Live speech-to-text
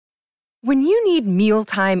When you need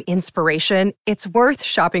mealtime inspiration, it's worth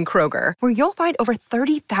shopping Kroger, where you'll find over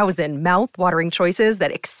 30,000 mouth-watering choices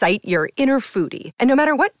that excite your inner foodie. And no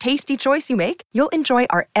matter what tasty choice you make, you'll enjoy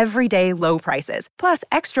our everyday low prices, plus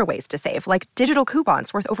extra ways to save, like digital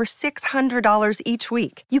coupons worth over $600 each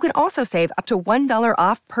week. You can also save up to $1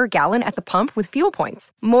 off per gallon at the pump with fuel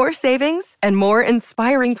points. More savings and more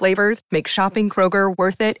inspiring flavors make shopping Kroger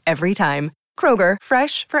worth it every time. Kroger,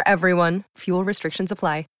 fresh for everyone. Fuel restrictions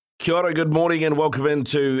apply. Kia ora, good morning and welcome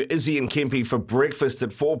into Izzy and Kempy for breakfast at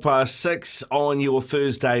 6:04 on your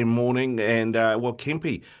Thursday morning. And,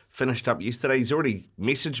 Kempy finished up yesterday. He's already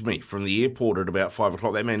messaged me from the airport at about 5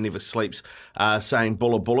 o'clock. That man never sleeps, saying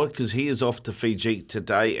bulla bulla, because he is off to Fiji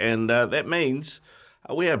today. And that means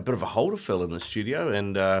we have a bit of a hole to fill in the studio.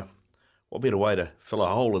 And what better way to fill a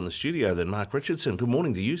hole in the studio than Mark Richardson? Good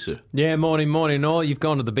morning to you, sir. Yeah, morning. Noel, you've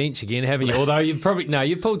gone to the bench again, haven't you? Although you've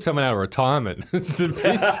pulled someone out of retirement. It's the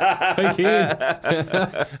bench again.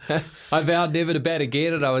 I vowed never to bat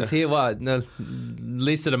again, and I was here,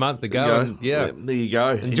 less than a month ago. And, there you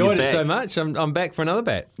go. Enjoyed it so much, I'm back for another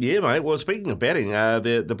bat. Yeah, mate. Well, speaking of batting,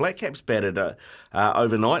 the Black Caps batted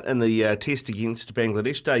overnight in the test against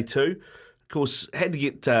Bangladesh, day 2. Of course, had to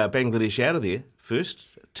get Bangladesh out of there first.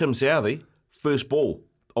 Tim Southee, first ball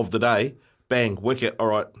of the day, bang, wicket. All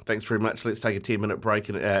right, thanks very much. Let's take a 10-minute break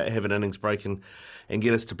and have an innings break and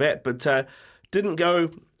get us to bat. But didn't go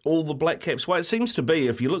all the Black Caps' way. It seems to be,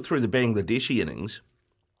 if you look through the Bangladeshi innings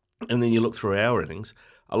and then you look through our innings,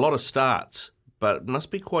 a lot of starts, but it must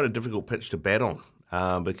be quite a difficult pitch to bat on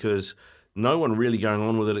because no one really going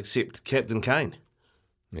on with it except Captain Kane.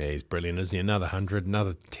 Yeah, he's brilliant, isn't he? Another 100,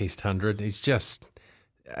 another test 100. He's just...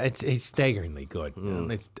 He's staggeringly good. And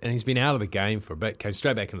he's been out of the game for a bit, came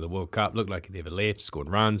straight back into the World Cup, looked like he never left, scored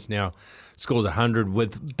runs, now scores 100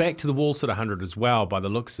 with back to the wall sort of 100 as well by the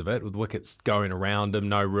looks of it, with wickets going around him,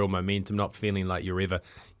 no real momentum, not feeling like you're ever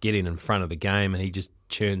getting in front of the game, and he just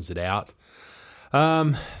churns it out.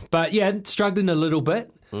 But yeah, struggling a little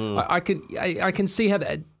bit. I can see how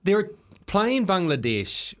they're playing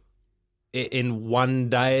Bangladesh in one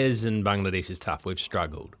days, and Bangladesh is tough. We've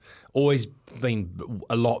struggled. Always been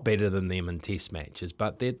a lot better than them in test matches,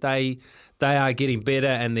 but they are getting better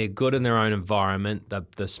and they're good in their own environment.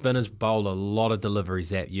 The spinners bowl a lot of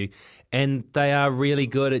deliveries at you, and they are really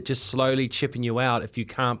good at just slowly chipping you out if you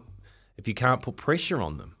can't put pressure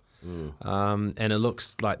on them. And it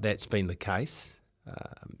looks like that's been the case.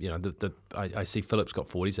 I see Phillips got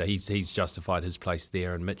 40, so he's justified his place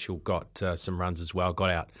there, and Mitchell got some runs as well, got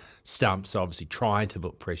out stumps, obviously trying to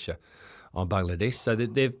put pressure on Bangladesh. So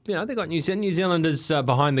they've got New Zealanders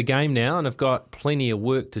behind the game now, and have got plenty of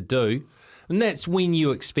work to do. And that's when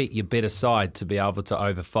you expect your better side to be able to,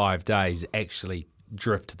 over 5 days, actually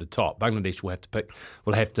drift to the top. Bangladesh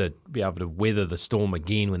will have to be able to weather the storm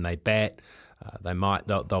again when they bat.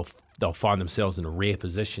 They'll find themselves in a rare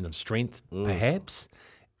position of strength, perhaps,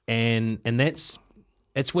 and that's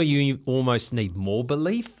where you almost need more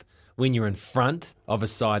belief when you're in front of a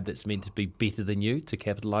side that's meant to be better than you to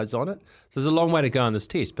capitalise on it. So there's a long way to go in this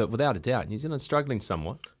test, but without a doubt, New Zealand's struggling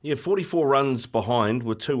somewhat. Yeah, 44 runs behind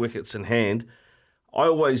with 2 wickets in hand. I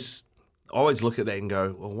always look at that and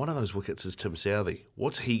go, well, one of those wickets is Tim Southee.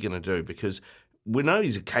 What's he going to do? Because we know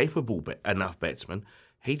he's a capable enough batsman.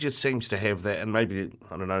 He just seems to have that, and maybe,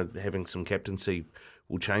 I don't know, having some captaincy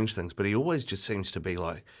will change things, but he always just seems to be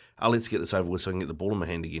like, let's get this over with so I can get the ball in my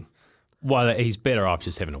hand again. Well, he's better off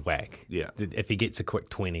just having a whack. Yeah. If he gets a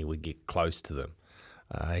quick 20, we get close to them.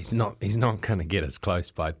 He's not going to get us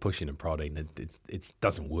close by pushing and prodding. It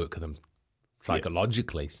doesn't work with him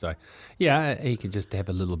psychologically. Yeah. So, yeah, he could just have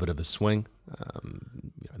a little bit of a swing.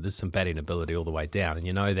 There's some batting ability all the way down, and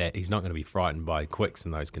you know that he's not going to be frightened by quicks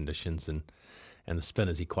in those conditions, and the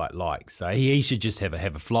spinners he quite likes. So he should just have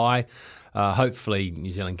a fly. Hopefully New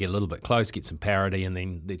Zealand get a little bit close, get some parity, and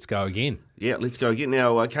then let's go again. Yeah, let's go again.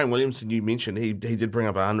 Now, Kane Williamson, you mentioned, he did bring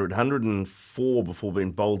up 104 before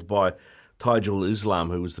being bowled by Taijul Islam,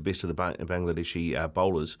 who was the best of the Bangladeshi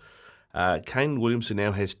bowlers. Kane Williamson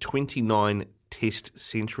now has 29 test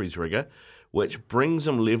centuries, Rigor, which brings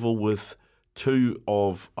him level with 2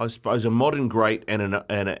 of, I suppose, a modern great and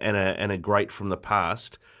a great from the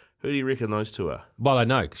past. Who do you reckon those 2 are? Well, I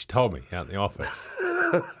know, because you told me out in the office.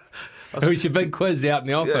 Who's your big quiz out in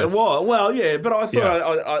the office? Yeah, but I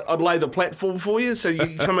thought I'd lay the platform for you so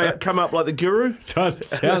you come up like the guru. Doesn't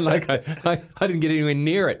sound like I didn't get anywhere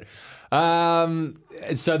near it.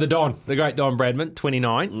 So the great Don Bradman,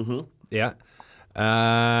 29. Mm-hmm. Yeah.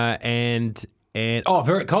 And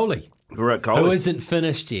Virat Kohli. Virat Kohli. Who isn't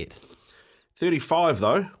finished yet. 35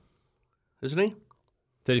 though, isn't he?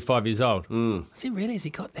 35 years old. Mm. Is he really? Has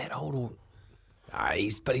he got that old?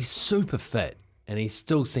 But he's super fit, and he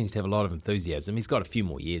still seems to have a lot of enthusiasm. He's got a few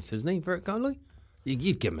more years, hasn't he, Virat Kohli?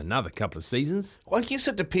 You'd give him another couple of seasons. Well, I guess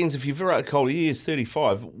it depends. If you're Virat Kohli, he is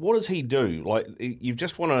 35. What does he do? Like, you've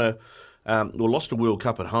just won or lost a World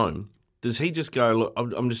Cup at home. Does he just go, look,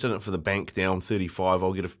 I'm just in it for the bank now, I'm 35,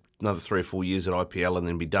 I'll get another 3 or 4 years at IPL and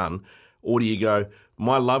then be done? Or do you go,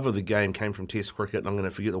 my love of the game came from Test cricket and I'm going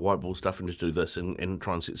to forget the white ball stuff and just do this and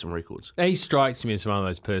try and set some records? He strikes me as one of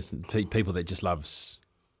those people that just loves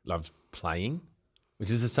playing,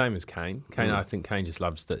 which is the same as Kane. I think Kane just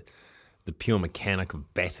loves the pure mechanic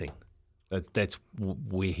of batting. That's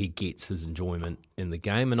where he gets his enjoyment in the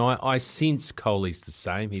game. And I sense Kohli's the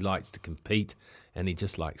same. He likes to compete and he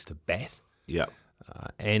just likes to bat. Yeah.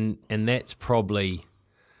 And that's probably...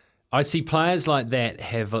 I see players like that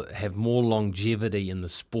have more longevity in the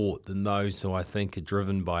sport than those who I think are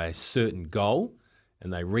driven by a certain goal,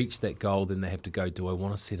 and they reach that goal, then they have to go, do I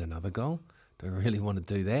want to set another goal? Do I really want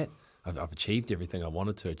to do that? I've achieved everything I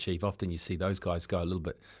wanted to achieve. Often you see those guys go a little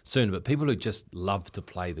bit sooner, but people who just love to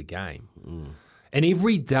play the game. And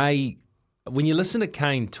every day, when you listen to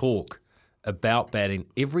Kane talk about batting,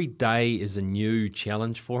 every day is a new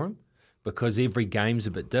challenge for him because every game's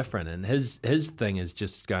a bit different. And his thing is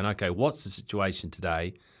just going, okay, what's the situation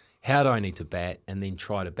today? How do I need to bat? And then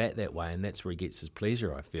try to bat that way. And that's where he gets his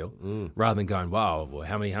pleasure, I feel, rather than going, wow, well,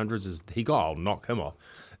 how many hundreds has he got? I'll knock him off.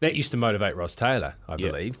 That used to motivate Ross Taylor, I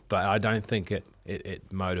believe, but I don't think it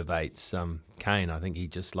motivates Kane. I think he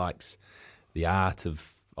just likes the art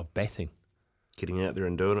of batting. Getting out there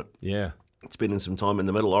and doing it. Yeah. Spending some time in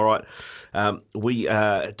the middle. All right. We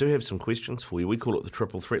do have some questions for you. We call it the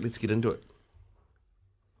triple threat. Let's get into it.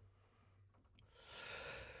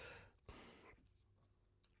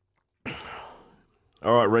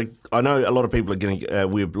 All right, Rick. I know a lot of people are going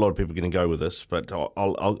to go with this, but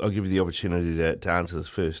I'll give you the opportunity to answer this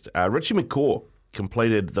first. Richie McCaw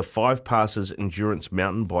completed the 5 passes endurance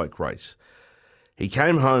mountain bike race. He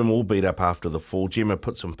came home all beat up after the fall. Gemma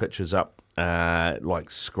put some pictures up, like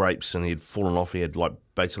scrapes, and he'd fallen off. He had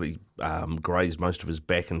basically grazed most of his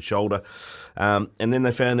back and shoulder, and then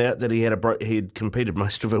they found out that he had competed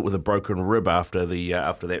most of it with a broken rib after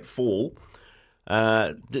that fall.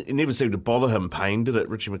 It never seemed to bother him, pain, did it,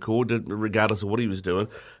 Richie McCaw, regardless of what he was doing?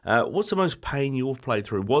 What's the most pain you've played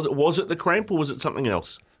through? Was it the cramp or was it something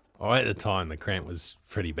else? Oh, at the time, the cramp was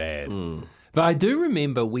pretty bad. But I do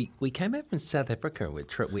remember we came back from South Africa on a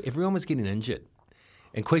trip where everyone was getting injured.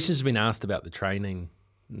 And questions have been asked about the training,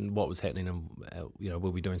 and what was happening, and were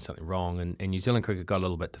we doing something wrong? And New Zealand cricket got a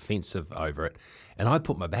little bit defensive over it. And I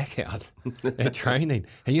put my back out at training.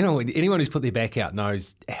 And anyone who's put their back out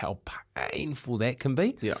knows how painful that can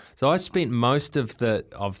be. Yeah. So I spent most of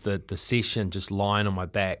the session just lying on my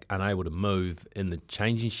back, unable to move in the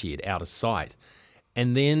changing shed out of sight.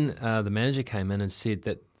 And then the manager came in and said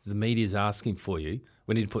that the media's asking for you.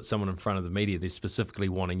 We need to put someone in front of the media. They're specifically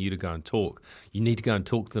wanting you to go and talk. You need to go and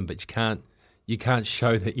talk to them, but you can't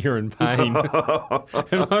show that you're in pain.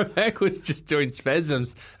 And my back was just doing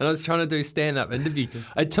spasms, and I was trying to do stand-up interview.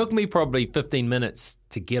 It took me probably 15 minutes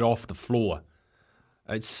to get off the floor.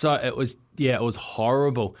 It was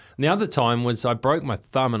horrible. And the other time was I broke my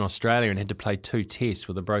thumb in Australia and had to play 2 tests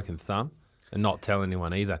with a broken thumb and not tell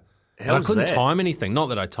anyone either. How I couldn't that? time anything. Not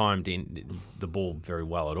that I timed the ball very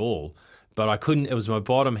well at all, but I couldn't. It was my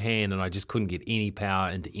bottom hand, and I just couldn't get any power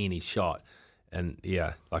into any shot. And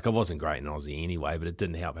I wasn't great in Aussie anyway, but it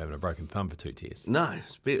didn't help having a broken thumb for 2 tests. No,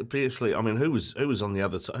 especially. I mean, who was on the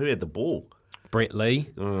other side? Who had the ball? Brett Lee.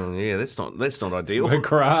 Oh, yeah, that's not ideal.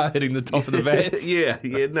 McGrath hitting the top of the bat. yeah,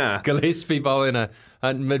 nah. Gillespie bowling a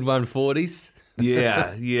mid 140s.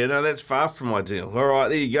 yeah, no, that's far from ideal. All right,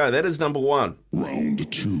 there you go. That is number 1.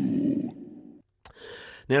 Round 2.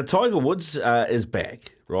 Now, Tiger Woods is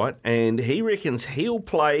back, right? And he reckons he'll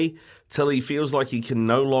play till he feels like he can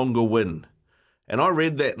no longer win. And I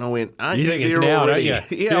read that and I went, aren't you think it's there now, already?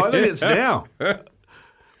 don't you? Yeah, I think it's now.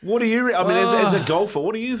 What do you I mean, as a golfer,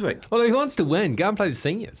 what do you think? Well, if he wants to win, go and play the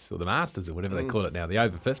seniors or the Masters or whatever they call it now, the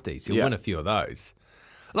over 50s. He'll win a few of those.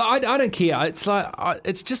 Like, I don't care. It's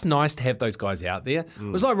it's just nice to have those guys out there.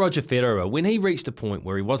 It was like Roger Federer. When he reached a point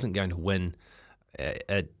where he wasn't going to win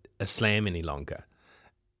a slam any longer,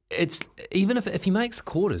 it's even if he makes the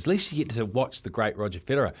quarters, at least you get to watch the great Roger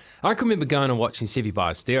Federer. I can remember going and watching Seve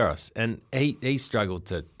Ballesteros, and he struggled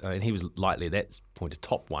to, and he was likely at that point a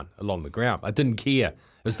top one along the ground. I didn't care.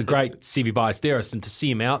 It was the great Seve Ballesteros, and to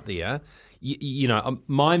see him out there,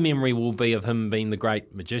 my memory will be of him being the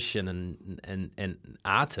great magician and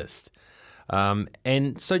artist.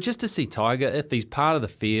 And so just to see Tiger, if he's part of the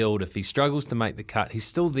field, if he struggles to make the cut, he's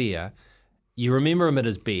still there. You remember him at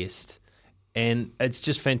his best. And it's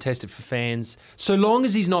just fantastic for fans, so long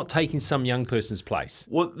as he's not taking some young person's place.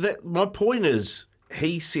 Well, my point is,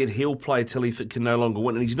 he said he'll play till he can no longer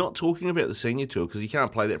win, and he's not talking about the senior tour because he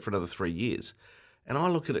can't play that for another 3 years. And I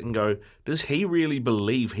look at it and go, does he really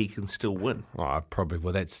believe he can still win? Oh, probably.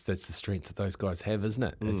 Well, that's the strength that those guys have, isn't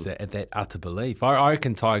it? It's that utter belief. I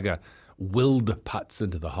reckon Tiger willed putts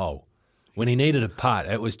into the hole. When he needed a putt,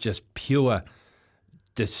 it was just pure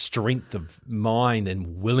the strength of mind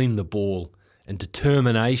and willing the ball and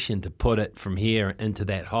determination to put it from here into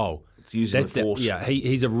that hole. It's using the force.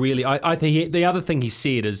 He's a really... I think the other thing he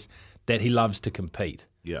said is that he loves to compete.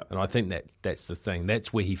 Yeah. And I think that's the thing.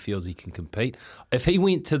 That's where he feels he can compete. If he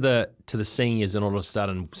went to the seniors and all of a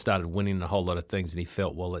sudden started winning a whole lot of things and he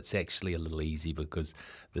felt, well, it's actually a little easy because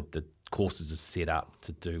the courses are set up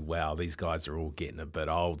to do well. These guys are all getting a bit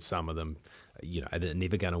old. Some of them, they're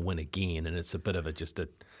never going to win again. And it's a bit of a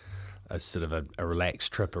sort of a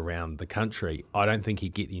relaxed trip around the country. I don't think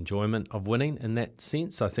he'd get the enjoyment of winning in that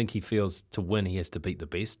sense. I think he feels to win he has to beat the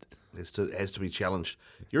best. Has to be challenged.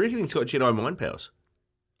 You reckon he's got Jedi mind powers?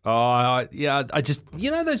 Oh, yeah. I just,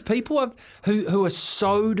 those people who are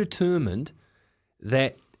so determined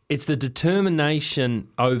that it's the determination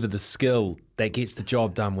over the skill that gets the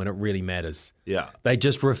job done when it really matters. Yeah. They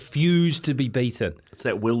just refuse to be beaten. It's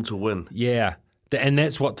that will to win. Yeah. And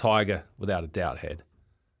that's what Tiger, without a doubt, had.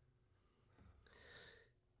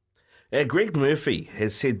 Greg Murphy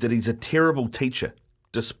has said that he's a terrible teacher,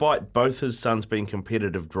 despite both his sons being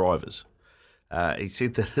competitive drivers. He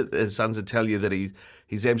said that his sons would tell you that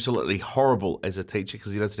he's absolutely horrible as a teacher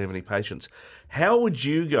because he doesn't have any patience. How would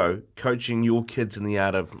you go coaching your kids in the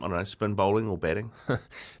art of, spin bowling or batting?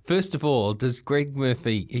 First of all, does Greg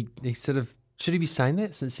Murphy, he sort of, should he be saying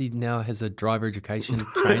that since he now has a driver education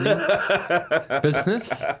training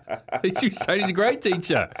business? He should be saying he's a great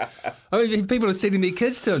teacher. I mean, people are sending their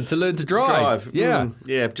kids to him to learn to drive. Yeah.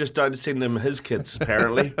 Yeah, just don't send them his kids,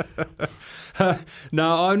 apparently.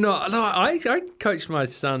 No, I'm not. No, I coached my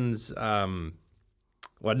sons. I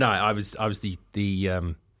was the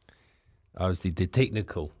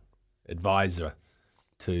technical advisor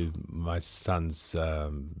to my son's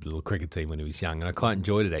little cricket team when he was young, and I quite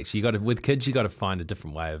enjoyed it. Actually, with kids, you got to find a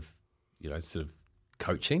different way of, sort of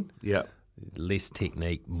coaching. Yeah, less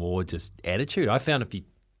technique, more just attitude. I found if you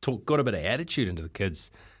got a bit of attitude into the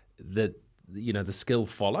kids, that the skill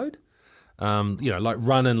followed. Like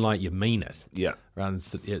running like you mean it. Yeah. And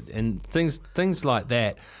things like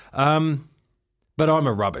that. But I'm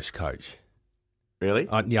a rubbish coach. Really?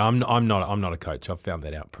 I'm not a coach. I've found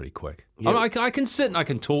that out pretty quick. Yeah. I can sit and I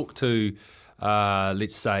can talk to,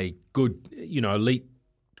 let's say, good, elite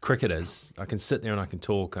cricketers. I can sit there and I can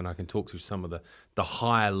talk through some of the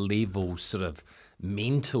higher level sort of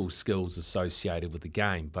mental skills associated with the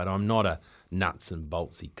game. But I'm not a nuts and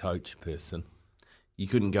boltsy coach person. You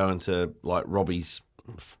couldn't go into like Robbie's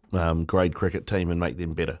grade cricket team and make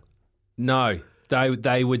them better. No,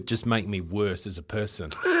 they would just make me worse as a person.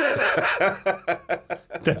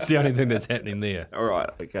 That's the only thing that's happening there. All right,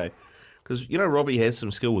 okay. Because Robbie has some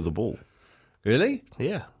skill with the ball. Really?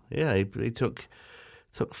 Yeah. He took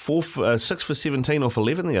 6 for 17 off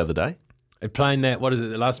 11 the other day. Playing that, what is it,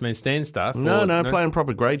 the last man stand stuff? No, playing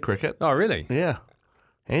proper grade cricket. Oh, really? Yeah,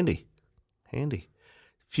 handy. A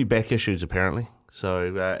few back issues apparently.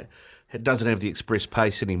 So it doesn't have the express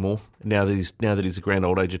pace anymore now that he's a grand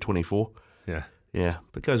old age of 24. Yeah,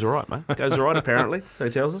 but goes all right, mate. Goes all right apparently. So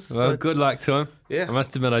he tells us. Well, good luck to him. Yeah, I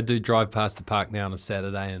must admit I do drive past the park now on a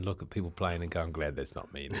Saturday and look at people playing and go, I'm glad that's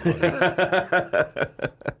not me.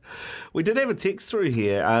 We did have a text through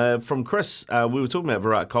here from Chris. We were talking about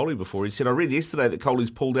Virat Kohli before. He said, I read yesterday that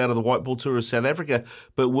Kohli's pulled out of the White Ball Tour of South Africa,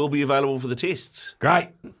 but will be available for the tests. Great.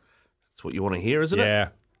 That's what you want to hear, isn't it?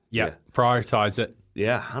 Yeah. Prioritise it.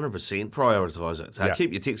 Yeah, 100%. Prioritise it.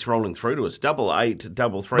 Keep your texts rolling through to us.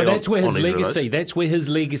 8833. But that's where his legacy. That's where his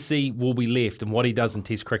legacy will be left, and what he does in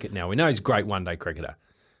Test cricket now. We know he's a great one-day cricketer,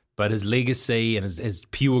 but his legacy and his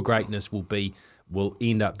pure greatness will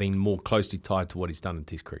end up being more closely tied to what he's done in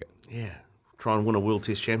Test cricket. Yeah, try and win a World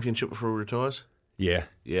Test Championship before he retires. Yeah,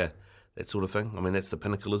 that sort of thing. I mean, that's the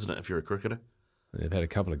pinnacle, isn't it? If you're a cricketer. They've had a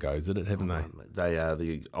couple of goes at it, haven't they? They are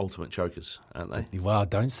the ultimate chokers, aren't they? Well,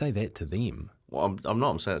 don't say that to them. Well, I'm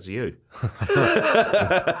not. I'm saying it to you.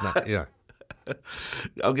 Yeah.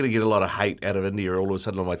 I'm going to get a lot of hate out of India all of a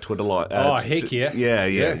sudden on my Twitter. Heck yeah. Yeah.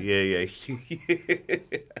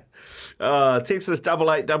 Text us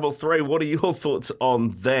 8833. What are your thoughts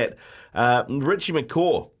on that? Richie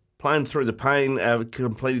McCaw playing through the pain,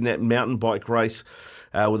 completing that mountain bike race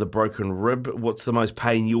with a broken rib. What's the most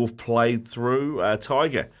pain you've played through?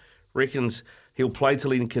 Tiger reckons He'll play till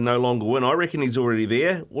he can no longer win. I reckon he's already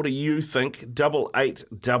there. What do you think?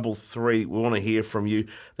 8833. We want to hear from you.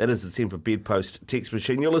 That is the Temper Bedpost text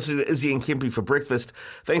machine. You're listening to Izzy and Kempy for breakfast.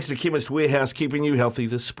 Thanks to Chemist Warehouse, keeping you healthy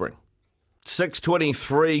this spring.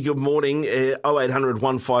 6:23, good morning. 0800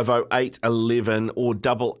 150 811 or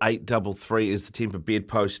 8833 is the Temper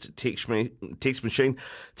Bedpost text machine.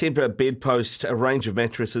 Temper Bedpost, a range of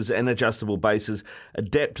mattresses and adjustable bases,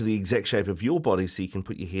 adapt to the exact shape of your body so you can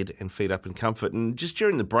put your head and feet up in comfort. And just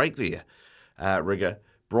during the break there, Rigor,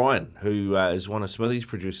 Brian, who is one of Smithy's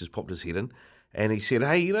producers, popped his head in and he said,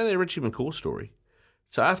 hey, you know that Richie McCaw story?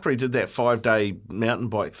 So after he did that 5-day mountain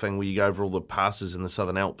bike thing where you go over all the passes in the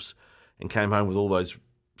Southern Alps, and came home with all those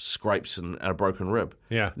scrapes and a broken rib.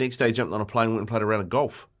 Yeah. Next day, jumped on a plane, went and played a round of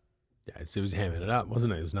golf. Yeah, so he was hamming it up,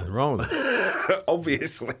 wasn't it? There was nothing wrong with it.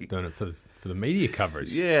 Obviously. Doing it for the media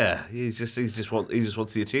coverage. Yeah, he just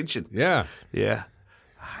wants the attention. Yeah. Yeah.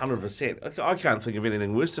 100%. I can't think of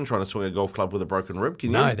anything worse than trying to swing a golf club with a broken rib,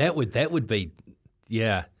 can you? No, that would be,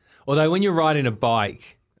 yeah. Although when you're riding a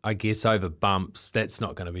bike, I guess over bumps, that's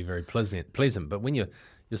not going to be very pleasant. But when you're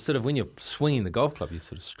when you're swinging the golf club, you're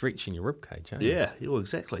sort of stretching your rib cage, aren't you? Yeah, well,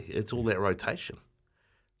 exactly. It's all that rotation.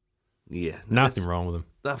 Yeah. Nothing wrong with them.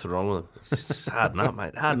 Nothing wrong with them. It's just harden up,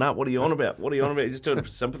 mate. Harden up. What are you on about? You're just doing it for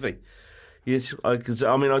sympathy. Yes, because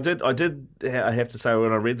I have to say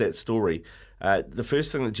when I read that story, the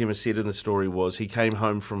first thing that Gemma said in the story was he came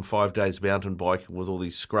home from 5 days mountain biking with all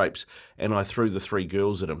these scrapes, and I threw the 3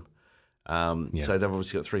 girls at him. So they've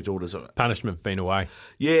obviously got 3 daughters. Punishment for being away.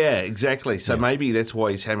 Yeah, exactly. So maybe that's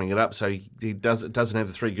why he's hamming it up. So he doesn't have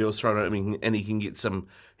the 3 girls thrown at him, and he can get some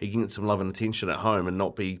love and attention at home and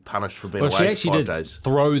not be punished for being away for 5 days. She actually did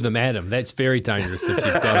throw them at him. That's very dangerous if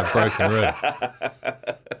you've got a broken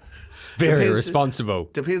rib. Very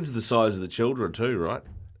irresponsible. Depends on the size of the children too, right?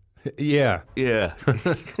 Yeah. Yeah.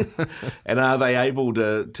 And are they able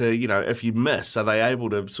to, if you miss, are they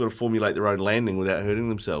able to sort of formulate their own landing without hurting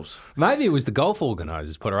themselves? Maybe it was the golf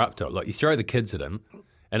organisers put her up to it. Like, you throw the kids at him,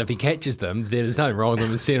 and if he catches them, there's nothing wrong with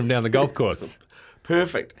them and send them down the golf course.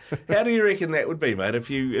 Perfect. How do you reckon that would be, mate?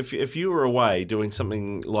 If you were away doing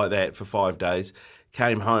something like that for 5 days,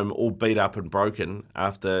 came home all beat up and broken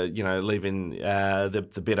after, leaving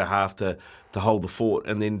the better half to hold the fort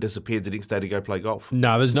and then disappeared the next day to go play golf?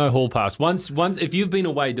 No, there's no hall pass. Once if you've been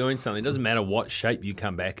away doing something, it doesn't matter what shape you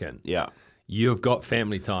come back in. Yeah. You've got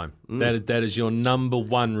family time. That is your number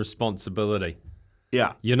one responsibility.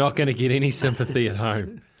 Yeah. You're not going to get any sympathy at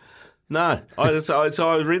home. No. So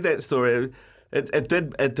I read that story. It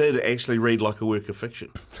did actually read like a work of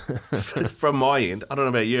fiction from my end. I don't know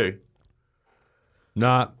about you.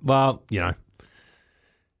 No, well, Richie,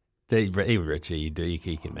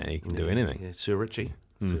 he can do anything. Yeah, Sir Richie.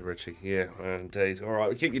 Sir Richie, yeah, indeed. All right,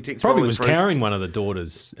 we'll keep your text Probably was through. carrying one of the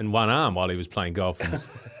daughters in one arm while he was playing golf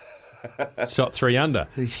and shot 3 under.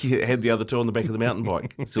 He had the other 2 on the back of the mountain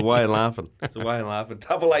bike. It's away and laughing.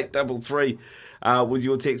 8833 with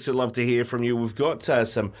your text. I'd love to hear from you. We've got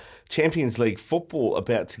some Champions League football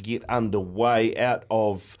about to get underway out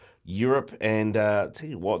of Europe, and tell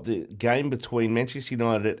you what, the game between Manchester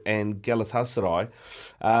United and Galatasaray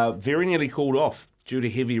very nearly called off due to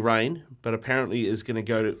heavy rain, but apparently is going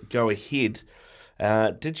to go ahead.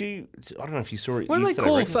 Did you? I don't know if you saw it. When they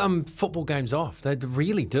call football games off, they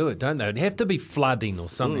really do it, don't they? It'd have to be flooding or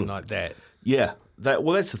something like that. Yeah,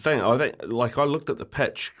 that's the thing. I think, I looked at the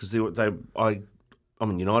pitch because I'm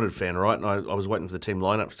a United fan, right? And I was waiting for the team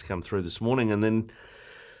lineups to come through this morning, and then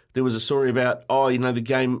there was a story about, the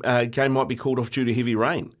game might be called off due to heavy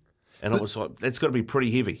rain. And I was like, that's got to be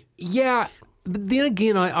pretty heavy. Yeah, but then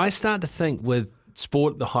again, I start to think with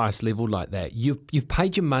sport at the highest level like that, you've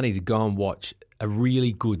paid your money to go and watch a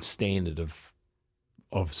really good standard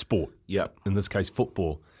of sport. Yeah. In this case,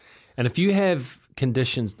 football. And if you have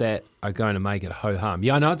conditions that are going to make it ho-hum,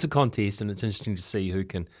 I know it's a contest and it's interesting to see who'll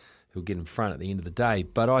get in front at the end of the day,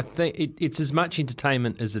 but I think it's as much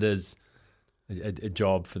entertainment as it is a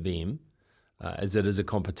job for them, as it is a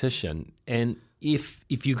competition. And if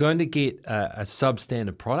you're going to get a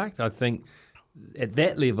substandard product, I think at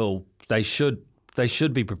that level they should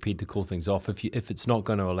be prepared to call things off if it's not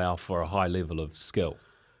going to allow for a high level of skill.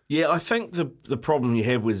 Yeah, I think the problem you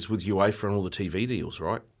have with UEFA and all the TV deals,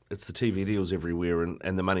 right? It's the TV deals everywhere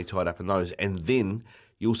and the money tied up in those. And then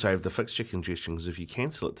you also have the fixture congestion, because if you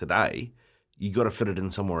cancel it today, you got to fit it in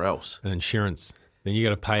somewhere else. And insurance. Then you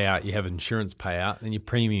got to pay out. You have insurance payout. Then your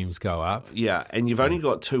premiums go up. Yeah, and you've only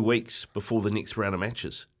got 2 weeks before the next round of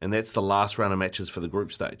matches, and that's the last round of matches for the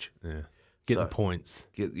group stage. Yeah, get the points.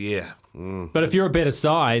 But if you're a better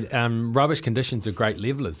side, rubbish conditions are great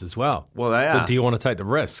levelers as well. Well, they are. So do you want to take the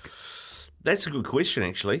risk? That's a good question,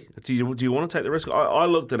 actually. Do you want to take the risk? I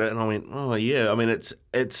looked at it and I went, oh, yeah. I mean, it's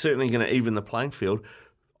certainly going to even the playing field.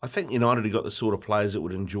 I think United have got the sort of players that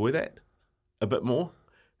would enjoy that a bit more.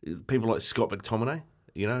 People like Scott McTominay,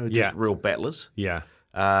 just real battlers. Yeah.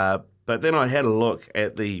 But then I had a look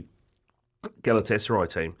at the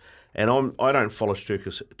Galatasaray team, and I don't follow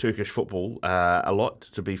Turkish football a lot,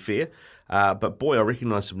 to be fair. But boy, I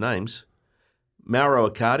recognise some names. Mauro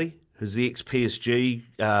Icardi, who's the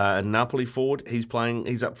ex-PSG Napoli forward.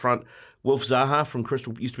 He's up front. Wilf Zaha from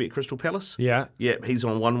used to be at Crystal Palace. Yeah. Yeah, he's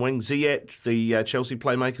on one wing. Ziyech, the Chelsea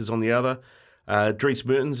playmaker's on the other. Dries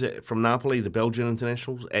Mertens from Napoli, the Belgian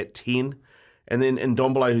internationals, at 10. And then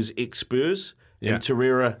Ndombele, who's ex-Spurs, and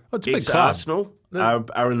Torreira, ex-Arsenal,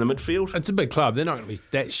 are in the midfield. It's a big club. They're not going to be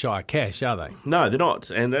that shy of cash, are they? No, they're not.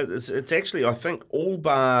 And it's actually, I think, all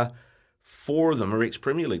bar 4 of them are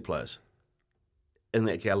ex-Premier League players in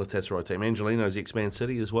that Galatasaray team. Angelino's ex-Man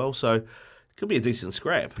City as well, so it could be a decent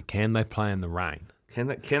scrap. But can they play in the rain? Can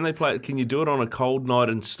they play? Can you do it on a cold night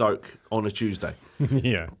in Stoke on a Tuesday?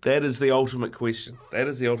 Yeah. That is the ultimate question.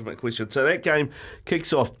 So that game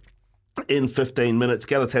kicks off in 15 minutes.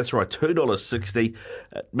 Galatasaray $2.60,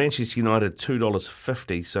 Manchester United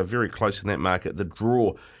 $2.50, so very close in that market. The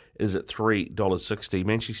draw is at $3.60.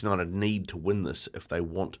 Manchester United need to win this if they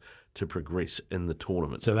want to progress in the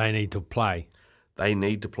tournament. So they need to play. They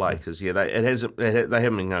need to play because they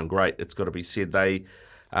haven't been going great. It's got to be said. They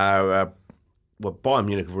are Bayern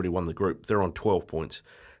Munich have already won the group. They're on 12 points.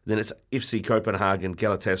 Then it's FC Copenhagen,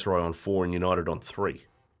 Galatasaray on 4, and United on 3.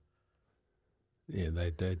 Yeah,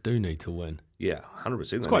 they do need to win. Yeah,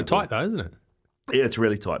 100%. It's quite tight though, isn't it? Yeah, it's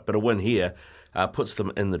really tight. But a win here puts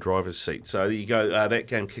them in the driver's seat. So there you go. That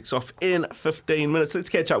game kicks off in 15 minutes. Let's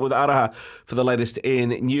catch up with Araha for the latest in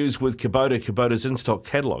news with Kubota. Kubota's in-stock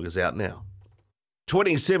catalogue is out now.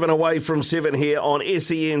 27 away from 7 here on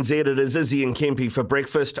SENZ. It is Izzy and Kempy for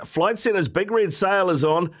breakfast. Flight Centre's Big Red Sale is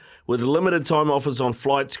on with limited time offers on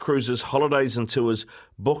flights, cruises, holidays and tours.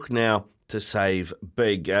 Book now to save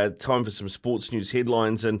big. Time for some sports news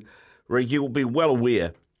headlines. And Rig, you will be well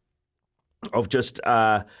aware of just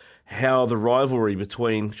how the rivalry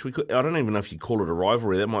between, I don't even know if you call it a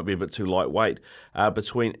rivalry, that might be a bit too lightweight,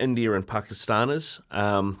 between India and Pakistan is,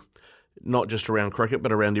 not just around cricket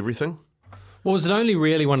but around everything. Well, was it only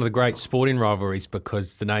really one of the great sporting rivalries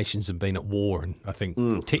because the nations have been at war and I think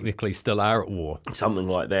technically still are at war? Something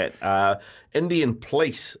like that. Indian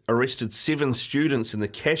police arrested 7 students in the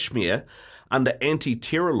Kashmir under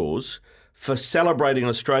anti-terror laws for celebrating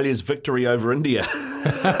Australia's victory over India.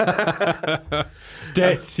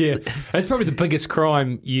 That's probably the biggest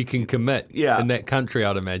crime you can commit in that country,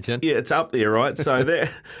 I'd imagine. Yeah, it's up there, right? So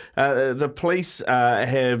the police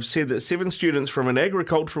have said that 7 students from an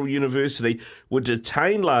agricultural university were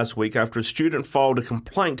detained last week after a student filed a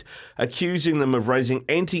complaint accusing them of raising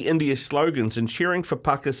anti-India slogans and cheering for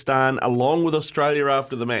Pakistan along with Australia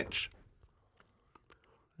after the match.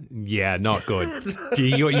 Yeah, not good.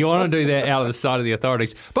 you want to do that out of the sight of the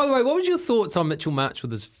authorities. By the way, what was your thoughts on Mitchell March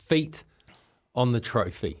with his feet on the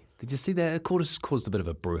trophy? Did you see that? It caused a bit of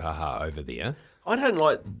a brouhaha over there. I don't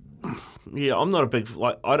like... Yeah, I'm not a big...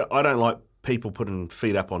 I don't like people putting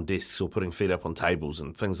feet up on desks or putting feet up on tables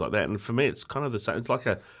and things like that. And for me, it's kind of the same. It's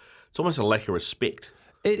almost a lack of respect.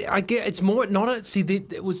 I get it's more not a... See,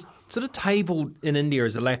 it was sort of tabled in India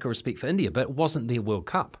as a lack of respect for India, but it wasn't their World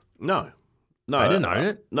Cup. No, they didn't own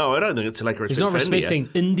it. No, I don't think it's a lack of respect for India. He's not respecting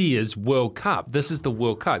India's World Cup. This is the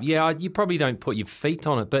World Cup. Yeah, you probably don't put your feet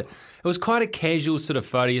on it, but it was quite a casual sort of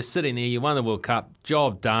photo. You're sitting there, you won the World Cup,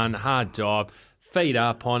 job done, hard job, feet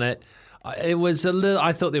up on it. It was a little...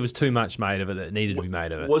 I thought there was too much made of it that needed to be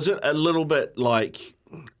made of it. Was it a little bit like,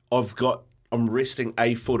 I'm resting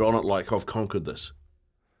a foot on it like I've conquered this?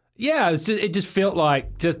 Yeah, it just felt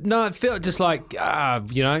like... it felt just like,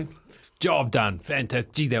 job done.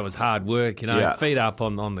 Fantastic. Gee, that was hard work, feet up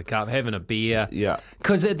on the cup, having a beer. Yeah.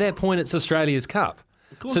 Because at that point, it's Australia's cup.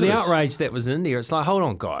 So the outrage that was in India, it's like, hold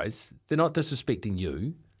on, guys. They're not disrespecting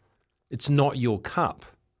you. It's not your cup.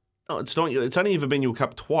 No, it's not. It's only ever been your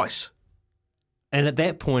cup twice. And at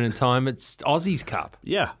that point in time, it's Aussie's cup.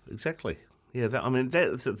 Yeah, exactly. Yeah,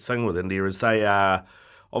 that's the thing with India is they are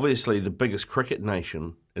obviously the biggest cricket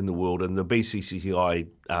nation in the world, and the BCCI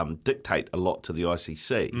dictate a lot to the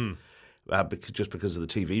ICC. Because of the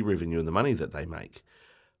TV revenue and the money that they make.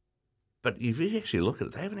 But if you actually look at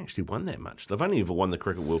it, they haven't actually won that much. They've only ever won the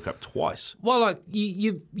Cricket World Cup twice. Well,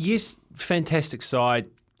 yes, fantastic side,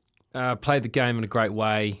 played the game in a great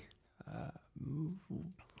way,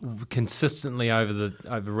 consistently over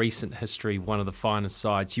recent history, one of the finest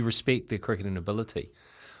sides. You respect their cricketing ability.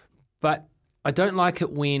 But I don't like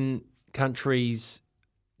it when countries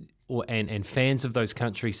and fans of those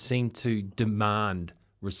countries seem to demand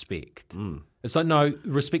respect. It's like, no,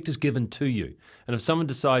 respect is given to you. And if someone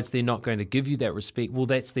decides they're not going to give you that respect, well,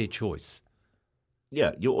 that's their choice.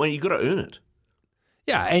 Yeah, you got to earn it.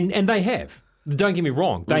 Yeah, and they have. Don't get me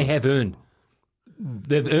wrong. They've earned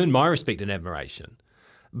my respect and admiration.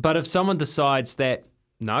 But if someone decides that,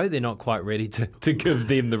 no, they're not quite ready to give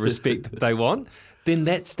them the respect that they want, then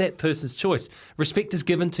that's that person's choice. Respect is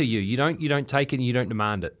given to you. You don't take it and you don't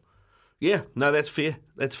demand it. Yeah, no, that's fair.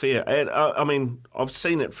 That's fair. And I mean, I've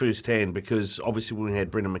seen it firsthand because obviously when we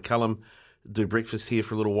had Brendan McCullum do breakfast here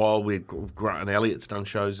for a little while, we had Grant and Elliott's done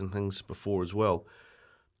shows and things before as well.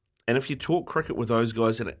 And if you talk cricket with those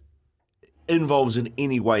guys and it involves in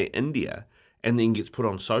any way India and then gets put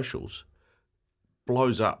on socials,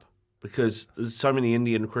 blows up because there's so many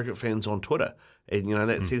Indian cricket fans on Twitter. And,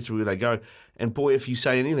 that tends to be where they go. And, boy, if you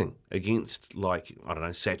say anything against, like, I don't know,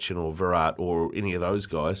 Sachin or Virat or any of those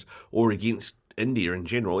guys, or against India in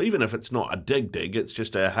general, even if it's not a dig, it's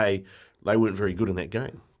just a, hey, they weren't very good in that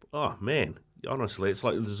game. Oh, man, honestly, it's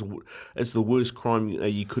like it's the worst crime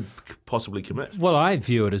you could possibly commit. Well, I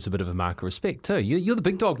view it as a bit of a mark of respect, too. You're the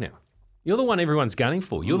big dog now. You're the one everyone's gunning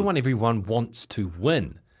for. You're the one everyone wants to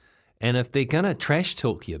win. And if they're going to trash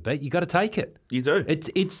talk you a bit, you got to take it. You do.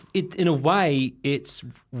 It's in a way, it's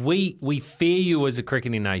we fear you as a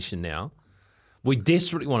cricketing nation now. We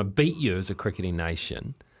desperately want to beat you as a cricketing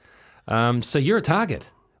nation. So you're a target.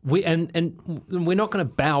 And we're not going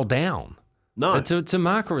to bow down. No. It's a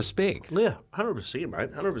mark of respect. Yeah, 100%,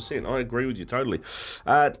 mate. 100%. I agree with you totally.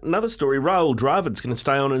 Another story, Rahul Dravid's going to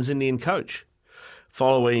stay on as Indian coach.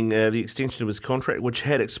 Following the extension of his contract, which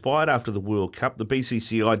had expired after the World Cup, the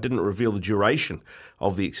BCCI didn't reveal the duration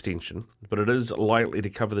of the extension, but it is likely to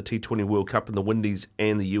cover the T20 World Cup in the Windies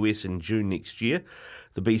and the US in June next year.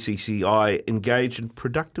 The BCCI engaged in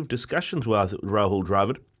productive discussions with Rahul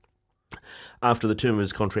Dravid after the term of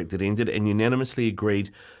his contract had ended and unanimously agreed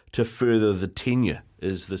to further the tenure,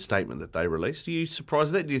 is the statement that they released. Are you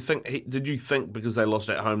surprised at that? Did you think because they lost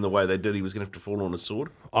at home the way they did, he was going to have to fall on his sword?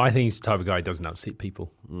 I think he's the type of guy who doesn't upset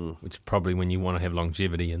people, which is probably when you want to have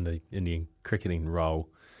longevity in the Indian cricketing role.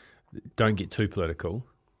 Don't get too political.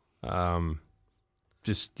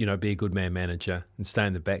 Just, be a good man manager and stay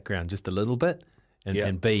in the background just a little bit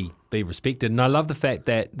and be respected. And I love the fact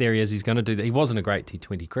that there he is, he's going to do that. He wasn't a great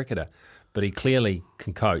T20 cricketer, but he clearly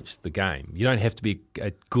can coach the game. You don't have to be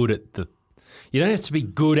good at the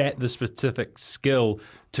specific skill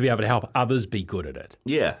to be able to help others be good at it.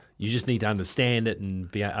 Yeah. You just need to understand it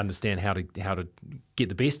and understand how to get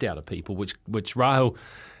the best out of people, which Rahul,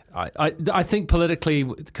 I think politically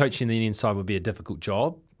coaching the Indian side would be a difficult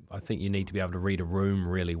job. I think you need to be able to read a room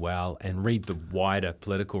really well and read the wider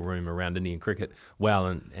political room around Indian cricket well,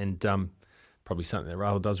 and probably something that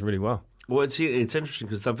Rahul does really well. Well, it's interesting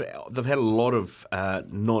because they've had a lot of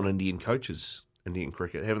non-Indian coaches in Indian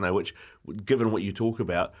cricket, haven't they? Which, given what you talk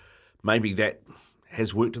about, maybe that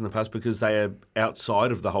has worked in the past because they are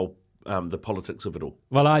outside of the whole the politics of it all.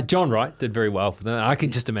 Well, John Wright did very well for them. I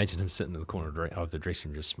can just imagine him sitting in the corner of the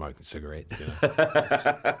dressing room just smoking cigarettes,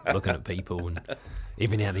 looking at people, and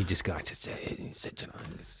every now and then he just goes, it's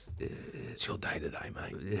your day today,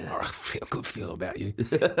 mate. Yeah. Oh, I feel good feel about you.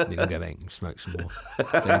 Then he'll go back and smoke some more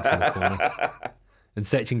fags in the corner. And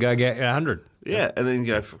Sachin go get 100. Yeah, and then you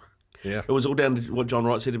go, it was all down to what John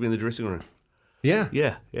Wright said to be in the dressing room. Yeah.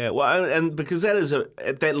 Yeah. Well, and because that is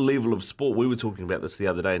at that level of sport, we were talking about this the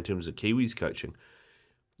other day in terms of Kiwis coaching.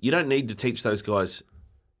 You don't need to teach those guys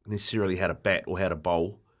necessarily how to bat or how to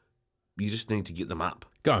bowl. You just need to get them up.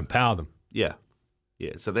 Go empower them. Yeah.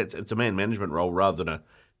 Yeah. So it's a man management role rather than a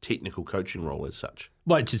technical coaching role as such.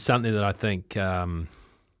 Well, it's just something that I think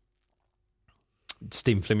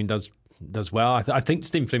Stephen Fleming does well. I think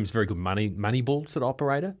Stephen Fleming's a very good money ball sort of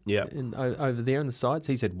operator. Yeah. Over there in the sides,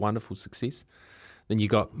 he's had wonderful success. Then you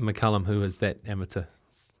got McCullum, who is that amateur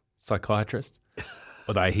psychiatrist,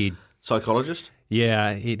 although he'd psychologist.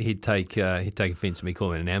 Yeah, he'd take offence to me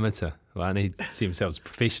calling him an amateur. Well, and he'd see himself as a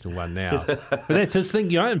professional one now. But that's his thing,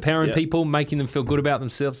 empowering people, making them feel good about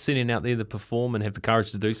themselves, sitting out there to perform and have the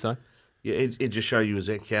courage to do so. Yeah, it just show you his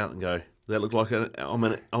account and go, does that look like I'm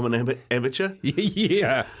an amateur?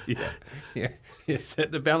 Yeah. Is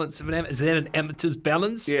that the balance of an amateur? Is that an amateur's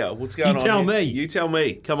balance? Yeah, what's going on? You tell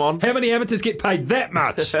me. Come on. How many amateurs get paid that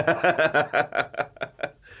much?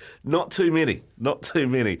 Not too many.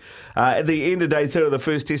 At the end of day two of the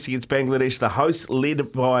first test against Bangladesh, the hosts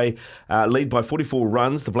lead by 44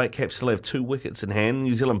 runs. The Black Caps still have 2 wickets in hand.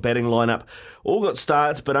 New Zealand batting lineup all got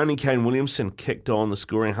starts, but only Kane Williamson kicked on the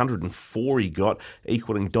scoring. 104 he got,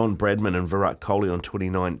 equalling Don Bradman and Virat Kohli on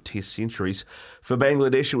 29 test centuries. For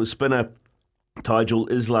Bangladesh, it was spinner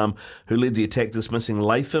Taijul Islam, who led the attack, dismissing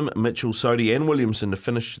Latham, Mitchell, Sodhi and Williamson to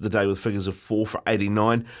finish the day with figures of 4 for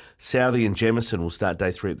 89. Southey and Jamieson will start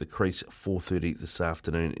day 3 at the crease, 4:30 this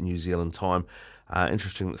afternoon New Zealand time.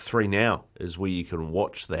 Interesting that 3 now is where you can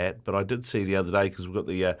watch that. But I did see the other day, because we've got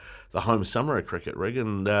the home summer of cricket rig,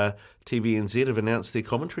 and TVNZ have announced their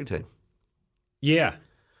commentary team. Yeah.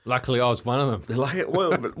 Luckily, I was one of them.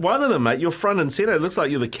 Well, one of them, mate. You're front and centre. It looks like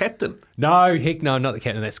you're the captain. No, heck no, I'm not the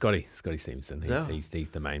captain. That's Scotty Stevenson. Yeah. He's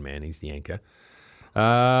the main man. He's the anchor.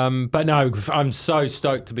 But no, I'm so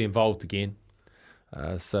stoked to be involved again.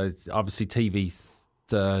 So obviously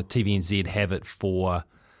TVNZ have it for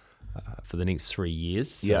the next 3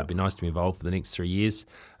 years. So it'd be nice to be involved for the next 3 years.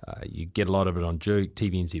 You get a lot of it on Duke,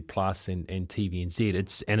 TVNZ Plus, and TVNZ.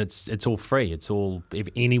 It's all free. It's all, if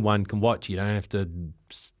anyone can watch. You don't have to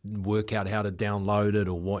work out how to download it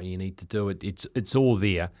or what you need to do. It's all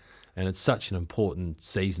there, and it's such an important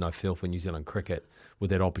season, I feel, for New Zealand cricket, with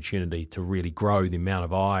that opportunity to really grow the amount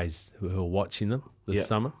of eyes who are watching them this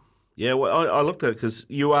summer. Yeah, well, I looked at it because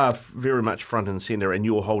you are very much front and centre, and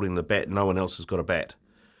you're holding the bat. No one else has got a bat.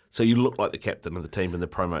 So you look like the captain of the team in the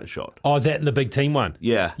promo shot. Oh, is that in the big team one?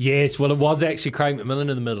 Yeah. Yes, well, it was actually Craig McMillan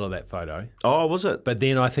in the middle of that photo. Oh, was it? But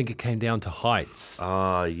then I think it came down to heights.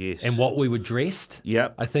 Ah, yes. And what we were dressed.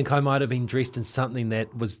 Yep. I think I might have been dressed in something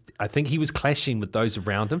that was, I think he was clashing with those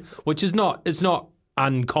around him, which is not, it's not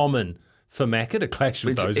uncommon for Macca to clash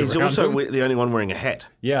with those around him. He's also the only one wearing a hat.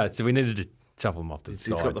 Yeah, so we needed to shuffle him off to the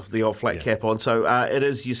side. He's got the old flat cap on. So it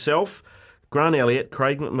is yourself, Grant Elliott,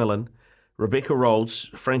 Craig McMillan, Rebecca Rolls,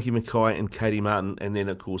 Frankie Mackay and Katie Martin, and then,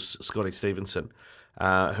 of course, Scotty Stevenson,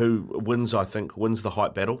 who wins the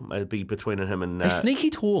height battle. It'd be between him and... He's sneaky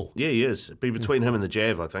tall. Yeah, he is. It'd be between him and the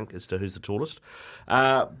Jav, I think, as to who's the tallest.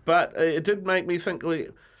 But it did make me think,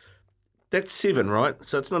 that's 7, right?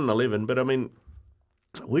 So it's not an 11, but I mean,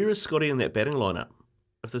 where is Scotty in that batting lineup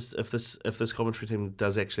if this commentary team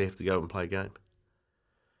does actually have to go and play a game?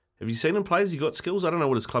 Have you seen him play? Has he got skills? I don't know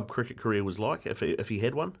what his club cricket career was like, if he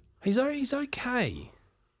had one. He's okay.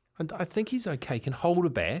 I think he's okay. Can hold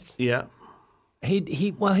a bat. Yeah.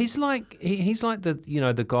 He's like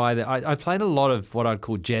the guy that I played a lot of what I'd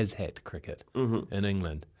call jazz hat cricket in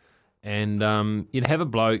England, and you'd have a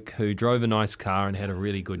bloke who drove a nice car and had a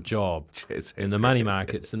really good job in the money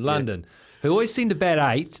markets in London, who always seemed to bat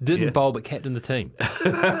 8, didn't bowl but captain the team.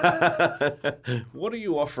 What are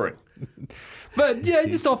you offering? But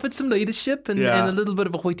just offered some leadership and a little bit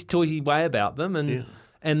of a hoity-toity way about them,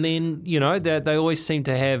 and then they always seem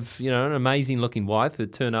to have an amazing-looking wife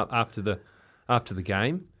who'd turn up after the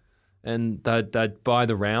game, and they'd buy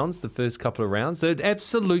the rounds, the first couple of rounds. They're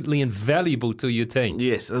absolutely invaluable to your team.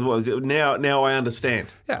 Yes, well, now I understand.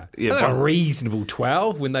 Yeah, a reasonable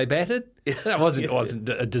 12 when they batted. That wasn't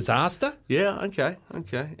a disaster. Yeah, okay,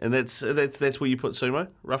 and that's where you put Sumo,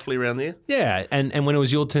 roughly around there. Yeah, and when it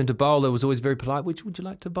was your turn to bowl, it was always very polite. Would you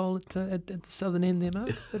like to bowl at the southern end there,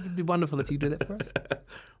 mate? That would be wonderful if you do that for us.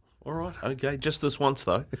 All right, okay. Just this once,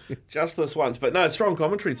 though. Just this once. But no, strong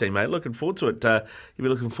commentary team, mate. Looking forward to it. You'll be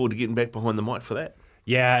looking forward to getting back behind the mic for that.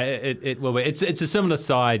 Yeah, it will be. It's a similar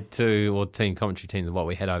side to team commentary team to what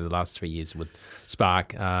we had over the last 3 years with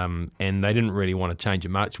Spark, and they didn't really want to change it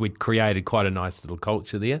much. We'd created quite a nice little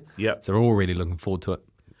culture there. Yep. So we're all really looking forward to it.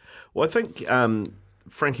 Well, I think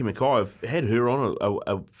Frankie Mackay, I've had her on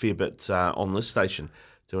a fair bit on this station,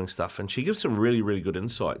 doing stuff, and she gives some really, really good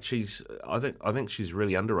insight. I think she's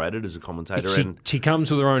really underrated as a commentator. She comes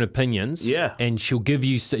with her own opinions, and she'll give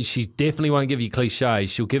you. She definitely won't give you cliches.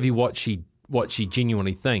 She'll give you what she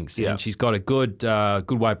genuinely thinks, and she's got a good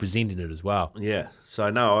way of presenting it as well. Yeah, so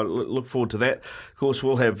no, I look forward to that. Of course,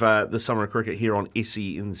 we'll have the summer of cricket here on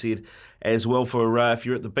SENZ as well for if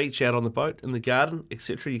you're at the beach, out on the boat, in the garden,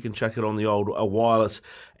 etc. You can chuck it on the old wireless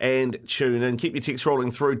and tune in. Keep your texts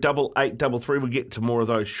rolling through 8833. We'll get to more of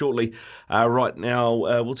those shortly. Right now,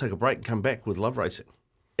 we'll take a break and come back with Love Racing.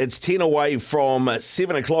 It's 10 away from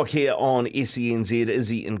 7 o'clock here on SENZ.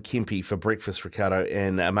 Izzy and Kempi for breakfast. Ricardo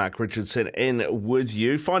and Mark Richardson in with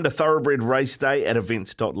you. Find a thoroughbred race day at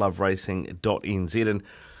events.loveracing.nz. And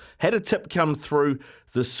had a tip come through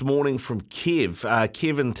this morning from Kev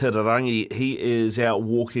in Tirarangi. He is out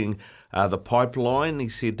walking the pipeline. He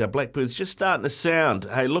said, Blackbird's just starting to sound.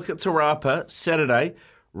 Hey, look at Te Rapa, Saturday,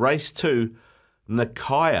 race 2,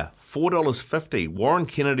 Nakaya, $4.50. Warren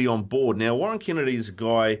Kennedy on board. Now, Warren Kennedy is a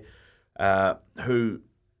guy who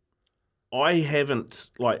I haven't,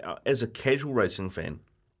 as a casual racing fan,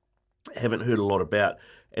 haven't heard a lot about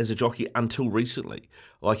as a jockey until recently.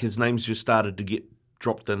 His name's just started to get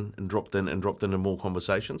dropped in more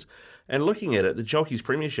conversations. And looking at it, the Jockeys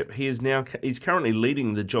Premiership, he's currently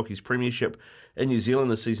leading the Jockeys Premiership in New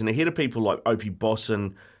Zealand this season, ahead of people like Opie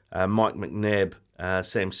Bosson, Mike McNabb,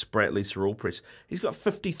 Sam Spratt, Lisa Allpress. He's got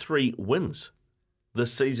 53 wins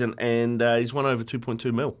this season, and he's won over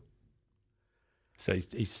 2.2 mil. So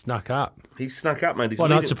he's snuck up. He's snuck up, mate. Well,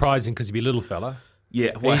 not surprising because he'd be a little fella.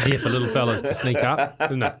 Yeah. Well, easier for little fellas to sneak up,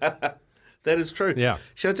 isn't it? That is true. Yeah.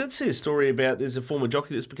 So I did see a story about there's a former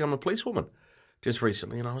jockey that's become a policewoman just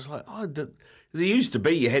recently, and I was like, there used to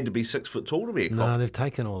be you had to be 6 foot tall to be a cop. No, they've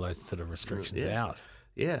taken all those sort of restrictions out.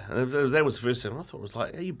 Yeah, and that was the first thing I thought. Was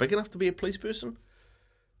like, are you big enough to be a police person?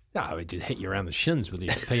 No, it just hit you around the shins with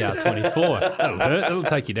your PR24. That'll hurt. It'll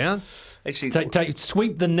take you down. Actually,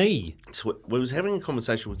 sweep the knee. We was having a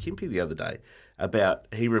conversation with Kempy the other day about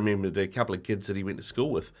he remembered a couple of kids that he went to school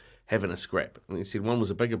with having a scrap. And he said one was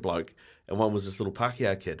a bigger bloke and one was this little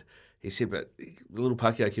Pākehā kid. He said, but the little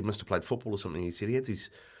Pākehā kid must have played football or something. He said he had these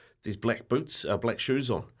black boots, black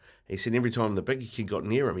shoes on. He said every time the bigger kid got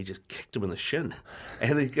near him, he just kicked him in the shin.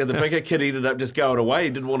 And the bigger kid ended up just going away. He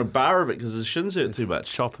didn't want a bar of it because his shins hurt too much.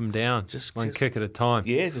 Chop him down. Just one kick at a time.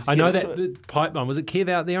 Yeah, just I know that the pipeline. Was it Kev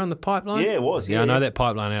out there on the pipeline? Yeah, it was. Yeah, I know that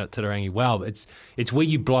pipeline out at Titirangi well. It's where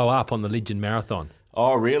you blow up on the Legend Marathon.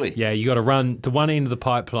 Oh, really? Yeah, you got to run to one end of the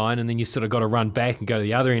pipeline and then you sort of got to run back and go to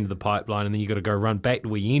the other end of the pipeline and then you got to go run back to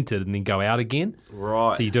where you entered and then go out again.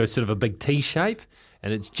 Right. So you do a sort of a big T shape.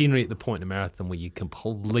 And it's generally at the point in a marathon where you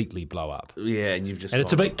completely blow up. Yeah, and you've just... And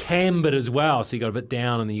it's a bit cambered as well, so you got a bit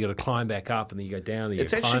down and then you got to climb back up and then you go down and then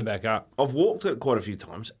you climb back up. I've walked it quite a few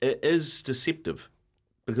times. It is deceptive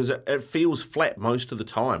because it feels flat most of the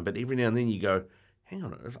time, but every now and then you go, hang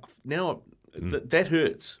on, that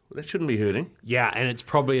hurts. That shouldn't be hurting. Yeah, and it's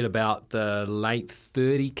probably at about the late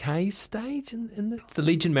 30K stage in the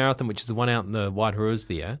Legend Marathon, which is the one out in the White Horse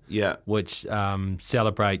there. Yeah. Which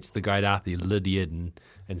celebrates the great Arthur Lydiard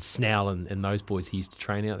and Snell and those boys he used to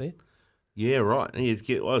train out there. Yeah, right. It's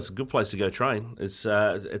a good place to go train. It's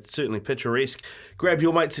certainly picturesque. Grab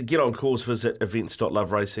your mates and get on course. Visit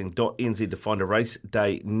events.loveracing.nz to find a race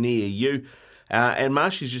day near you. And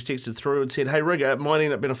Marshy's just texted through and said, hey, Rigor, it might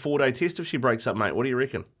end up being a 4-day test if she breaks up, mate. What do you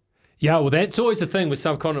reckon? Yeah, well, that's always the thing with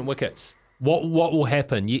subcontinent wickets. What will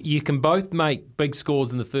happen? You can both make big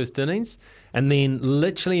scores in the first innings, and then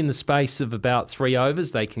literally in the space of about 3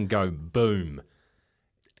 overs, they can go boom.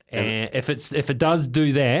 And if it does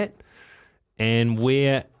do that, and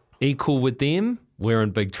we're equal with them, we're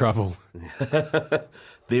in big trouble.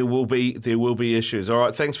 There will be issues. All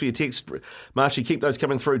right, thanks for your text, Marshy. Keep those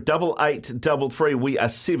coming through. 8833. We are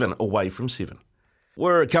 7 away from 7.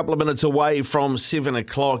 We're a couple of minutes away from 7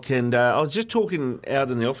 o'clock, and I was just talking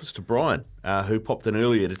out in the office to Brian, who popped in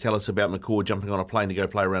earlier to tell us about McCaw jumping on a plane to go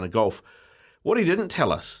play a round of golf. What he didn't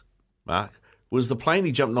tell us, Mark, was the plane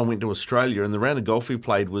he jumped on went to Australia, and the round of golf he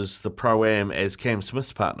played was the Pro-Am as Cam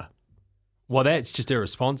Smith's partner. Well, that's just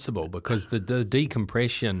irresponsible because the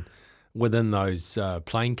decompression within those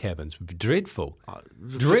plane cabins would be dreadful.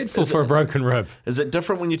 Dreadful for a broken rib. Is it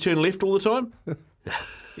different when you turn left all the time?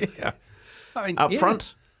 Yeah. I mean, Up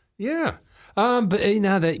front? Yeah. But you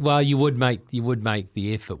know that you would make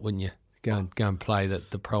the effort, wouldn't you? Go and play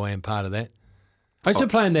the Pro-Am part of that. I used to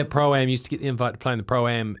play in that Pro-Am, used to get the invite to play in the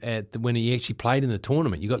Pro-Am when he actually played in the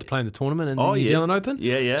tournament. You got to play in the tournament in the New Zealand Open?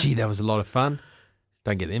 Yeah, yeah. Gee, that was a lot of fun.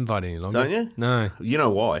 Don't get the invite any longer. Don't you? No. You know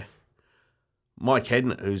why? Mike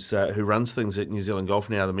Hadnett, who runs things at New Zealand Golf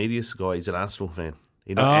now, the media guy, he's an Arsenal fan.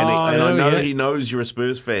 I know he knows you're a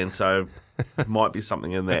Spurs fan, so might be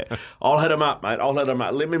something in that. I'll hit him up, mate. I'll hit him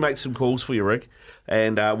up. Let me make some calls for you, Rick,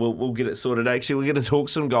 and we'll get it sorted. Actually, we're going to talk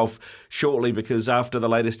some golf shortly because after the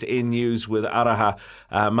latest N news with Araha,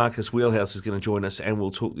 Marcus Wheelhouse is going to join us, and we'll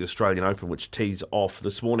talk the Australian Open, which tees off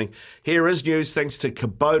this morning. Here is news thanks to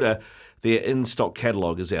Kubota. Their in-stock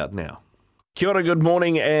catalogue is out now. Kia ora, good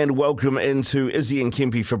morning and welcome into Izzy and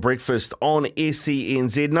Kempy for breakfast on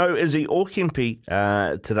SENZ. No Izzy or Kempy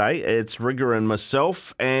today. It's Rigor and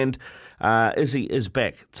myself, and Izzy is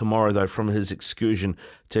back tomorrow though from his excursion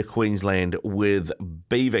to Queensland with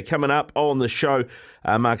Beaver. Coming up on the show,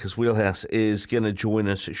 Marcus Wheelhouse is going to join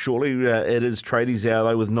us shortly. It is tradies hour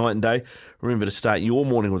though with Night and Day. Remember to start your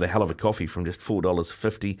morning with a hell of a coffee from just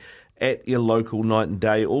 $4.50 at your local Night and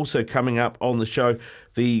Day. Also coming up on the show,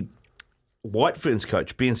 the White Ferns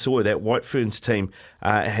coach, Ben Sawyer, that White Ferns team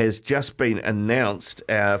has just been announced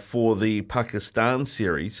for the Pakistan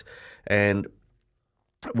series, and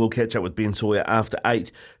we'll catch up with Ben Sawyer after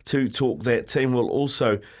 8 to talk that team. We'll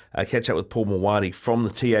also catch up with Paul Mawadi from the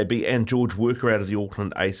TAB and George Worker out of the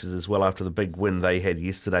Auckland Aces as well after the big win they had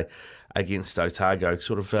yesterday against Otago.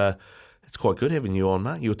 Sort of It's quite good having you on,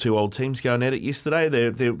 Mark. Your two old teams going at it yesterday.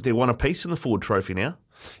 They're one apiece in the Ford Trophy now.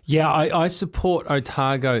 Yeah, I support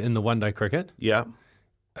Otago in the one-day cricket. Yeah.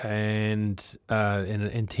 And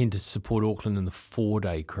tend to support Auckland in the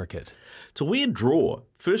 4-day cricket. It's a weird draw.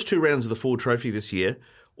 First 2 rounds of the Ford Trophy this year,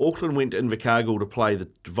 Auckland went to Invercargill to play the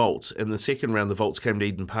Volts, and the second round the Volts came to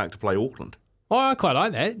Eden Park to play Auckland. Oh, I quite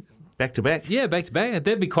like that. Back to back? Yeah, back to back.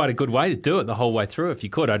 That'd be quite a good way to do it the whole way through if you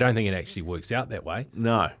could. I don't think it actually works out that way.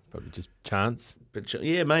 No. Probably just chance. But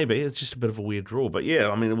yeah, maybe. It's just a bit of a weird draw. But yeah,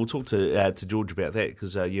 I mean, we'll talk to George about that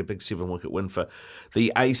because, big 7-wicket win for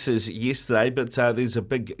the Aces yesterday. But there's a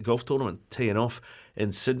big golf tournament teeing off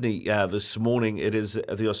in Sydney this morning. It is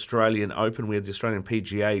the Australian Open. We had the Australian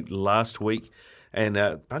PGA last week and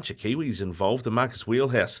a bunch of Kiwis involved. The Marcus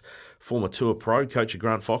Wheelhouse, former Tour pro, coach of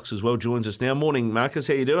Grant Fox as well, joins us now. Morning, Marcus.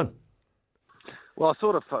 How you doing? Well, I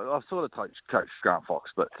sort of coach Grant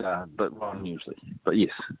Fox, but well, usually. But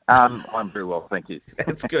yes, I'm very well, thank you.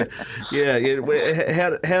 That's good. Yeah. How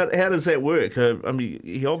does that work? I mean,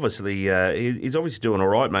 he's obviously doing all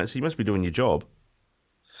right, mate. So you must be doing your job.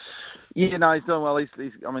 Yeah, no, he's doing well. He's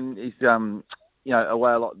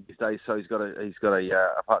away a lot these days, so he's got a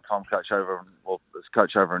part-time coach over,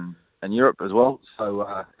 in Europe as well.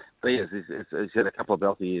 So. But yes, he's had a couple of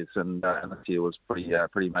belter years, and this year was pretty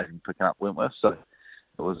amazing picking up Wentworth. So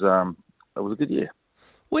it was a good year.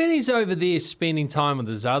 When he's over there spending time with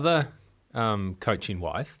his other coaching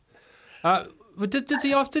wife,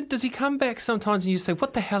 does he come back sometimes and you say,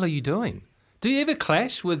 "What the hell are you doing?" Do you ever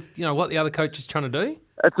clash with what the other coach is trying to do?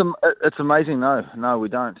 It's amazing. No, we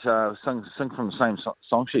don't sing from the same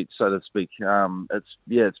song sheet, so to speak.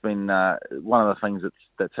 It's been one of the things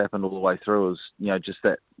that's happened all the way through is just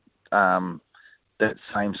that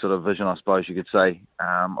same sort of vision, I suppose you could say,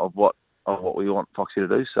 of what we want Foxy to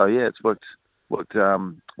do. So yeah, it's worked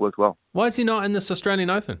well. Why is he not in this Australian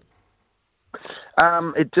Open?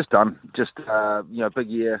 Big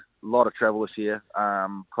year, a lot of travel this year,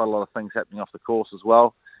 quite a lot of things happening off the course as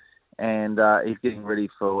well, and he's getting ready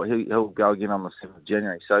for he'll go again on the 7th of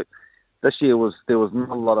January. So this year there was not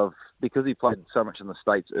a lot of, because he played so much in the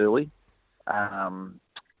States early.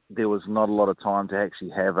 There was not a lot of time to actually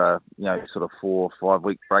have a sort of 4 or 5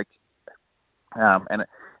 week break, and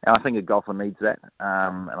I think a golfer needs that,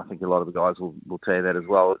 and I think a lot of the guys will tell you that as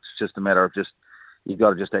well. It's just a matter of you've got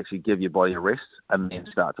to just actually give your body a rest and then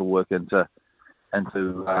start to work into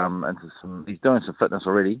some. He's doing some fitness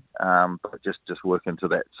already, but just work into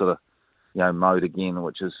that sort of mode again,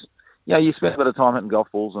 which is you spend a bit of time hitting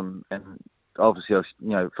golf balls and obviously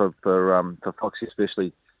for Foxy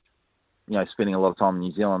especially. Spending a lot of time in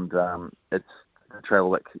New Zealand, it's a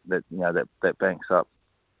travel that banks up.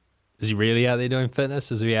 Is he really out there doing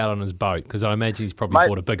fitness? Is he out on his boat? Because I imagine he's probably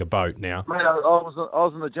bought a bigger boat now. Mate, I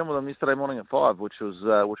was in the gym with him yesterday morning at 5, which was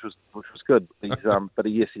good. He's but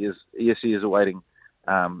yes, he is awaiting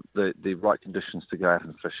the right conditions to go out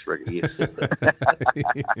and fish regularly.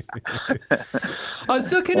 I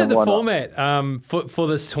was looking at the format for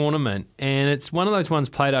this tournament, and it's one of those ones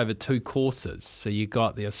played over 2 courses. So you've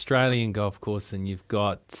got the Australian golf course, and you've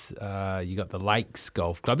got the Lakes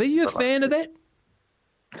Golf Club. Are you a fan of that?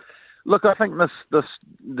 Look, I think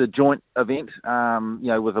the joint event,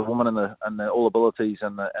 with the woman and the all abilities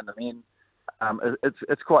and the men,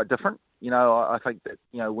 it's quite different. I think that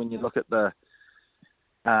when you look at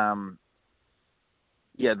I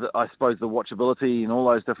suppose the watchability and all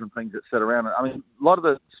those different things that sit around it. I mean, a lot of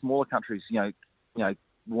the smaller countries, want to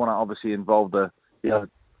obviously involve the other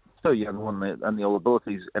 2 young women and the all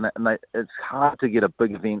abilities, and it's hard to get a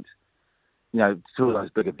big event. 2 of those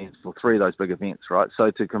big events or 3 of those big events, right?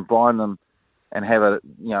 So to combine them and have a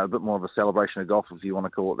bit more of a celebration of golf, if you want to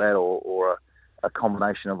call it that, or a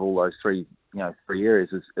combination of all those 3 areas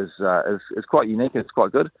is quite unique. It's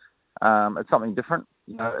quite good. It's something different.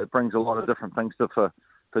 It brings a lot of different things for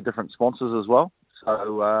different sponsors as well.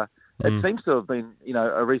 So it seems to have been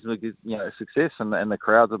a reasonably good success, and the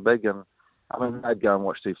crowds are big. And I mean, they'd go and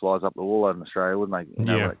watch 2 flies up the wall in Australia, wouldn't they?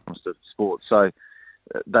 When it comes to sport. So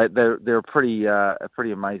they're a pretty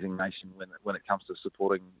amazing nation when it comes to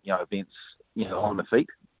supporting events on the feet.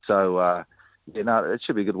 So it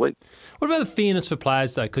should be a good week. What about the fairness for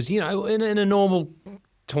players though? Because in a normal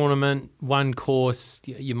tournament, one course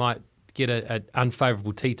you might get an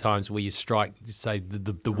unfavourable tee times where you strike, say,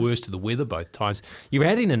 the worst of the weather both times. You're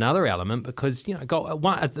adding another element because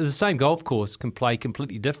the same golf course can play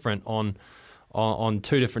completely different on 2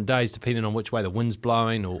 different days depending on which way the wind's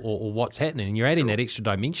blowing or what's happening, and you're adding that extra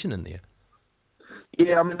dimension in there.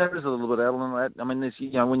 Yeah, I mean, there is a little bit of element of that. I mean, there's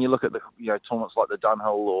when you look at the tournaments like the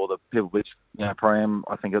Dunhill or the Pebble Beach Pro-Am,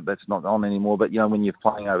 I think that's not on anymore. But when you're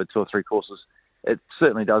playing over 2 or 3 courses, it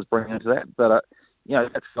certainly does bring into that. But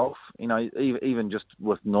that's golf. Even just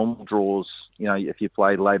with normal draws, if you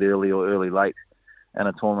play late early or early late in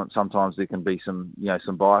a tournament, sometimes there can be some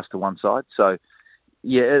bias to one side. So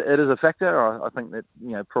yeah, it is a factor. I think that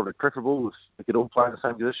probably preferable if we could all play in the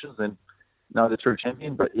same conditions and know the true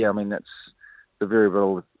champion. But yeah, I mean that's the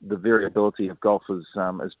variability of golf is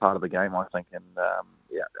part of the game, I think. And I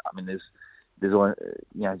mean there's always,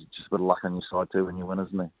 just a bit of luck on your side too when you win,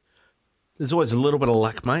 isn't there? There's always a little bit of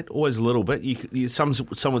luck, mate. Always a little bit. Some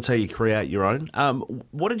would say you create your own.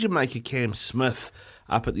 What did you make of Cam Smith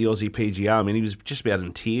up at the Aussie PGA? I mean, he was just about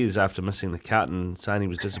in tears after missing the cut and saying he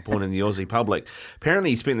was disappointed in the Aussie public. Apparently,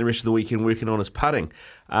 he spent the rest of the weekend working on his putting.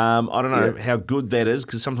 I don't know how good that is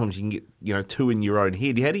because sometimes you can get two in your own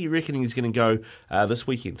head. How do you reckon he's going to go this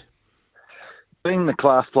weekend? Being the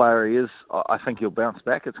class player he is, I think he'll bounce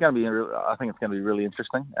back. I think it's going to be really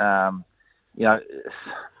interesting.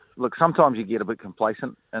 Look, sometimes you get a bit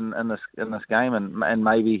complacent in this game, and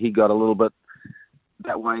maybe he got a little bit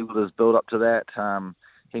that way with his build up to that.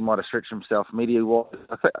 He might have stretched himself media-wise.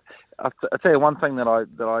 I tell you one thing that I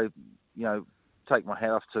take my hat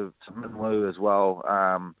off to Min Woo as well,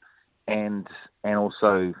 and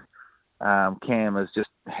also Cam is just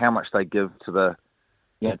how much they give to the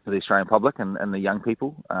Australian public and the young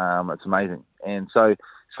people. It's amazing, and so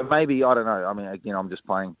maybe I don't know. I mean, again, I'm just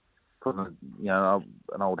putting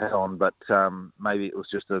an old hat on, but maybe it was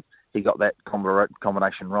just he got that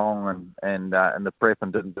combination wrong and the prep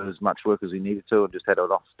and didn't do as much work as he needed to and just had an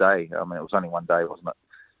off day. I mean, it was only one day, wasn't it?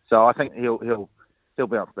 So I think he'll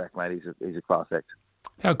bounce back, mate. He's a class act.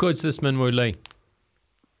 How good's this Min Woo Lee?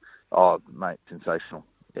 Oh, mate, sensational.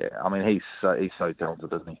 Yeah, I mean he's so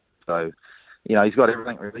talented, isn't he? So he's got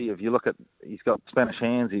everything really. If you look at, he's got Spanish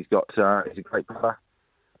hands. He's a great putter.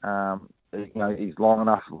 He's long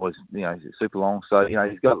enough. He's super long. So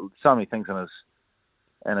he's got so many things in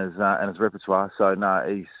his repertoire. So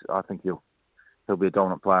no, I think he'll be a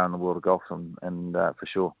dominant player in the world of golf, and for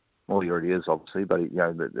sure. Well, he already is, obviously, but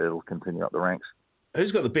it'll continue up the ranks.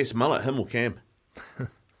 Who's got the best mullet, him or Cam?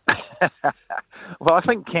 Well, I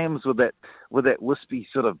think Cam's with that wispy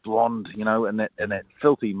sort of blonde, and that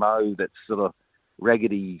filthy mo, that's sort of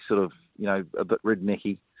raggedy, sort of a bit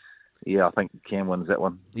rednecky. Yeah, I think Cam wins that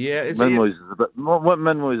one. Yeah, Min Woo's is a bit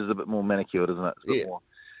more manicured, isn't it? It's a bit more,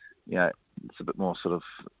 it's a bit more sort of,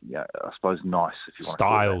 I suppose nice if you want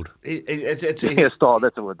styled. It's style.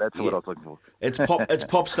 That's the word. That's the word I was looking for. It's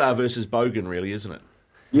pop star versus Bogan, really, isn't it?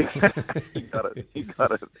 Yeah, you got it.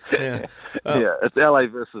 Yeah, it's LA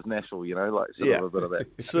versus Nashville, sort of a bit of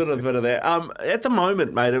that. Sort of a bit of that. At the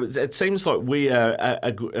moment, mate, it seems like we are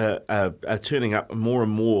turning up more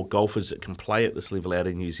and more golfers that can play at this level out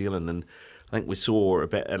in New Zealand, and I think we saw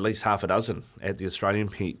about at least half a dozen at the Australian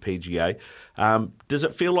PGA. Does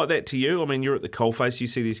it feel like that to you? I mean, you're at the coalface, you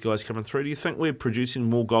see these guys coming through. Do you think we're producing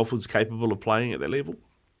more golfers capable of playing at that level?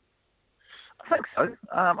 I think so.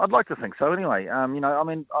 I'd like to think so. Anyway,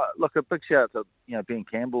 look, a big shout out to Ben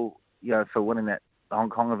Campbell, for winning that Hong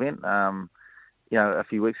Kong event, a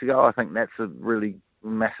few weeks ago. I think that's a really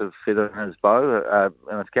massive feather in his bow,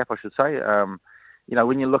 in his cap, I should say.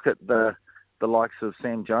 When you look at the likes of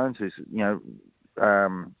Sam Jones, who's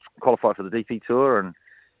qualified for the DP Tour, and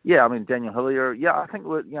Daniel Hillier. Yeah, I think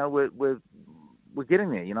we're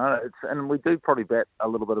getting there. And we do probably bat a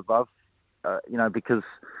little bit above, because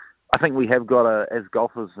I think we have got as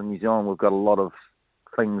golfers in New Zealand, we've got a lot of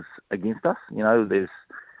things against us. There's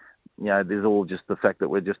all just the fact that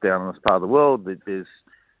we're just down in this part of the world. There's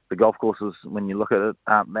the golf courses, when you look at it,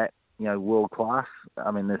 aren't that, world class.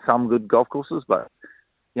 I mean, there's some good golf courses, but,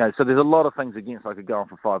 so there's a lot of things against. I could go on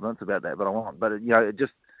for 5 minutes about that, but I won't. But,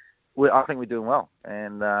 I think we're doing well.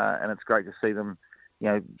 And it's great to see them,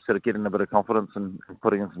 sort of getting a bit of confidence and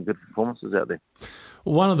putting in some good performances out there.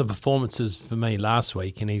 One of the performances for me last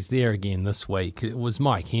week, and he's there again this week, it was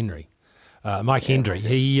Mike Henry. Hendry.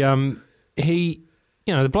 He,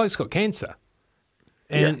 the bloke's got cancer.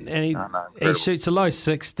 And he shoots a low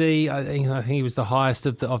 60. I think he was the highest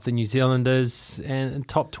of the New Zealanders and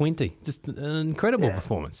top 20. Just an incredible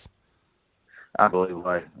performance.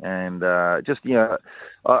 Unbelievable. And I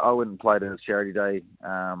went and played at his charity day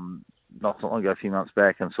not so long ago, a few months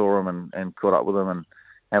back, and saw him and caught up with him, and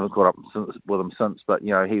haven't caught up with him since. But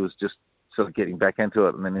he was just sort of getting back into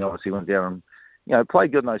it, and then he obviously went down and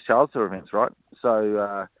played good in those Charles Tour events, right?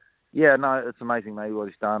 So it's amazing maybe what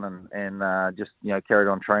he's done, and just carried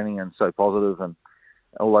on training and so positive, and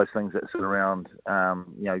all those things that sit around I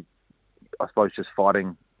suppose just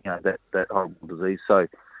fighting that horrible disease. So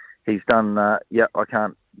he's done. I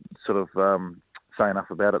can't sort of say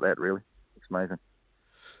enough about it. That really, it's amazing.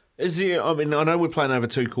 Is there? I mean, I know we're playing over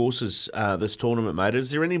 2 courses this tournament, mate.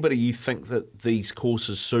 Is there anybody you think that these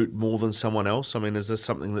courses suit more than someone else? I mean, is this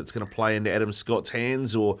something that's going to play into Adam Scott's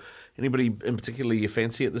hands, or anybody in particular you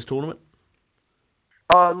fancy at this tournament?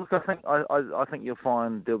 Oh, look, I think you'll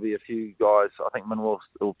find there'll be a few guys. I think Min will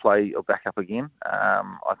play or back up again.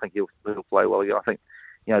 I think he'll play well again. I think,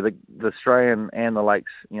 the Australian and the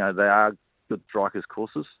Lakes, they are good strikers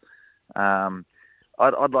courses.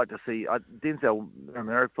 I'd like to see Denzel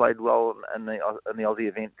Romero played well in the Aussie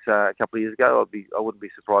event a couple of years ago. I wouldn't be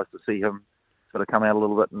surprised to see him sort of come out a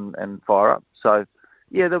little bit and fire up. So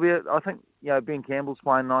yeah, there'll be. I think Ben Campbell's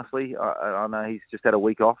playing nicely. I know he's just had a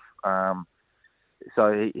week off.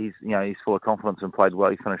 So he's full of confidence and played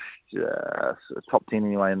well. He finished top 10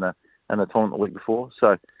 anyway in the tournament the week before.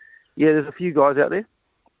 So yeah, there's a few guys out there.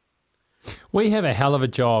 We have a hell of a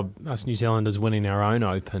job, us New Zealanders, winning our own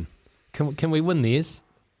Open. Can we win theirs?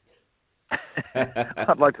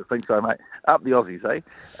 I'd like to think so, mate. Up the Aussies, eh?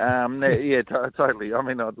 Yeah, totally. I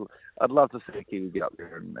mean, I'd love to see a Kiwi get up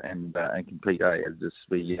there and compete. It'd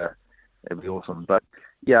be awesome. But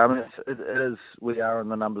yeah, I mean, it is. We are in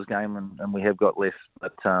the numbers game, and we have got less.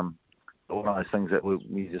 But all those things that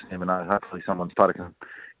we just never know. Hopefully, someone's putter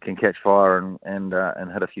can catch fire and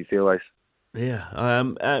hit a few fairways.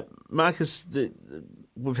 Yeah, Marcus,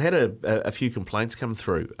 we've had a few complaints come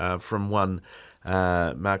through from one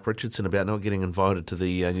Mark Richardson about not getting invited to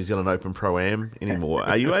the New Zealand Open Pro-Am anymore.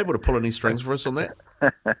 Are you able to pull any strings for us on that?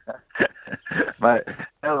 Mate,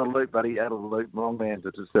 out of the loop, buddy, out of the loop. Wrong man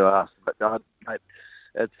to just ask. But mate,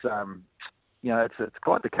 it's it's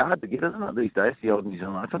quite the card to get, isn't it, these days? The old New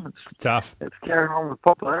Zealand Open. It's tough. It's carrying on with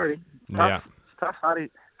popularity. Tough. Yeah, it's tough.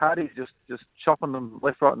 Hardy's just chopping them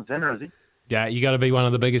left, right, and centre, is he? Yeah, you got to be one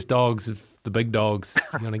of the biggest dogs of the big dogs.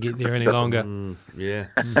 You're going to get there any longer. Yeah,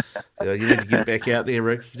 you need to get back out there,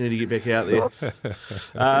 Rick. You need to get back out there.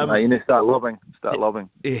 No, you need to start lobbing.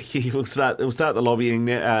 Yeah, we'll start the lobbying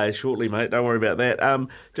shortly, mate. Don't worry about that.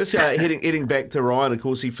 Just heading back to Ryan. Of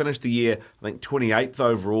course, he finished the year, I think, 28th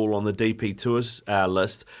overall on the DP Tours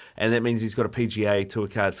list, and that means he's got a PGA Tour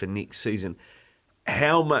card for next season.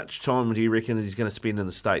 How much time do you reckon that he's going to spend in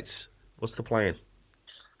the States? What's the plan?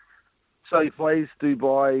 So he plays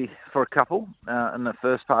Dubai for a couple in the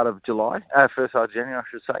first part of January, I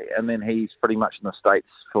should say, and then he's pretty much in the States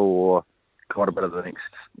for quite a bit of the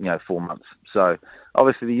next, 4 months. So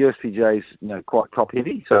obviously the USPGA is, quite top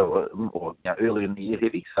heavy, so early in the year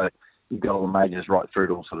heavy. So you've got all the majors right through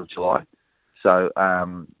to sort of July. So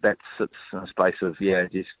that sits in a space of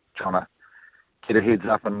just trying to get a heads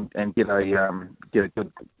up and get a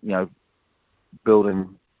good,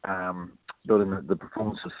 building the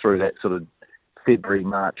performances through that sort of February,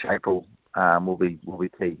 March, April will be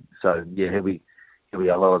key. So yeah, he'll be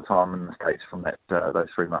a lot of time in the States from that those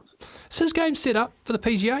 3 months. So his game set up for the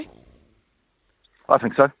PGA? I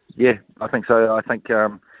think so. Yeah, I think so. I think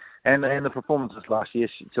and the performances last year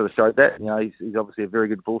sort of showed that. He's obviously a very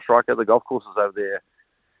good ball striker. The golf courses over there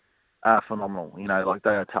are phenomenal. Like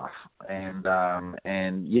they are tough, and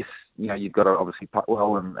yes, you've got to obviously putt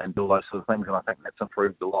well and do all those sort of things. And I think that's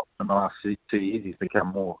improved a lot in the last 2 years. He's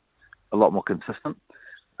become a lot more consistent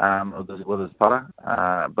with his putter,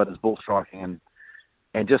 but his ball striking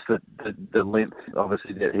and just the length,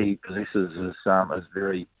 obviously, that he possesses is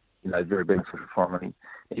very very beneficial for him. And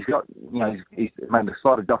he's got he's made a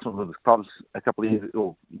slight adjustment with his clubs a couple of years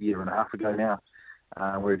or year and a half ago now.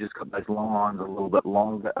 Where he just got those long lines a little bit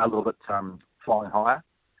longer, a little bit flying higher,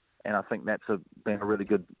 and I think that's been a really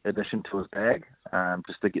good addition to his bag,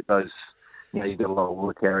 just to get those. You've got a lot of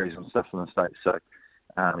water carries and stuff in the States, so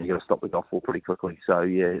you got to stop the golf ball pretty quickly. So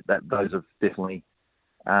yeah, those have definitely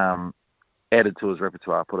added to his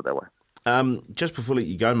repertoire. Put it that way. Just before I let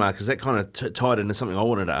you go, Mark, is that kind of tied into something I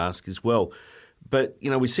wanted to ask as well? But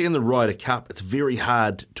we see in the Ryder Cup, it's very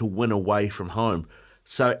hard to win away from home.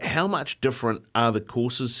 So how much different are the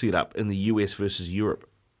courses set up in the US versus Europe?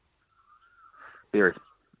 Very.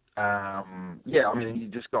 I mean, you've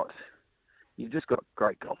just got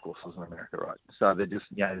great golf courses in America, right? So they're just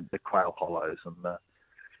the Quail Hollows and the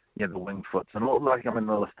Winged Foots and all. Like, I mean,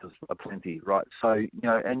 the list is plenty, right? So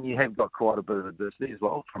and you have got quite a bit of diversity as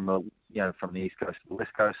well from the East Coast to the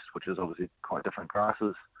West Coast, which is obviously quite different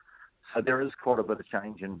grasses. So there is quite a bit of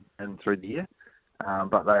change in through the year.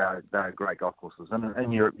 But they are great golf courses, and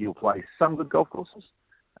in Europe you'll play some good golf courses,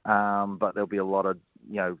 but there'll be a lot of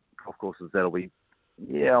golf courses that'll be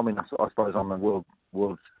I suppose on the world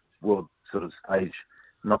sort of stage,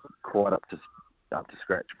 not quite up to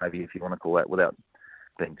scratch, maybe, if you want to call that, without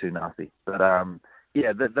being too nasty. But I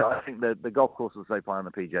think the golf courses they play on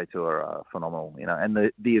the PGA Tour are phenomenal, and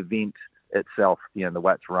the event itself, the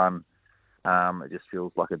Watts Run, it just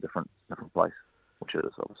feels like a different place, which it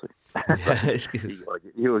is obviously.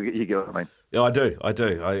 You get what I mean. Yeah, I do.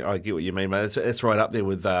 I get what you mean, mate. It's right up there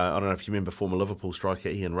with, I don't know if you remember former Liverpool striker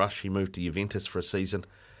Ian Rush. He moved to Juventus for a season.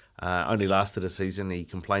 Only lasted a season. He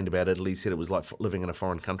complained about Italy, said it was like living in a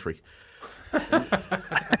foreign country.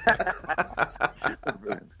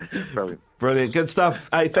 Brilliant. Good stuff.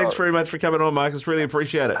 Hey, thanks very much for coming on, Marcus. Really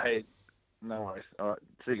appreciate it. Hey, no worries. All right.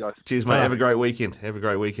 See you guys. Cheers, mate. Have a great weekend.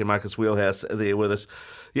 Marcus Wheelhouse there with us.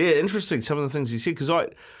 Yeah, interesting, some of the things he said, because I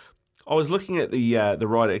was looking at the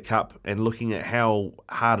Ryder Cup and looking at how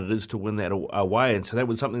hard it is to win that away, and so that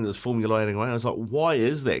was something that was formulating away. I was like, why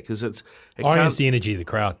is that? Because I think it's the energy of the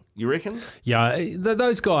crowd. You reckon? Yeah,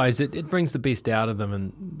 those guys, it brings the best out of them,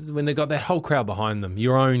 and when they've got that whole crowd behind them,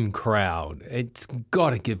 your own crowd, it's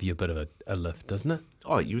got to give you a bit of a lift, doesn't it?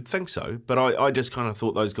 Oh, you would think so, but I just kind of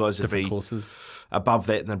thought those guys would be above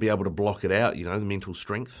that and they'd be able to block it out, the mental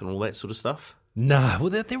strength and all that sort of stuff. No, well,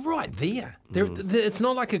 they're right there. It's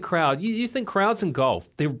not like a crowd. You think crowds in golf,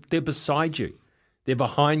 they're beside you. They're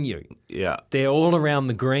behind you. Yeah. They're all around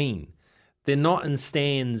the green. They're not in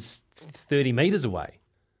stands 30 metres away.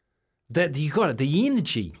 You got it, the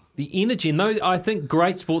energy. And I think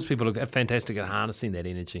great sports people are fantastic at harnessing that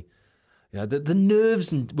energy. The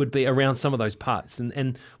nerves would be around some of those putts.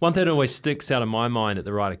 And one thing that always sticks out of my mind at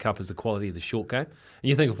the Ryder Cup is the quality of the short game. And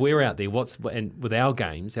you think if we're out there, and with our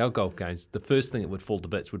games, our golf games, the first thing that would fall to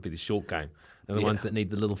bits would be the short game. And the ones that need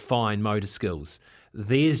the little fine motor skills.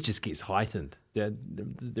 Theirs just gets heightened.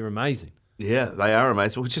 They're amazing. Yeah, they are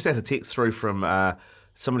amazing. We just had a text through from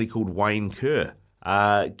somebody called Wayne Kerr.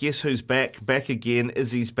 Guess who's back? Back again.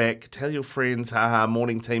 Izzy's back. Tell your friends. Ha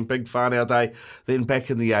morning team. Big whānau day. Then back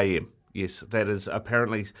in the AM. Yes, that is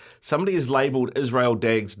apparently somebody has labelled Israel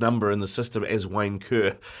Dagg's number in the system as Wayne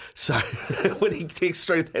Kerr. So when he texts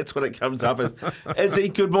through, that's what it comes up as. Izzy,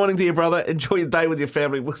 good morning to you, brother. Enjoy your day with your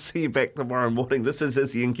family. We'll see you back tomorrow morning. This is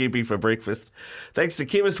Izzy and Kempi for breakfast. Thanks to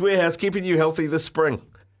Chemist Warehouse, keeping you healthy this spring.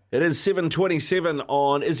 It is 7:27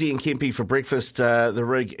 on Izzy and Kempi for breakfast. The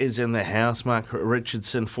rig is in the house. Mark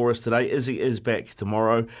Richardson for us today. Izzy is back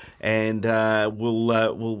tomorrow, and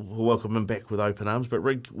we'll welcome him back with open arms. But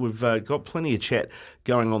Rig, we've got plenty of chat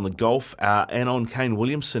going on the golf and on Kane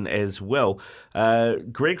Williamson as well.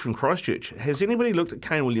 Greg from Christchurch, has anybody looked at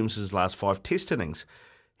Kane Williamson's last 5 Test innings?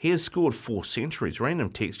 He has scored 4 centuries. Random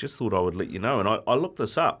text, just thought I would let you know. And I looked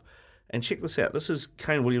this up. And check this out. This is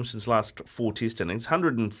Kane Williamson's last 4 Test innings,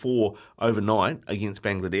 104 overnight against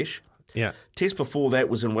Bangladesh. Yeah. Test before that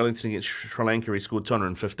was in Wellington against Sri Lanka. He scored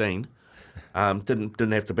 215.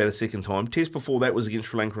 Didn't have to bat a second time. Test before that was against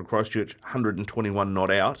Sri Lanka at Christchurch, 121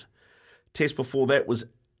 not out. Test before that was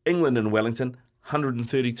England in Wellington,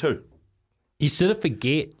 132. You sort of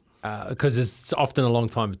forget, because it's often a long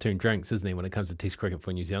time between drinks, isn't it, when it comes to Test cricket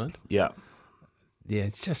for New Zealand? Yeah. Yeah,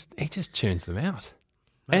 he just churns them out.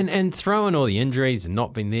 And throwing all the injuries and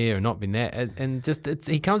not been there and not been there, and just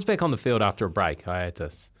he comes back on the field after a break,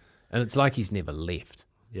 hiatus, and it's like he's never left.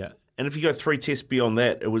 Yeah, and if you go 3 tests beyond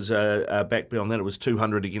that, it was back beyond that, it was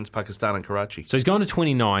 200 against Pakistan and Karachi. So he's gone to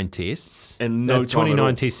 29 tests and no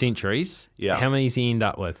 29 Test centuries. Yeah, how many does he end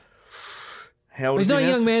up with? He's not a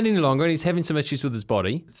young man any longer, and he's having some issues with his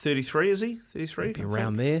body. 33, is he? 33,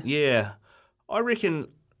 around there. Yeah, I reckon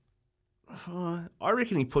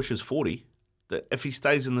he pushes 40. That if he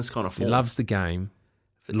stays in this kind of form. He loves the game,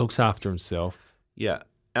 looks after himself. Yeah.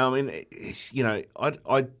 I mean,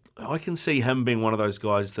 I can see him being one of those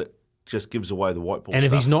guys that just gives away the white ball and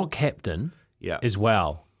stuff. If he's not captain as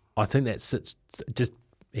well, I think that sits just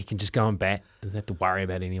he can just go and bat, doesn't have to worry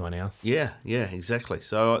about anyone else. Yeah, exactly.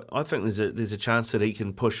 So I think there's a chance that he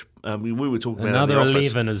can push. We were talking about another in the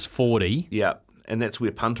 11 is 40. Yeah, and that's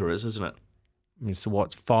where punter is, isn't it? I mean, so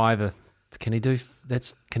what's 5? Can he do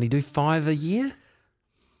 5 a year?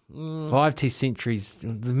 5 Test centuries,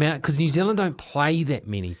 because New Zealand don't play that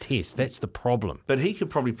many tests. That's the problem. But he could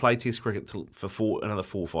probably play Test cricket for another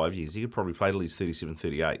 4 or 5 years. He could probably play till he's 37,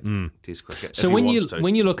 38 Test cricket. So when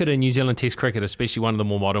you look at a New Zealand Test cricket, especially one of the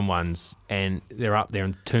more modern ones, and they're up there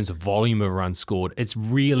in terms of volume of runs scored, it's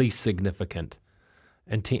really significant.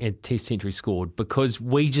 And Test centuries scored, because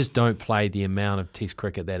we just don't play the amount of Test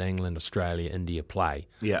cricket that England, Australia, India play.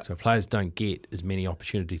 Yeah. So players don't get as many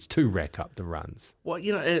opportunities to rack up the runs. Well,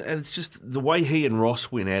 and it's just the way he and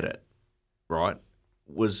Ross went at it, right,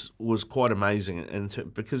 was quite amazing.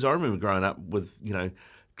 And because I remember growing up with,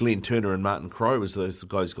 Glenn Turner and Martin Crowe as those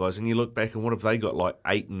guys, and you look back and what have they got, like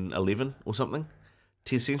 8 and 11 or something?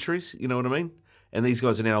 Test centuries, you know what I mean? And these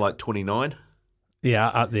guys are now like 29. Yeah,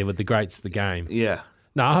 up there with the greats of the game. Yeah.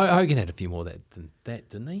 No, Hogan had a few more than that,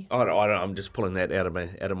 didn't he? I don't. I'm just pulling that out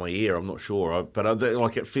of my ear. I'm not sure, but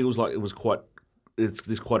it feels like it was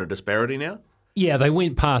there's quite a disparity now. Yeah, they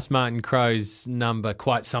went past Martin Crowe's number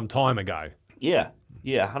quite some time ago. Yeah,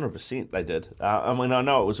 100% they did. I mean, I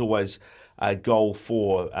know it was always a goal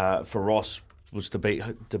for Ross was to beat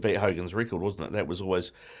Hogan's record, wasn't it? That was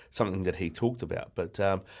always something that he talked about. But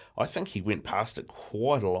I think he went past it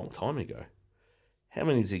quite a long time ago. How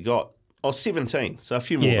many has he got? Oh, 17. So a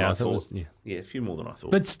few more than I thought. Yeah, a few more than I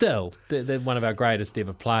thought. But still, they're one of our greatest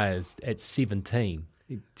ever players at 17.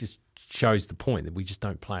 It just shows the point that we just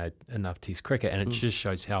don't play enough Test cricket, and it just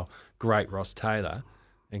shows how great Ross Taylor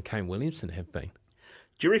and Kane Williamson have been.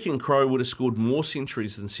 Do you reckon Crowe would have scored more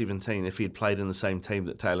centuries than 17 if he had played in the same team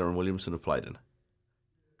that Taylor and Williamson have played in?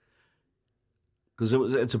 Because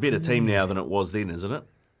it's a better team now than it was then, isn't it?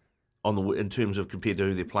 In terms of compared to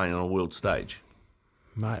who they're playing on a world stage.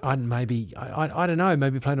 I don't know.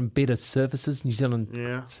 Maybe played on better surfaces. New Zealand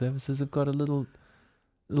surfaces have got a little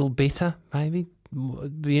better. Maybe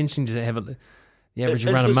it'd be interesting to have the average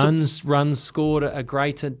runs scored are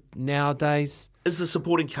greater nowadays. Is the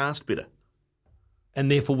supporting cast better? And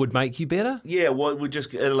therefore would make you better? Yeah, well, it would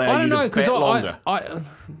just allow you to bat longer.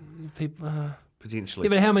 Potentially. Yeah,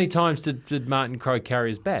 but how many times did Martin Crowe carry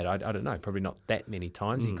his bat? I don't know. Probably not that many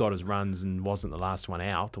times. He got his runs and wasn't the last one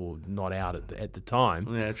out or not out at the time.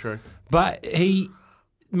 Yeah, true. But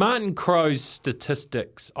Martin Crowe's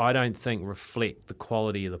statistics, I don't think, reflect the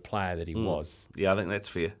quality of the player that he was. Yeah, I think that's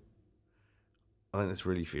fair. I think that's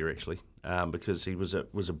really fair, actually, because he was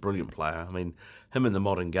a brilliant player. I mean, him in the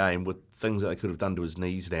modern game, with things that they could have done to his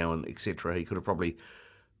knees now and etc., he could have probably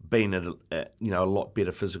been in a lot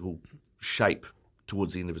better physical shape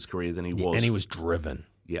towards the end of his career than he was. And he was driven.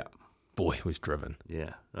 Yeah. Boy, he was driven.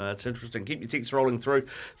 Yeah, that's interesting. Keep your texts rolling through.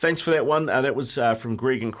 Thanks for that one. That was from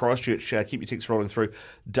Greg in Christchurch. Keep your texts rolling through.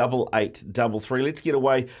 8833. Let's get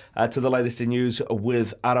away to the latest in news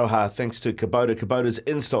with Aroha. Thanks to Kubota. Kubota's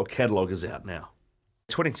in-stock catalogue is out now.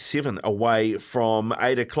 27 away from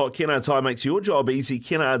 8 o'clock. Kennard's Hire makes your job easy.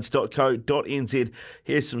 Kennards.co.nz.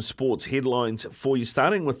 Here's some sports headlines for you,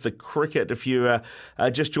 starting with the cricket. If you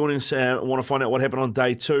just joining us and want to find out what happened on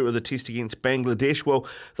day 2 of the test against Bangladesh, well,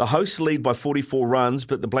 the hosts lead by 44 runs,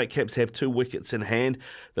 but the Black Caps have 2 wickets in hand.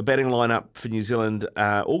 The batting lineup for New Zealand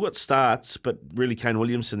all got starts, but really Kane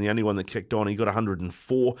Williamson, the only one that kicked on, he got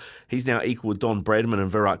 104. He's now equal with Don Bradman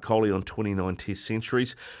and Virat Kohli on 29 test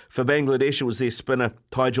centuries. For Bangladesh, it was their spinner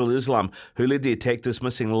Taijul Islam who led the attack,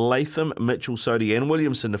 dismissing Latham, Mitchell, Sodhi and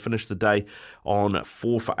Williamson to finish the day on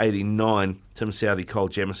 4 for 89. Tim Southee, Kyle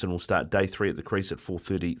Jamieson will start day 3 at the crease at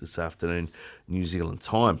 4:30 this afternoon, New Zealand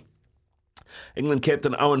time. England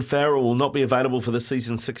captain Owen Farrell will not be available for this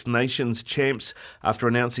season's Six Nations champs after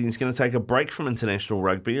announcing he's going to take a break from international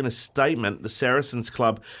rugby. In a statement, the Saracens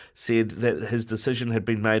club said that his decision had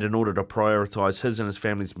been made in order to prioritise his and his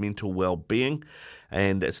family's mental well-being.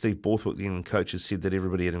 And Steve Borthwick, the England coach, has said that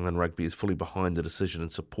everybody at England Rugby is fully behind the decision and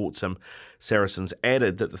supports him. Saracens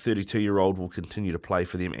added that the 32-year-old will continue to play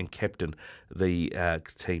for them and captain the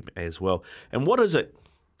team as well. And what is it,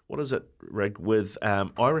 Rig, with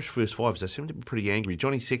Irish first fives? They seem to be pretty angry.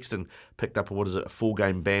 Johnny Sexton picked up a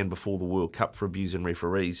 4-game ban before the World Cup for abusing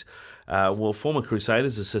referees. Well, former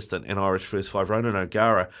Crusaders assistant and Irish first five Ronan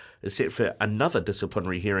O'Gara is set for another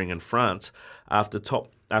disciplinary hearing in France after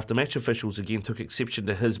match officials again took exception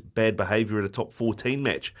to his bad behaviour at a top 14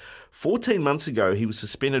 match. 14 months ago, he was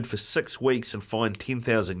suspended for 6 weeks and fined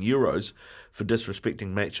 €10,000 for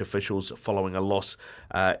disrespecting match officials following a loss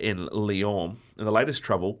in Lyon. And the latest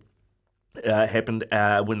trouble happened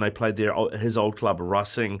when they played his old club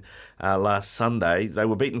Racing last Sunday. They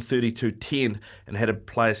were beaten 32-10 and had a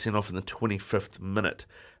player sent off in the 25th minute.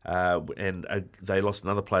 And they lost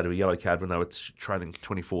another player to a yellow card when they were trailing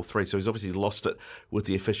 24-3. So he's obviously lost it with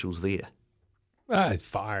the officials there.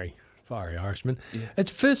 Fiery Irishman. Yeah.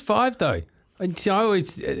 It's first five though. It's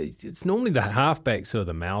normally the halfbacks who are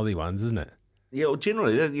the mouthy ones, isn't it? Yeah, well,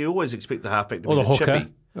 generally you always expect the halfback to or be the hooker.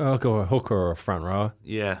 chippy. Or a hooker or a front rower.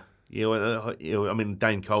 Yeah. I mean,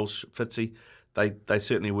 Dane Coles, Fitzy, they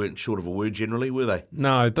certainly weren't short of a word generally, were they?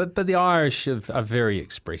 No, but the Irish are very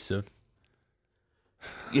expressive.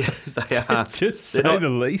 Yeah, they are. To say the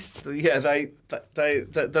least. Yeah,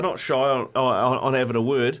 they're not shy on having a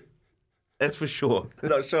word. That's for sure. They're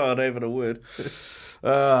not shy on having a word.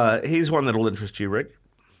 Here's one that'll interest you, Rick.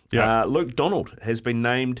 Yeah. Luke Donald has been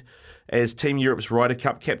named as Team Europe's Ryder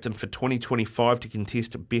Cup captain for 2025 to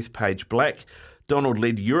contest Bethpage Black. Donald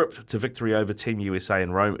led Europe to victory over Team USA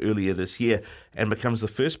in Rome earlier this year and becomes the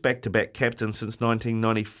first back-to-back captain since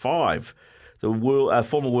 1995. The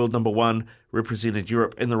former world number one represented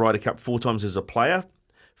Europe in the Ryder Cup 4 times as a player,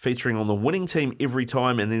 featuring on the winning team every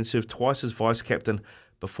time and then served twice as vice-captain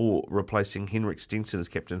before replacing Henrik Stenson as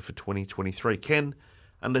captain for 2023.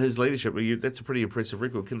 Under his leadership, that's a pretty impressive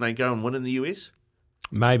record. Can they go and win in the US?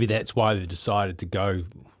 Maybe that's why they decided to go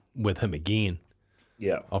with him again.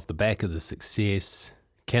 Yeah. Off the back of the success.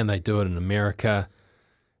 Can they do it in America?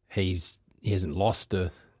 He hasn't lost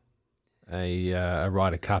a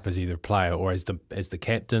Ryder Cup as either player or as the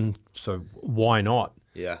captain. So why not?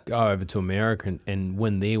 Yeah. Go over to America and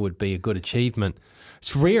win there would be a good achievement.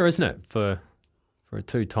 It's rare, isn't it, for a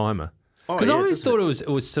two-timer? Because I always thought it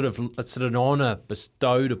was sort of an honour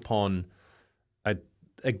bestowed upon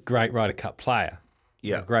a great Ryder Cup player.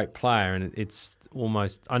 Yeah. A great player, and it's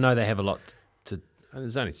almost, I know they have a lot to,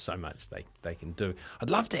 there's only so much they can do. I'd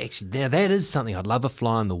love to actually, now that is something, I'd love a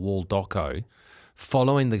fly on the wall doco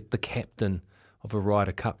following the captain of a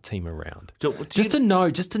Ryder Cup team around. Just to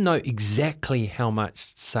know exactly how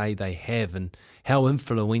much say they have and how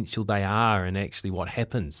influential they are and actually what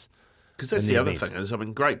happens. Because that's the other thing is,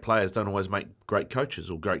 great players don't always make great coaches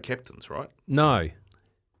or great captains, right? No,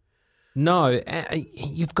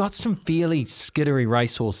 you've got some fairly skittery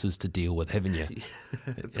racehorses to deal with, haven't you?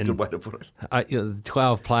 That's a good way to put it.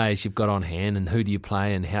 12 players you've got on hand, and who do you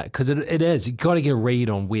play and how? Because it is, you've got to get a read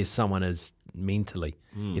on where someone is mentally.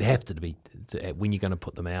 You'd have to be when you're going to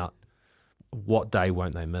put them out. What day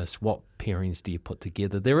won't they miss? What pairings do you put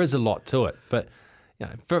together? There is a lot to it, but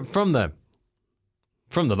from the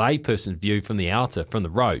layperson's view, from the outer, from the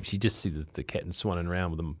ropes, you just see the captain swanning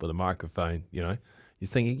around with a microphone. You're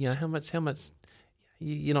thinking, how much?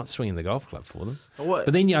 You're not swinging the golf club for them. What?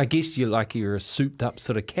 But then I guess you're a souped up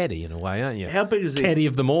sort of caddy in a way, aren't you? How big is caddy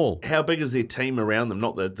of them all? How big is their team around them?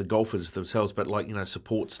 Not the golfers themselves, but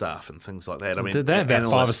support staff and things like that. I mean, they have about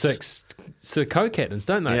 5 or 6 sort of co-captains,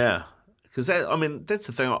 don't they? Yeah. Because that's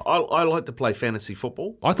the thing. I like to play fantasy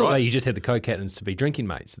football. I thought you just had the co-captains to be drinking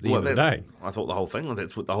mates at the end of the day. I thought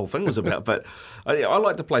that's what the whole thing was about. But I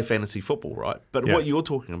like to play fantasy football, right? But what you're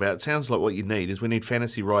talking about, it sounds like what you need is we need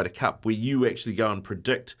Fantasy Ryder Cup, where you actually go and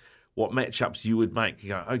predict what matchups you would make.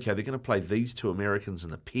 You go, okay, they're going to play these two Americans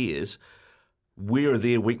in the pairs. Where are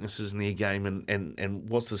their weaknesses in their game, and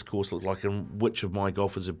what's this course look like, and which of my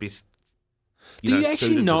golfers are best? Do you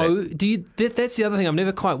actually know? That's the other thing. I've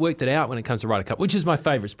never quite worked it out when it comes to Ryder Cup, which is my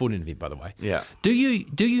favourite sporting event, by the way. Yeah. Do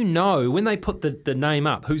you know when they put the name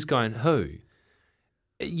up who's going who?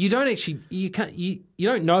 You don't actually you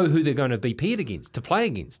don't know who they're going to be paired against to play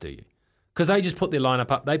against, do you? Because they just put their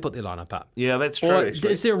lineup up. They put their lineup up. Yeah, that's true. Or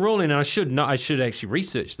actually. Is there a ruling? And I should actually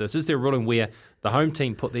research this. Is there a ruling where the home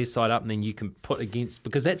team put their side up and then you can put against?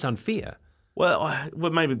 Because that's unfair. Well,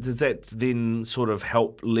 maybe does that then sort of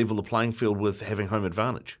help level the playing field with having home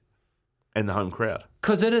advantage and the home crowd?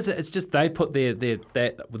 Because it is. It's just they put they're going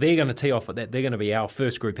to tee off at that. They're going to be our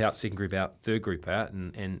first group out, second group out, third group out,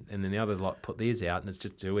 and then the other lot put theirs out, and it's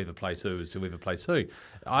just whoever plays who is whoever plays who.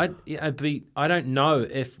 I don't know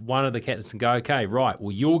if one of the captains can go, okay, right,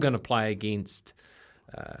 well you're going to play against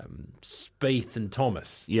Spieth and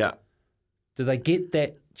Thomas. Yeah. Do they get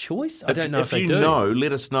that choice? I don't know if they do. If you know,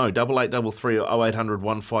 let us know. 8833 or 0800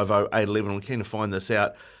 150 811. We're keen to find this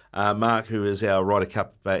out. Mark, who is our Ryder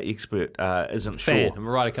Cup expert, isn't fan. sure. I'm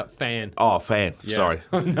a Ryder Cup fan. Oh, fan. Yeah. Sorry.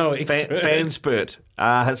 No, expert.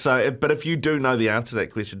 Fanspert. But if you do know the answer to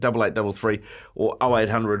that question, 8833 or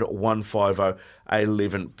 0800 150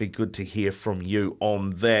 811. Be good to hear from you on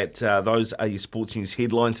that. Those are your sports news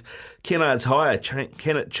headlines. Kennards Hire.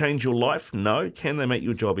 Can it change your life? No. Can they make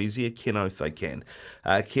your job easier? Ken Oath they can.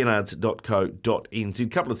 Kennards.co.nz. A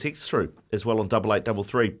couple of texts through as well on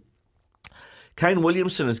 8833. Kane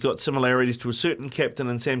Williamson has got similarities to a certain captain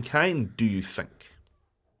in Sam Cane, do you think?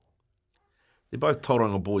 They're both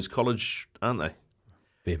Tauranga Boys College, aren't they?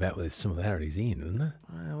 Be about where there's similarities in, isn't it?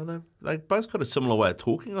 Well, they both got a similar way of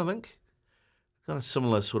talking, I think. Got a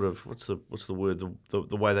similar sort of, what's the word,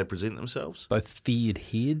 the way they present themselves. Both feared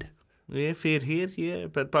head. Yeah, feared head, yeah.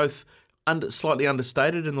 But both slightly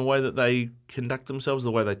understated in the way that they conduct themselves,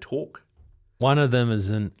 the way they talk. One of them is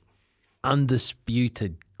an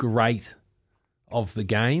undisputed great of the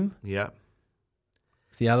game. Yeah.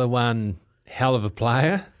 It's the other one, hell of a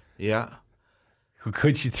player. Yeah.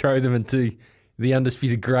 Could you throw them into the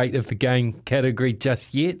undisputed great of the game category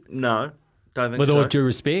just yet? No, don't think With so. all due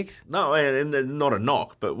respect? No, and not a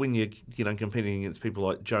knock, but when you're competing against people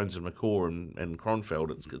like Jones and McCaw and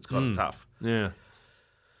Cronfeld, it's kind of tough. Yeah.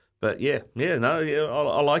 But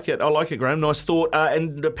I like it. I like it, Graham. Nice thought.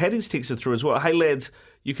 And Paddy's texted through as well. Hey, lads,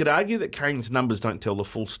 you could argue that Kane's numbers don't tell the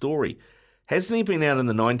full story. Hasn't he been out in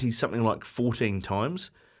the 90s something like 14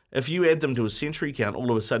 times? If you add them to his century count,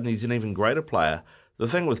 all of a sudden he's an even greater player. The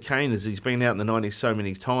thing with Kane is he's been out in the 90s so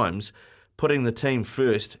many times, putting the team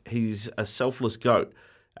first. He's a selfless goat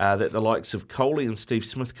that the likes of Coley and Steve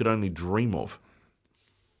Smith could only dream of.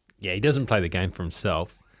 Yeah, he doesn't play the game for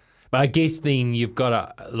himself. But I guess then you've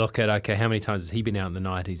got to look at, okay, how many times has he been out in the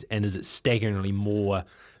 90s, and is it staggeringly more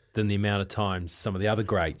than the amount of times some of the other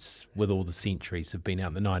greats with all the centuries have been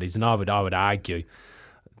out in the 90s? And I would argue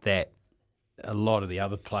that a lot of the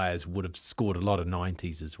other players would have scored a lot of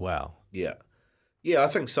 90s as well. Yeah. Yeah, I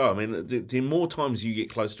think so. I mean, the more times you get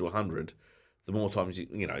close to 100, the more times,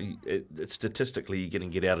 statistically you're going to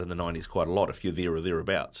get out in the 90s quite a lot if you're there or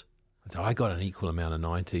thereabouts. So I got an equal amount of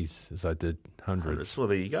 90s as I did 100s. Well,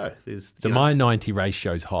 there you go. My 90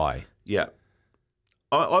 ratio's high. Yeah.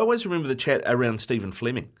 I always remember the chat around Stephen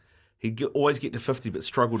Fleming. He'd always get to 50 but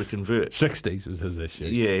struggle to convert. 60s was his issue.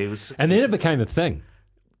 Yeah, he was 60s. And then it became a thing.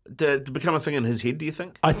 Did it become a thing in his head, do you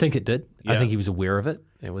think? I think it did. Yeah. I think he was aware of it.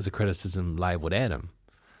 It was a criticism labelled at him.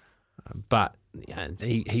 But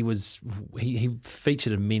he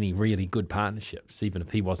featured in many really good partnerships, even if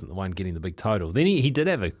he wasn't the one getting the big total. Then he did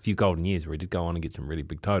have a few golden years where he did go on and get some really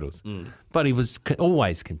big totals. But he was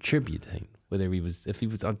always contributing.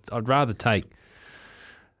 I'd rather take.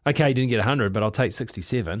 Okay, he didn't get 100, but I'll take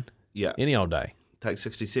 67. Yeah, any old day. Take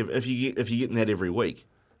 67 if you're getting that every week.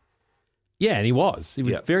 Yeah, and he was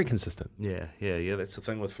very consistent. Yeah. That's the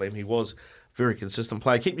thing with Flem. He was very consistent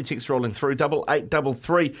player. Keep your text rolling through.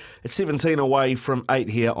 8833. It's 17 away from 8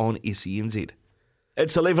 here on SENZ.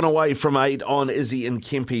 It's 11 away from 8 on Izzy and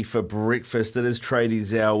Kempy for breakfast. It is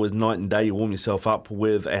tradies hour with Night and Day. You warm yourself up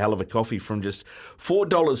with a hell of a coffee from just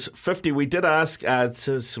 $4.50. We did ask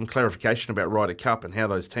some clarification about Ryder Cup and how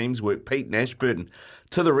those teams work. Pete and Ashburton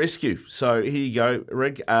to the rescue. So here you go,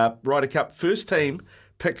 Rig. Ryder Cup, first team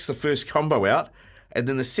picks the first combo out, and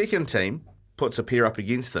then the second team puts a pair up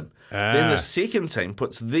against them. Then the second team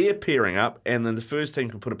puts their pairing up, and then the first team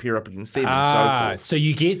can put a pair up against them, and so forth. So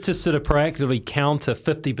you get to sort of proactively counter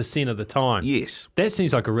 50% of the time. Yes. That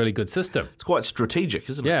seems like a really good system. It's quite strategic,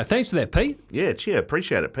 isn't it? Yeah, thanks for that, Pete. Yeah,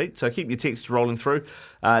 appreciate it, Pete. So keep your text rolling through.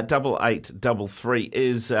 8833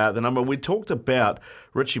 is the number. We talked about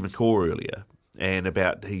Richie McCaw earlier, and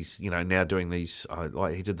about he's now doing these,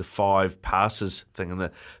 like he did the 5 passes thing in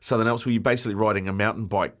the Southern Alps, where you're basically riding a mountain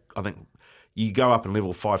bike. I think you go up and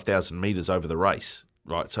level 5,000 metres over the race,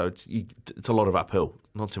 right? So it's a lot of uphill,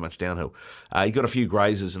 not too much downhill. You got a few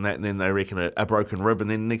grazes and that, and then they reckon a broken rib, and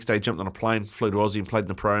then the next day jumped on a plane, flew to Aussie and played in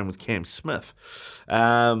the pro-am with Cam Smith.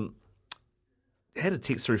 Had a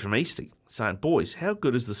text through from Eastie saying, boys, how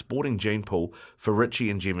good is the sporting gene pool for Richie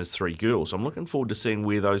and Gemma's 3 girls? I'm looking forward to seeing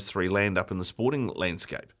where those 3 land up in the sporting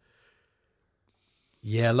landscape.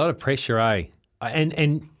 Yeah, a lot of pressure, eh?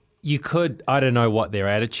 And you could, I don't know what their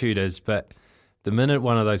attitude is, but the minute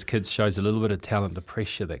one of those kids shows a little bit of talent, the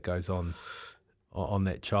pressure that goes on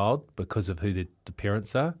that child because of who the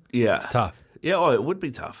parents are, it's tough. Yeah, it would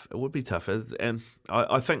be tough. It would be tough. And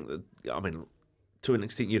I think that, to an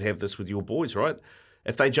extent you'd have this with your boys, right?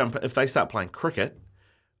 If they start playing cricket,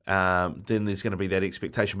 then there's going to be that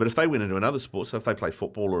expectation. But if they went into another sport, so if they play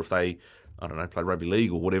football or if they, play rugby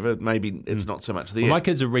league or whatever, maybe it's not so much there. Well, my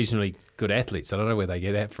kids are reasonably good athletes. I don't know where they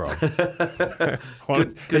get that from.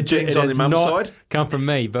 good genes on their mum's side? Come from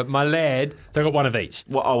me, but my lad, so I got one of each.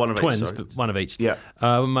 One of Twins, each. Twins, but one of each. Yeah.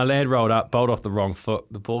 When my lad rolled up, bowled off the wrong foot.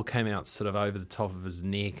 The ball came out sort of over the top of his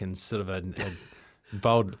neck and sort of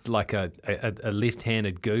bowled like a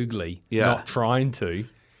left-handed googly, not trying to.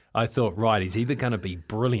 I thought, right, he's either going to be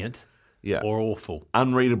brilliant or awful.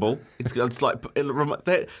 Unreadable. It's like,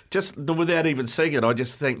 that, just without even seeing it, I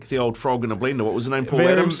just think the old frog in a blender. What was the name? Paul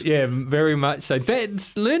Adams? Yeah, very much so.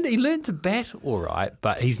 He learned to bat all right,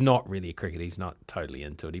 but he's not really a cricketer. He's not totally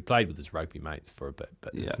into it. He played with his rugby mates for a bit,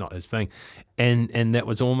 but it's not his thing. And that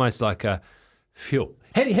was almost like a, phew.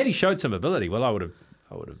 Had he showed some ability, well, I would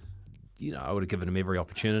have given him every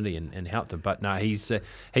opportunity and helped him. But no, he's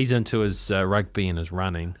into his rugby and his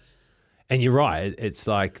running. And you're right. It's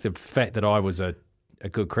like the fact that I was a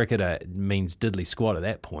good cricketer means diddly squat at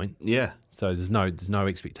that point. Yeah. So there's no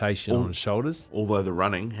expectation on his shoulders. Although the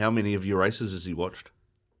running, how many of your races has he watched?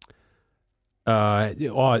 I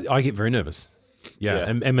get very nervous. Yeah.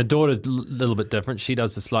 And my daughter's a little bit different. She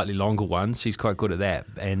does the slightly longer ones. She's quite good at that.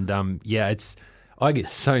 And I get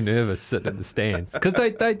so nervous sitting in the stands because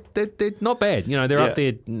they're not bad. They're up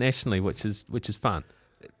there nationally, which is fun.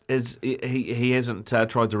 He hasn't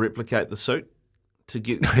tried to replicate the suit to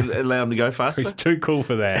allow him to go faster? He's too cool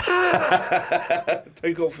for that.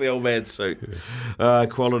 Too cool for the old man's suit.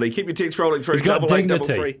 Quality. Keep your text rolling through. He's got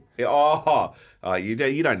dignity. 8833.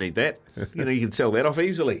 You don't need that. You can sell that off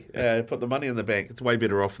easily. Put the money in the bank. It's way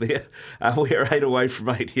better off there. We're 8 away from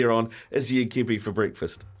 8 here on Izzy and Kippy for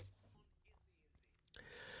breakfast.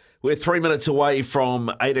 We're 3 minutes away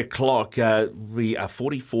from 8 o'clock. We are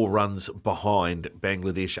 44 runs behind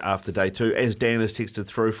Bangladesh after day 2. As Dan has texted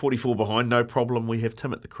through, 44 behind, no problem. We have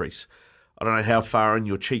Tim at the crease. I don't know how far in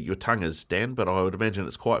your cheek your tongue is, Dan, but I would imagine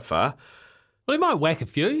it's quite far. Well, he might whack a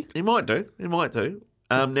few. He might do.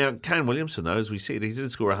 Now, Kane Williamson, though, as we said, he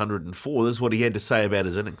did score 104. This is what he had to say about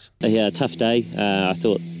his innings. Yeah, tough day. I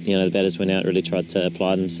thought, the batters went out, really tried to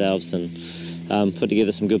apply themselves and put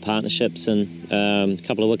together some good partnerships, and a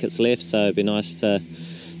couple of wickets left, so it'd be nice to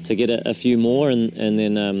get a few more, and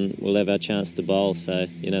then we'll have our chance to bowl. So,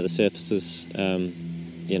 the surface is,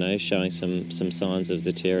 showing some signs of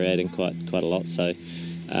deteriorating quite a lot. So,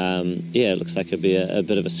 it looks like it'll be a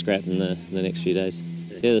bit of a scrap in the next few days.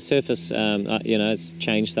 Yeah, the surface, it's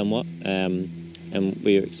changed somewhat, and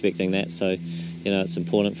we were expecting that. So, it's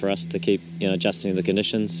important for us to keep, adjusting to the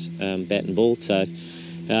conditions, bat and ball. So,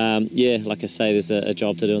 like I say, there's a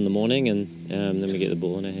job to do in the morning, and then we get the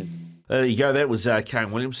ball in our hands. There you go. That was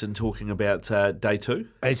Kane Williamson talking about day 2.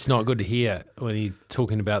 It's not good to hear when he's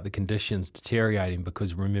talking about the conditions deteriorating,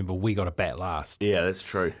 because remember, we got to bat last. Yeah, that's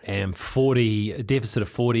true. And a deficit of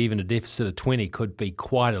 40, even a deficit of 20 could be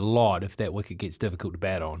quite a lot if that wicket gets difficult to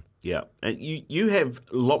bat on. Yeah. And you have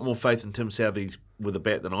a lot more faith in Tim Southee with a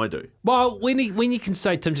bat than I do. Well, when you can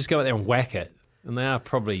say, Tim, just go out there and whack it, and they are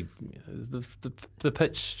probably the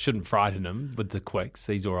pitch shouldn't frighten him with the quicks.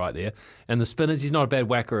 He's all right there, and the spinners. He's not a bad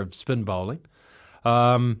whacker of spin bowling.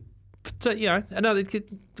 So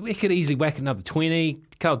we could easily whack another 20.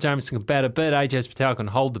 Carl Jameson can bat a bit. Ajaz Patel can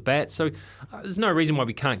hold the bat. So there's no reason why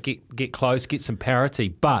we can't get close, get some parity.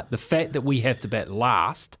 But the fact that we have to bat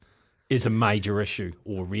last is a major issue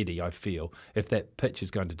already. I feel if that pitch is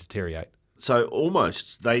going to deteriorate. So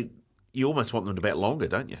you almost want them to bat longer,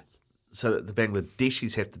 don't you? So that the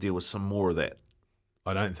Bangladeshis have to deal with some more of that.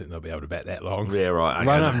 I don't think they'll be able to bat that long. Yeah, right. Okay.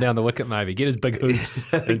 Run up and down the wicket, maybe. Get his big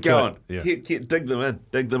hoops. Go on. Yeah. Dig them in.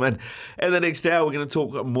 And the next hour, we're going to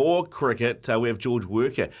talk more cricket. We have George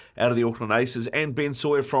Worker out of the Auckland Aces and Ben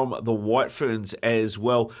Sawyer from the White Ferns as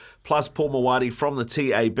well, plus Paul Mawadi from the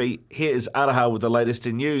TAB. Here is Araha with the latest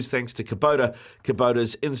in news, thanks to Kubota.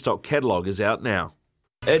 Kubota's in-stock catalogue is out now.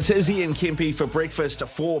 It's Izzy and Kempi for breakfast,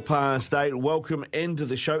 8:04. Welcome into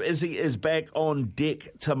the show. Izzy is back on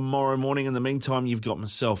deck tomorrow morning. In the meantime, you've got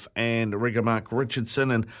myself and Rigor Mark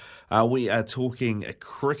Richardson, and we are talking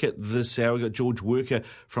cricket this hour. We've got George Worker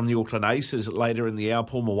from the Auckland Aces later in the hour,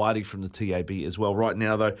 Paul Mawadi from the TAB as well. Right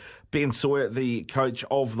now, though, Ben Sawyer, the coach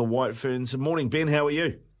of the White Ferns. Morning, Ben. How are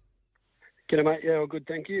you? G'day, mate. Yeah, all good,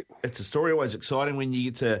 thank you. It's a story always exciting when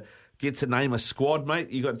you get to name a squad, mate.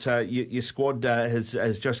 You got your squad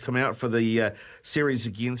has just come out for the series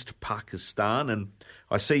against Pakistan, and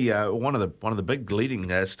I see one of the big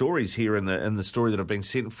leading stories here in the story that have been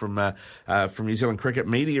sent from New Zealand cricket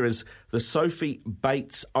media is the Sophie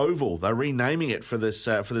Bates Oval. They're renaming it for this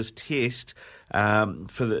test for this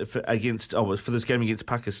game against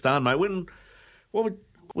Pakistan, mate. When are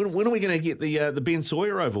we going to get the Ben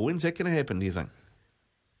Sawyer Oval? When's that going to happen, do you think?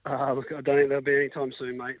 Look, I don't think that'll be anytime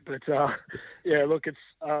soon, mate. But, look, it's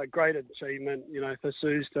a great achievement, for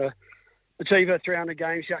Suze to achieve her 300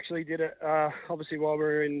 games. She actually did it, obviously, while we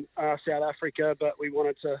were in South Africa, but we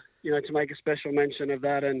wanted to, to make a special mention of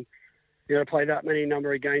that. And, play that many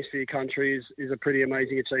number of games for your country is a pretty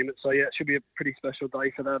amazing achievement. So, yeah, it should be a pretty special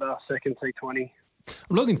day for that second T20.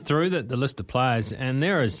 I'm looking through the list of players, and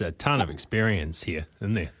there is a ton of experience here,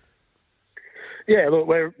 isn't there? Yeah, look,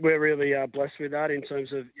 we're really blessed with that in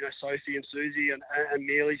terms of Sophie and Susie and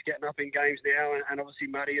Mealy's getting up in games now, and obviously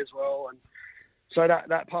Maddie as well, and so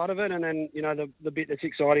that part of it, and then the bit that's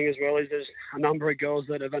exciting as well is there's a number of girls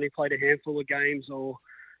that have only played a handful of games, or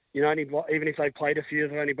even if they played a few,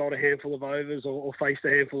 they've only bowled a handful of overs or faced a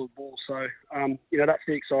handful of balls. So that's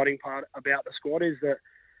the exciting part about the squad is that.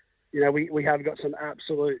 We have got some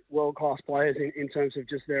absolute world-class players in terms of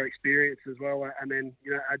just their experience as well, and then,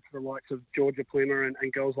 add to the likes of Georgia Plimmer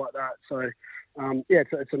and girls like that. So,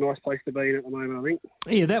 it's a nice place to be in at the moment, I think.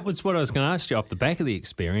 Yeah, that was what I was going to ask you off the back of the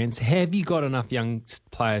experience. Have you got enough young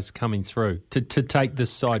players coming through to take this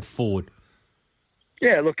side forward?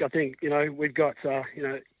 Yeah, look, I think, we've got,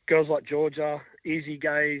 girls like Georgia, Izzy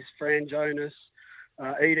Gaze, Fran Jonas,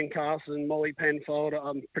 Eden Carson, Molly Penfold.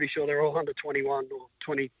 I'm pretty sure they're all under 21 or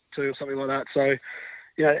 22 or something like that. So,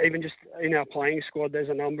 even just in our playing squad, there's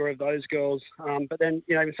a number of those girls. But then,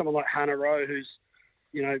 even someone like Hannah Rowe, who's,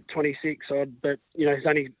 26 odd, but, has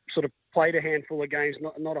only sort of played a handful of games,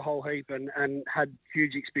 not a whole heap, and had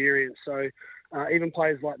huge experience. So, even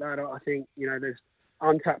players like that, I think, there's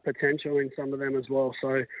untapped potential in some of them as well.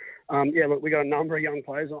 So, look, we got a number of young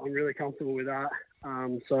players. I'm really comfortable with that.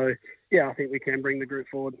 I think we can bring the group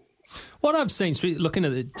forward. What I've seen, looking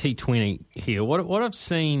at the T20 here, what I've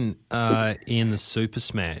seen in the Super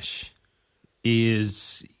Smash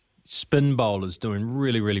is spin bowlers doing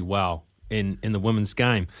really, really well in the women's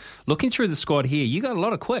game. Looking through the squad here, you got a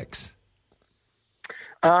lot of quicks.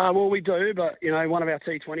 Well, we do, but, one of our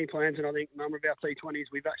T20 plans, and I think a number of our T20s,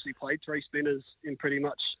 we've actually played three spinners in pretty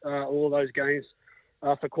much all of those games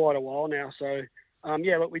for quite a while now. So,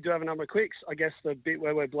 look, we do have a number of quicks. I guess the bit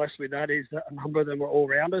where we're blessed with that is that a number of them are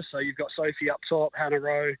all-rounders. So you've got Sophie up top, Hannah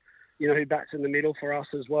Rowe, who bats in the middle for us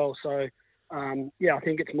as well. So, I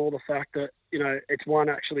think it's more the fact that, it's one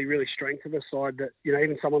actually really strength of the side that,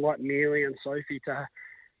 even someone like Mealy and Sophie to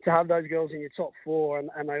have those girls in your top four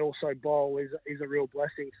and they also bowl is a real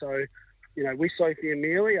blessing. So, with Sophie and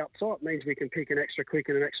Mealy up top means we can pick an extra quick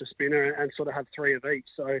and an extra spinner and sort of have three of each.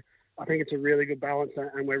 So I think it's a really good balance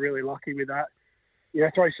and we're really lucky with that.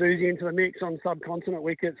 Throw Susie into the mix on subcontinent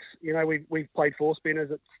wickets. We've played four spinners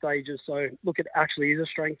at stages. So, look, it actually is a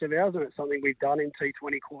strength of ours and it's something we've done in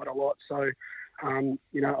T20 quite a lot. So,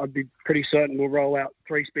 I'd be pretty certain we'll roll out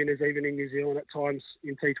three spinners even in New Zealand at times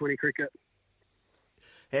in T20 cricket.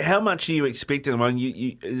 How much are you expecting? I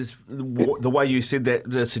mean, the way you said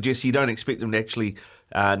that suggests you don't expect them to actually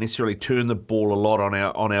necessarily turn the ball a lot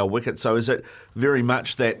on our wicket. So is it very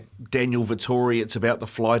much that Daniel Vittori, it's about the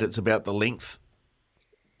flight, it's about the length?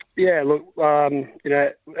 Yeah, look,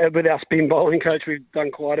 with our spin bowling coach, we've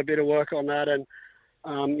done quite a bit of work on that. And,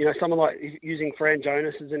 someone like using Fran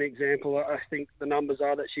Jonas as an example, I think the numbers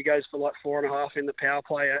are that she goes for like 4.5 in the power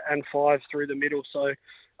play and 5 through the middle. So,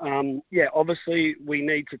 obviously we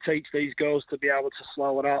need to teach these girls to be able to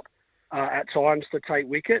slow it up at times to take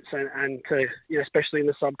wickets and to, especially in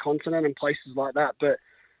the subcontinent and places like that.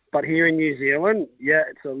 But here in New Zealand,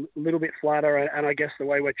 it's a little bit flatter and I guess the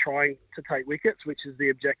way we're trying to take wickets, which is the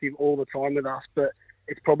objective all the time with us, but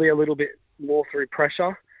it's probably a little bit more through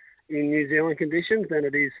pressure in New Zealand conditions than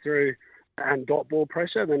it is through dot ball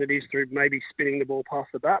pressure than it is through maybe spinning the ball past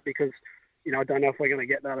the bat because, I don't know if we're going to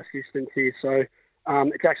get that assistance here. So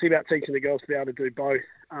it's actually about teaching the girls to be able to do both.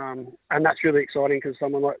 And that's really exciting because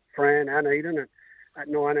someone like Fran and Eden at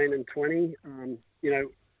 19 and 20,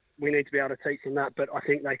 we need to be able to teach them that, but I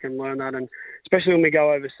think they can learn that. And especially when we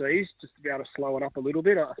go overseas, just to be able to slow it up a little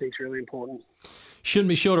bit, I think is really important. Shouldn't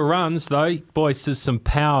be short of runs, though. Boys, there's some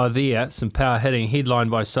power there, some power hitting,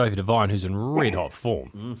 headlined by Sophie Devine, who's in red hot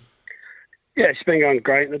form. Yeah, she's been going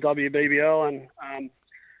great in the WBBL, and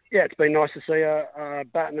it's been nice to see her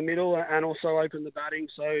bat in the middle and also open the batting.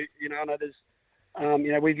 So, I know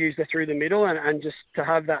there's, we've used her through the middle and just to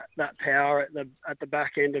have that power at the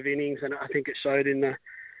back end of innings, and I think it showed in the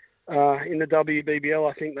WBBL.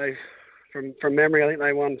 I think they've, from memory, I think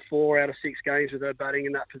they won 4 out of 6 games with her batting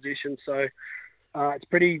in that position. So it's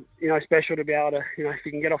pretty, special to be able to, if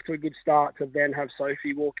you can get off to a good start to then have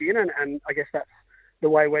Sophie walk in. And I guess that's the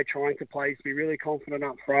way we're trying to play, is to be really confident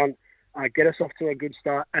up front, get us off to a good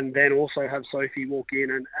start, and then also have Sophie walk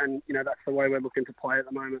in. And that's the way we're looking to play at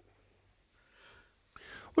the moment.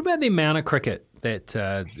 What about the amount of cricket that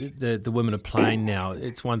the women are playing now?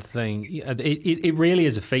 It's one thing. It really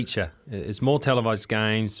is a feature. It's more televised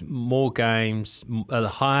games, a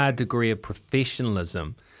higher degree of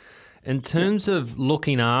professionalism. In terms of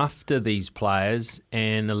looking after these players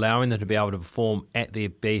and allowing them to be able to perform at their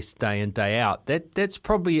best day in, day out, that's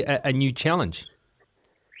probably a new challenge.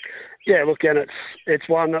 Yeah, look, and it's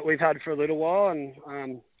one that we've had for a little while.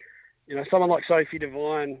 And, someone like Sophie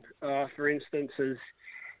Devine, for instance,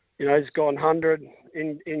 has gone 100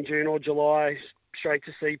 in June or July, straight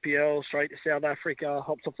to CPL, straight to South Africa,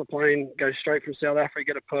 hops off the plane, goes straight from South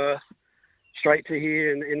Africa to Perth, straight to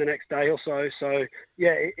here in the next day or so. So,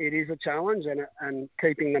 it is a challenge and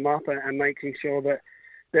keeping them up and making sure that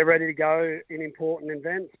they're ready to go in important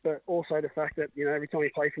events, but also the fact that, every time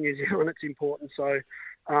you play for New Zealand, it's important. So,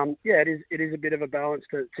 it is a bit of a balance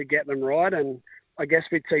to get them right. And I guess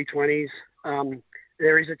with T20s,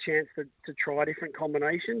 there is a chance to try different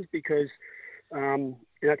combinations because,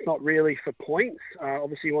 it's not really for points.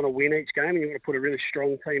 Obviously, you want to win each game and you want to put a really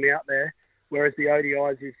strong team out there, whereas the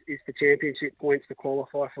ODIs is for championship points to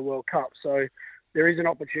qualify for World Cup. So there is an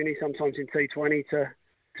opportunity sometimes in T20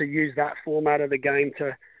 to use that format of the game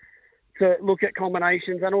to look at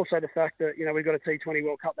combinations, and also the fact that, we've got a T20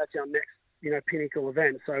 World Cup, that's our next, pinnacle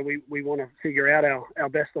event. So we want to figure out our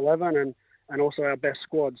best 11 and also our best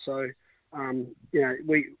squad. So,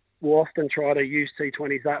 we will often try to use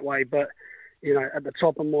T20s that way, but, at the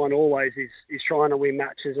top of mind always is trying to win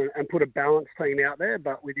matches and put a balanced team out there,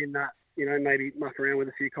 but within that, maybe muck around with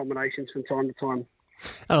a few combinations from time to time.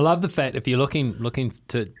 And I love the fact if you're looking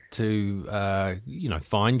to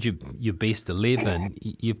find your best 11,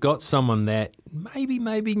 you've got someone that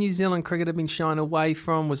maybe New Zealand cricket have been shying away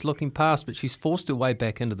from, was looking past, but she's forced her way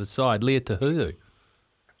back into the side, Leah Tahuhu.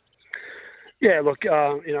 Yeah, look,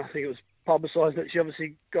 I think it was publicised that she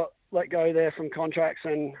obviously got let go there from contracts,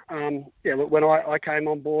 and look, when I came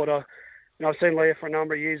on board, I've seen Leah for a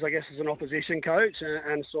number of years, I guess, as an opposition coach,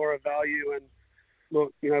 and saw her value. And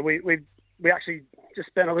look, we actually just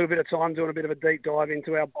spent a little bit of time doing a bit of a deep dive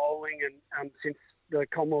into our bowling, and since the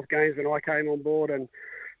Commonwealth Games when I came on board, and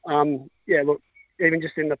look, even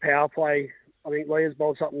just in the power play, I think Leah's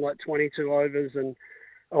bowled something like 22 overs, and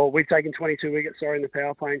we've taken 22 wickets, in the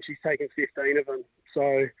power play, and she's taken 15 of them.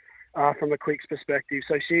 So from a quicks perspective,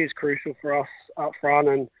 so she is crucial for us up front,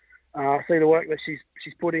 and see the work that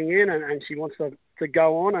she's putting in, and she wants to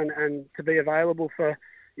go on and to be available for,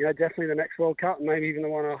 definitely the next World Cup and maybe even the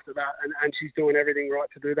one after that. And she's doing everything right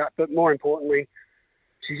to do that. But more importantly,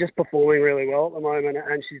 she's just performing really well at the moment,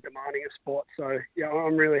 and she's demanding a spot. So,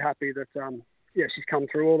 I'm really happy that, she's come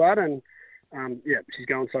through all that, and, she's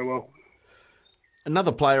going so well.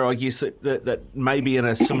 Another player, I guess, that may be in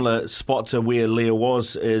a similar spot to where Leah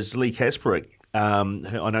was is Lee Kasparik. I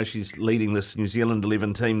know she's leading this New Zealand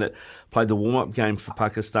 11 team that played the warm-up game for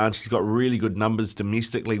Pakistan. She's got really good numbers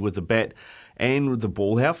domestically with the bat and with the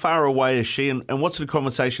ball. How far away is she, and what sort of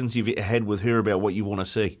conversations you've had with her about what you want to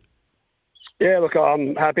see? Yeah, look,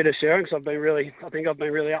 I'm happy to share it because I've been really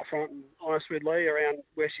upfront and honest with Lee around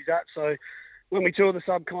where she's at. So when we toured the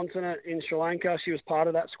subcontinent in Sri Lanka, she was part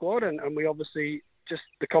of that squad, and we obviously, just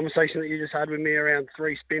the conversation that you just had with me around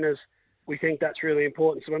 3 spinners, we think that's really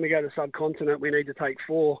important. So when we go to the subcontinent, we need to take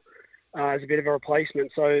 4 as a bit of a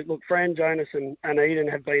replacement. So look, Fran, Jonas and Eden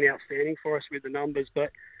have been outstanding for us with the numbers,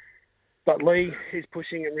 but Lee is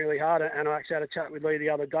pushing it really hard. And I actually had a chat with Lee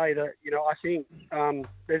the other day that, I think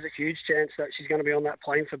there's a huge chance that she's going to be on that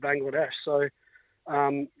plane for Bangladesh. So,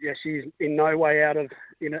 she's in no way out of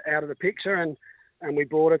the picture. And we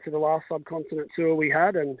brought her to the last subcontinent tour we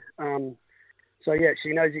had. And so,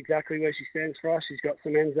 she knows exactly where she stands for us. She's got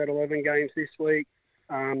some NZ11 games this week.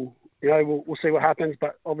 We'll see what happens.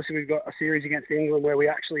 But obviously we've got a series against England where we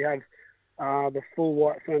actually have the full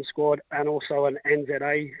White Fern squad and also an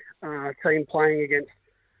NZA team playing against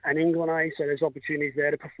an England A. So there's opportunities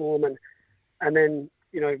there to perform. And then,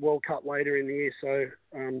 World Cup later in the year. So,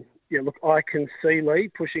 look, I can see Lee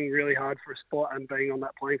pushing really hard for a spot and being on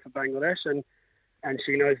that plane for Bangladesh. And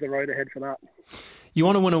she knows the road ahead for that. You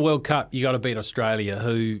want to win a World Cup, you got to beat Australia,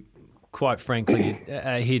 who, quite frankly,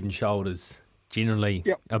 are head and shoulders generally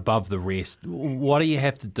above the rest. What do you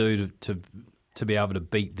have to do to be able to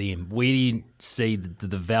beat them? Where do you see the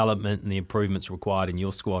development and the improvements required in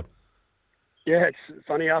your squad? Yeah, it's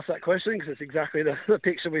funny you ask that question because it's exactly the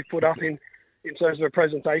picture we've put up in terms of a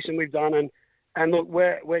presentation we've done. And look,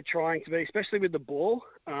 we're trying to be, especially with the ball.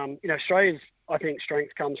 Australia's, I think,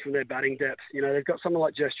 strength comes from their batting depth. They've got someone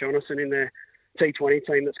like Jess Jonathan in their T20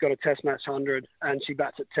 team that's got a Test match 100 and she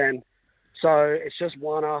bats at 10. So it's just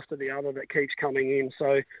one after the other that keeps coming in.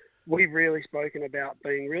 So we've really spoken about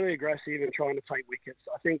being really aggressive and trying to take wickets.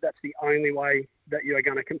 I think that's the only way that you are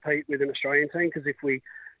going to compete with an Australian team, because if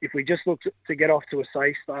we just look to get off to a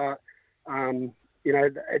safe start,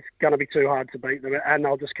 it's going to be too hard to beat them, and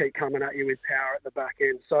they'll just keep coming at you with power at the back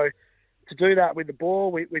end. So to do that with the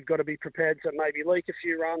ball, we've got to be prepared to maybe leak a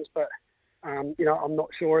few runs, but I'm not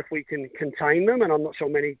sure if we can contain them, and I'm not sure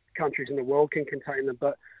many countries in the world can contain them,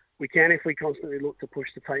 but we can if we constantly look to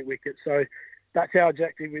push to take wickets. So that's our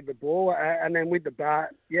objective with the ball. And then with the bat,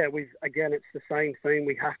 it's the same thing.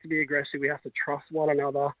 We have to be aggressive. We have to trust one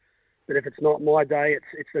another. But if it's not my day,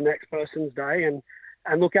 it's the next person's day.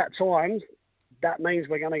 And look, at times, that means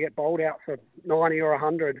we're going to get bowled out for 90 or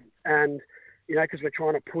 100. And, because we're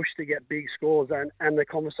trying to push to get big scores. And the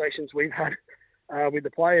conversations we've had with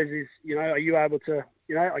the players is, are you able to,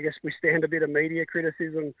 I guess we stand a bit of media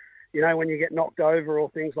criticism, when you get knocked over or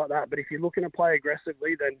things like that. But if you're looking to play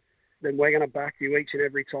aggressively, then we're going to back you each and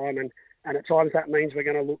every time. And at times that means we're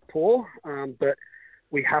going to look poor, but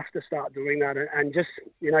we have to start doing that. And just,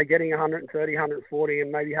 getting 130, 140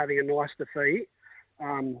 and maybe having a nice defeat,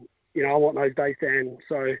 I want those days to end.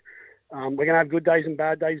 So we're going to have good days and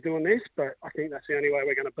bad days doing this, but I think that's the only way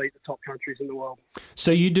we're going to beat the top countries in the world.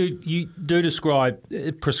 So you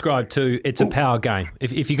do prescribe to it's a power game.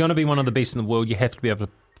 If you're going to be one of the best in the world, you have to be able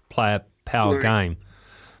to play a power game.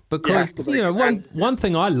 Because, one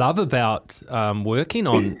thing I love about working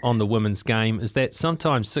on the women's game is that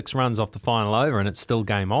sometimes 6 runs off the final over and it's still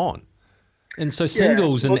game on. And so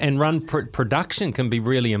singles and run production can be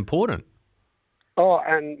really important. Oh,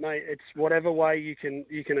 and mate, it's whatever way you can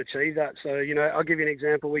achieve that. So, I'll give you an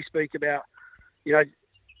example. We speak about,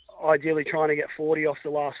 ideally trying to get 40 off the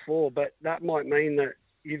last 4, but that might mean that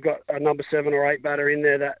you've got a number 7 or 8 batter in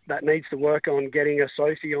there that needs to work on getting a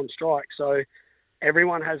Sophie on strike. So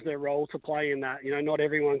everyone has their role to play in that. Not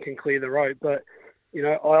everyone can clear the rope, but,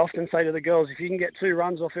 I often say to the girls, if you can get 2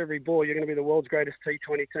 runs off every ball, you're going to be the world's greatest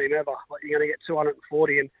T20 team ever. Like, you're going to get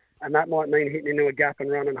 240, and that might mean hitting into a gap and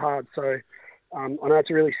running hard. So I know it's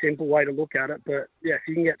a really simple way to look at it, but yeah, if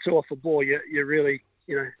you can get 2 off a ball, you're really,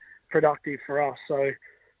 productive for us. So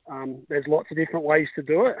there's lots of different ways to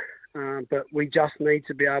do it, but we just need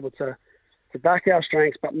to be able to back our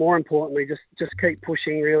strengths, but more importantly, just keep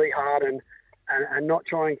pushing really hard and not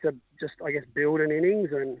trying to just, I guess, build an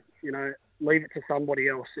innings and, leave it to somebody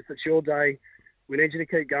else. If it's your day, we need you to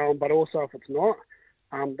keep going, but also if it's not,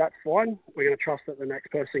 that's fine. We're going to trust that the next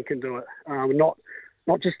person can do it. Not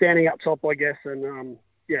just standing up top, I guess, and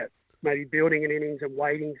maybe building an innings and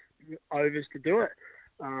waiting overs to do it.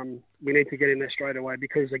 We need to get in there straight away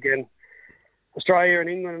because, again, Australia and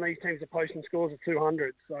England and these teams are posting scores of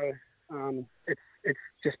 200. So it's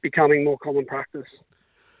just becoming more common practice.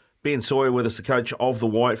 Ben Sawyer with us, the coach of the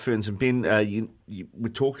White Ferns. And Ben, we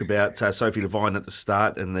talked about Sophie Devine at the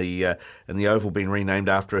start and the Oval being renamed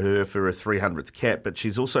after her for her 300th cap, but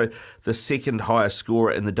she's also the second highest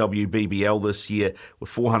scorer in the WBBL this year with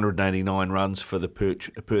 489 runs for the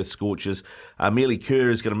Perth Scorchers. Amelia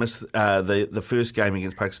Kerr is going to miss the first game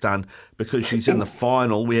against Pakistan because she's in the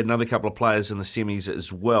final. We had another couple of players in the semis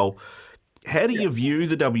as well. How do you view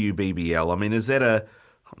the WBBL? I mean, is that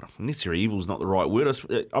necessary evil is not the right word.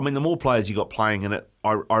 I mean, the more players you got playing in it,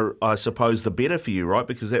 I suppose the better for you, right?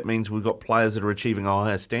 Because that means we've got players that are achieving a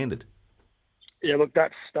higher standard. Yeah, look,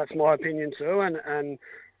 that's my opinion too. And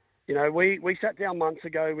we sat down months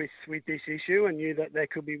ago with this issue and knew that there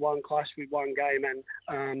could be one clash with one game.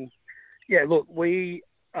 And look, we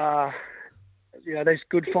there's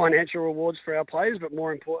good financial rewards for our players, but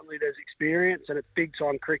more importantly, there's experience and it's big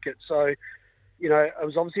time cricket. So, it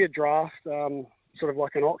was obviously a draft. Sort of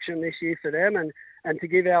like an auction this year for them and to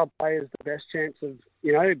give our players the best chance of,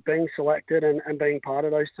 being selected and being part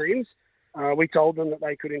of those teams. We told them that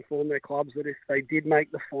they could inform their clubs that if they did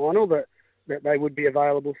make the final that they would be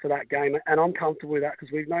available for that game. And I'm comfortable with that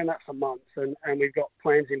because we've known that for months and we've got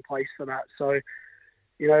plans in place for that. So,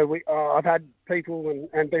 I've had people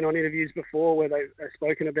and been on interviews before where they've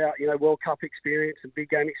spoken about, World Cup experience and big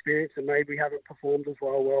game experience and maybe haven't performed as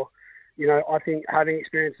well. Well, I think having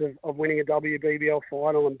experience of winning a WBBL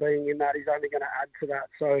final and being in that is only going to add to that.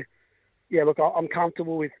 So, yeah, look, I'm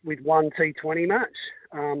comfortable with one T20 match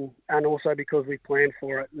and also because we've planned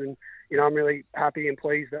for it. And, I'm really happy and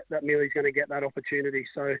pleased that Millie's going to get that opportunity.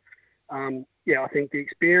 So, I think the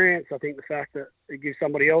experience, I think the fact that it gives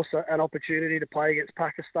somebody else an opportunity to play against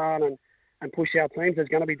Pakistan and push our teams. There's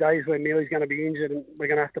going to be days where Millie's going to be injured and we're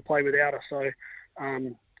going to have to play without her. So,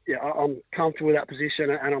 I'm comfortable with that position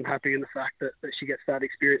and I'm happy in the fact that she gets that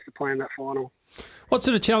experience to play in that final. What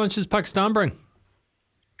sort of challenge does Pakistan bring?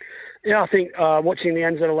 Yeah, I think watching the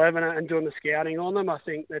NZ11 and doing the scouting on them, I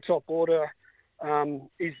think their top order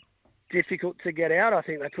is difficult to get out. I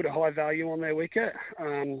think they put a high value on their wicket.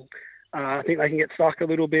 I think they can get stuck a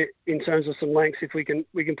little bit in terms of some lengths if we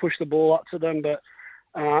can push the ball up to them. But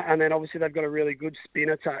and then obviously they've got a really good spin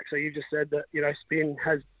attack. So you just said that spin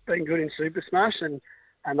has been good in Super Smash and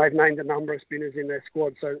they've named a number of spinners in their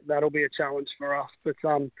squad, so that'll be a challenge for us. But,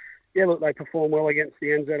 look, they performed well against the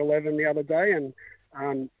NZ11 the other day,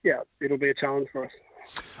 and, it'll be a challenge for us.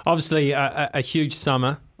 Obviously, a huge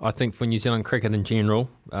summer, I think, for New Zealand cricket in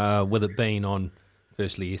general, with it being on,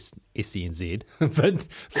 firstly, SCNZ, but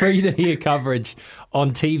free-to-air coverage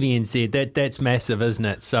on TVNZ, that's massive, isn't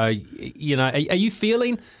it? So, are you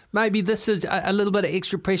feeling maybe this is a little bit of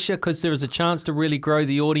extra pressure because there is a chance to really grow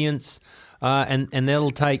the audience and that'll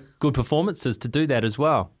take good performances to do that as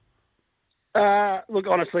well? Look,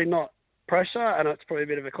 honestly, not pressure, and it's probably a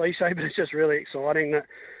bit of a cliche, but it's just really exciting that,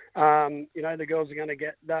 the girls are going to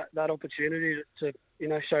get that opportunity to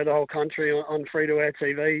show the whole country on free-to-air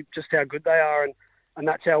TV just how good they are, and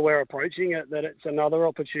that's how we're approaching it, that it's another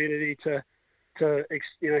opportunity to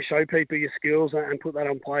show people your skills and put that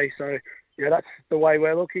on play. So, that's the way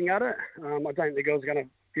we're looking at it. I don't think the girls are going to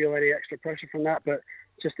feel any extra pressure from that, but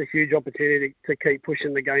just a huge opportunity to keep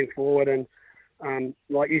pushing the game forward. And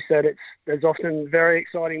like you said, there's often very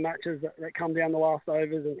exciting matches that come down the last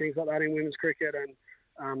overs and things like that in women's cricket.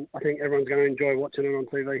 And I think everyone's going to enjoy watching it on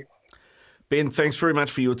TV. Ben, thanks very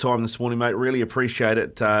much for your time this morning, mate. Really appreciate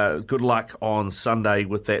it. Good luck on Sunday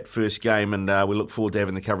with that first game, and we look forward to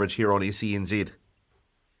having the coverage here on SENZ.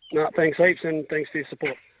 No, thanks heaps, and thanks for your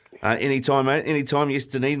support. Anytime, mate. Anytime. Yes,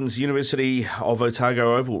 Dunedin's University of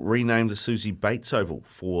Otago Oval renamed the Susie Bates Oval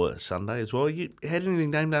for Sunday as well. You had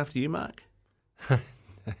anything named after you, Mark?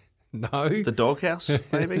 No. The doghouse,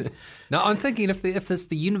 maybe? No, I'm thinking if there's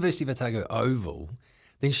the University of Otago Oval,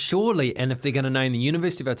 then surely, and if they're going to name the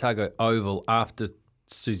University of Otago Oval after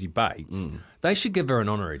Susie Bates, they should give her an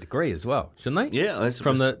honorary degree as well, shouldn't they? Yeah.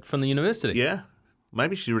 From the university. Yeah.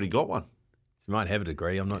 Maybe she's already got one. She might have a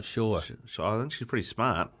degree, I'm not sure. So I think she's pretty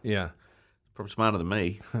smart. Yeah. Probably smarter than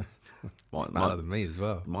me. Smarter than me as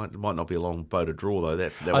well. Might not be a long bow to draw, though.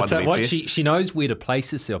 That I'll wouldn't tell be you what, fair. she knows where to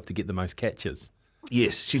place herself to get the most catches.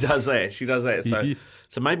 Yes, she does that.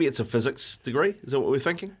 So maybe it's a physics degree. Is that what we're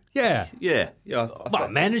thinking? Yeah. Yeah.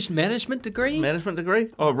 Management degree? Management degree?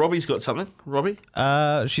 Oh, Robbie's got something. Robbie?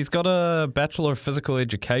 She's got a Bachelor of Physical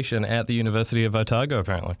Education at the University of Otago,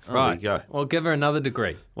 apparently. Right. There you go. Well, give her another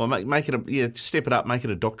degree. Well, make it step it up, make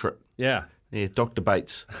it a doctorate. Yeah. Yeah, Dr.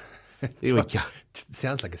 Bates. There we go.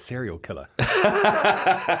 Sounds like a serial killer. That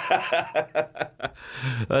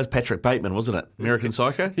was Patrick Bateman, wasn't it? American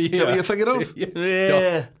Psycho? Is that what you're thinking of?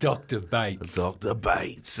 Yeah. Dr. Bates. Dr.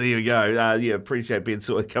 Bates. There we go. Appreciate Ben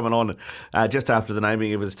sort of coming on just after the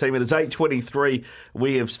naming of his team. It is 8:23.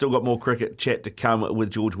 We have still got more cricket chat to come with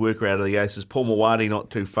George Worker out of the Aces. Paul Mawadi not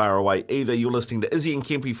too far away either. You're listening to Izzy and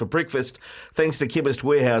Kempi for breakfast. Thanks to Chemist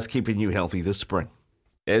Warehouse, keeping you healthy this spring.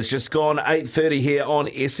 It's just gone 8:30 here on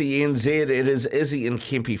SENZ. It is Izzy and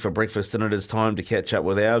Kempi for breakfast, and it is time to catch up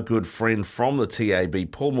with our good friend from the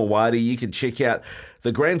TAB, Paul Mawadi. You can check out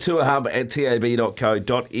the Grand Tour Hub at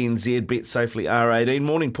tab.co.nz. Bet safely R18.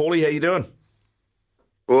 Morning, Paulie. How you doing?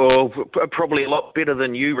 Well, probably a lot better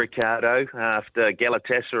than you, Ricardo, after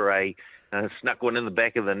Galatasaray snuck one in the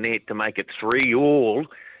back of the net to make it 3-all.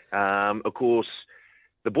 Of course,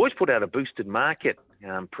 the boys put out a boosted market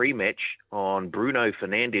pre-match on Bruno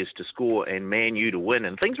Fernandes to score and Man U to win,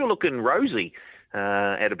 and things were looking rosy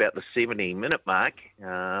at about the 70-minute mark.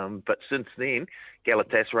 But since then,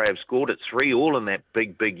 Galatasaray have scored it 3-all in that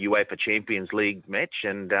big UEFA Champions League match,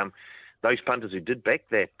 and those punters who did back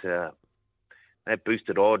that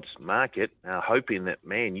boosted odds market are hoping that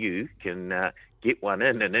Man U can get one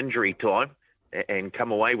in injury time and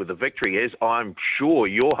come away with a victory, as I'm sure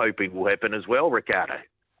you're hoping will happen as well, Ricardo.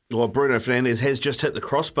 Well, Bruno Fernandes has just hit the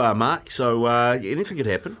crossbar, Mark, so anything could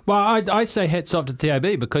happen. Well, I say hats off to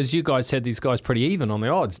TAB because you guys had these guys pretty even on the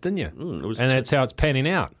odds, didn't you? That's how it's panning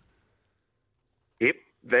out. Yep,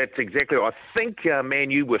 that's exactly right. I think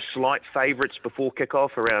Man U were slight favourites before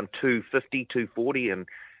kickoff, around 250, 240, and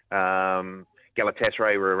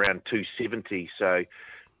Galatasaray were around 270. So,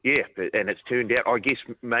 yeah, and it's turned out, I guess,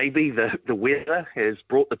 maybe the weather has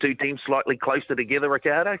brought the two teams slightly closer together,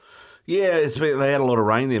 Ricardo. Yeah, they had a lot of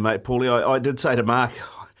rain there, mate, Paulie. I did say to Mark,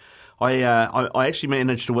 I actually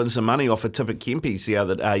managed to win some money off a tip at Kempy's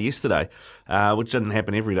yesterday, which doesn't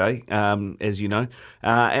happen every day, as you know.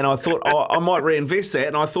 And I thought I might reinvest that,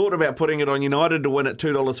 and I thought about putting it on United to win at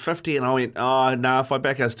 $2.50, and I went, no, if I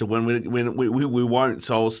back us to win, we won't,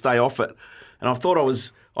 so I'll stay off it. And I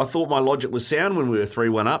thought my logic was sound when we were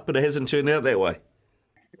 3-1 up, but it hasn't turned out that way.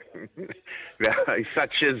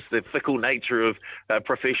 Such is the fickle nature of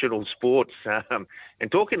professional sports.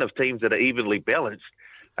 And talking of teams that are evenly balanced,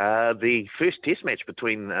 the first test match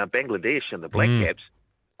between Bangladesh and the Black Caps,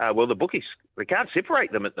 well, the bookies, they can't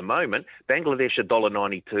separate them at the moment. Bangladesh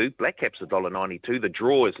 $1.92, Black Caps $1.92. The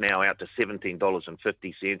draw is now out to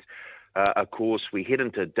 $17.50. Of course, we head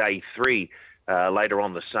into day 3 later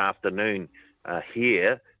on this afternoon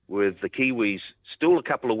here, with the Kiwis still a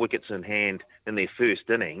couple of wickets in hand in their first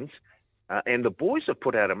innings. And the boys have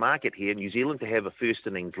put out a market here, New Zealand to have a first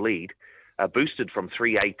innings lead, boosted from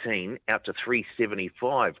 318 out to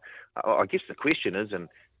 375. I guess the question is, and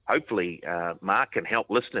hopefully Mark can help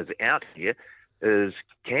listeners out here, is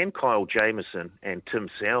can Kyle Jamieson and Tim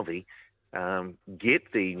Southey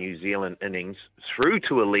get the New Zealand innings through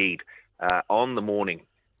to a lead on the morning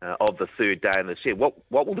of the third day in the set? What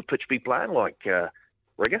will the pitch be playing like,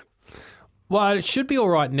 Rigor? Well, it should be all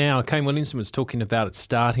right now. Kane Williamson was talking about it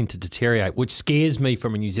starting to deteriorate, which scares me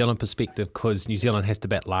from a New Zealand perspective because New Zealand has to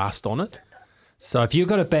bat last on it. So if you've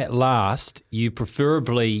got to bat last, you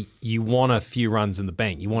want a few runs in the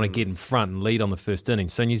bank. You want to get in front and lead on the first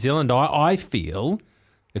innings. So New Zealand, I feel,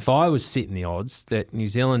 if I was setting the odds, that New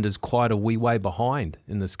Zealand is quite a wee way behind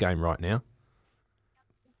in this game right now.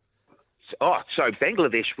 So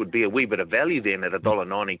Bangladesh would be a wee bit of value then at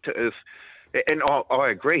 $1.92. And I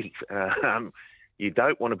agree. You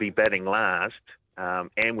don't want to be batting last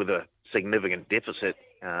and with a significant deficit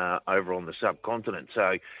over on the subcontinent.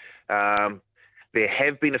 So There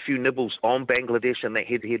have been a few nibbles on Bangladesh in that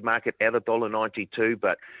head-to-head market at $1.92,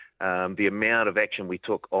 but the amount of action we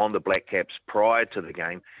took on the Black Caps prior to the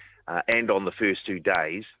game and on the first 2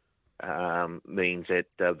 days means that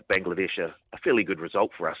Bangladesh are a fairly good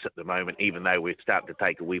result for us at the moment, even though we're starting to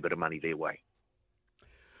take a wee bit of money their way.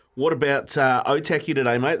 What about Otaki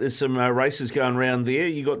today, mate? There's some races going around there.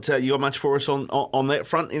 You got much for us on that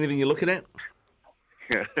front? Anything you're looking at?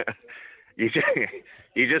 You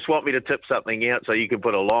just want me to tip something out so you can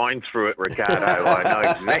put a line through it, Ricardo.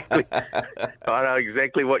 I know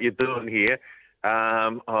exactly what you're doing here.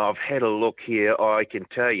 I've had a look here. I can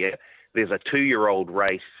tell you there's a 2-year-old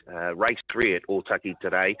race, race 3 at Otaki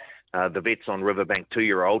today. The vet's on Riverbank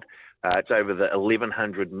 2-year-old. It's over the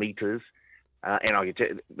 1,100 metres. And I can tell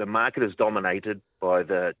you, the market is dominated by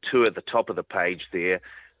the 2 at the top of the page there.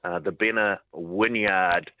 The Benner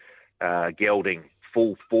Wynyard gelding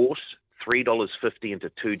Full Force, $3.50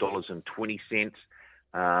 into $2.20.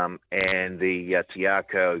 And the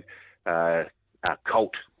Tiaco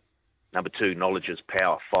Colt, number 2, Knowledge's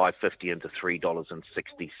Power, $5.50 into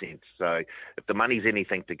 $3.60. So if the money's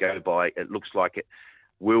anything to go by, it looks like it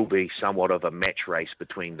will be somewhat of a match race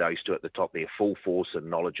between those 2 at the top there, Full Force and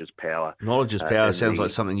Knowledge's Power. Knowledge's Power sounds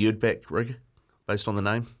like something you'd back, Rigor, based on the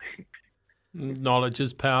name.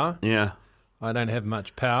 Knowledge's power. Yeah. I don't have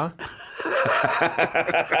much power.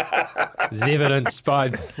 As evidenced by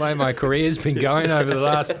the way my career's been going over the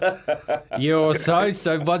last year or so.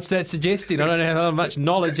 So what's that suggesting? I don't have much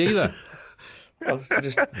knowledge either.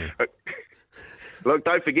 Look,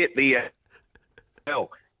 don't forget the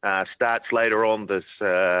starts later on this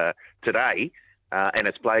today, and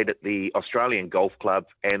it's played at the Australian Golf Club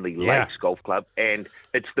and the Lakes Golf Club, and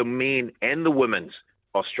it's the men and the women's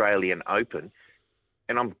Australian Open.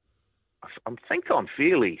 And I think I'm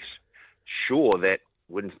fairly sure that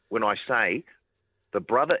when I say the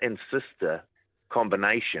brother and sister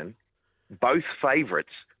combination, both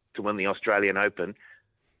favourites to win the Australian Open,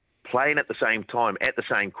 playing at the same time at the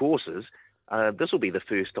same courses, this will be the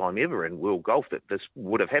first time ever in world golf that this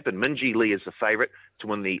would have happened. Minjee Lee is the favourite to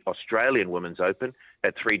win the Australian Women's Open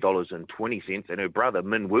at $3.20, and her brother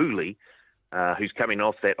Min Woo Lee, who's coming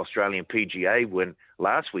off that Australian PGA win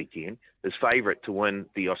last weekend, is favourite to win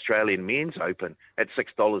the Australian Men's Open at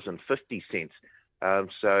 $6.50.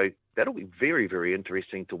 So that'll be very, very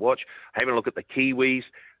interesting to watch. Having a look at the Kiwis,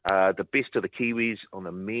 the best of the Kiwis on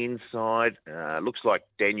the men's side, looks like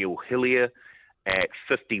Daniel Hillier at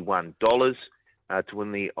 $51 to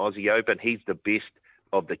win the Aussie Open. He's the best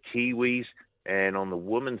of the Kiwis. And on the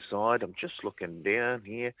women's side, I'm just looking down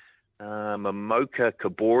here. Momoka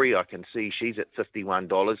Kabori, I can see she's at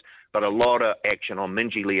 $51, but a lot of action on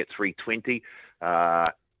Minjee Lee at $3.20.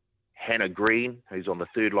 Hannah Green, who's on the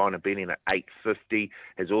third line of betting at $8.50,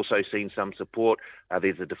 has also seen some support.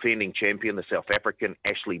 There's a defending champion, the South African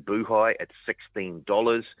Ashley Buhai at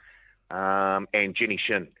 $16, and Jenny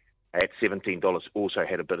Shin at $17 also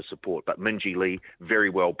had a bit of support. But Minjee Lee very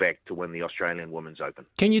well backed to win the Australian Women's Open.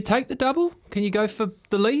 Can you take the double? Can you go for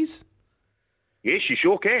the Lees? Yes, you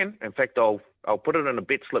sure can. In fact, I'll put it in a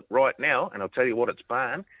bet slip right now, and I'll tell you what it's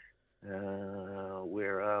paying.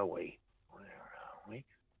 Where are we?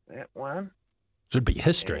 That one should be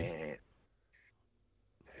history.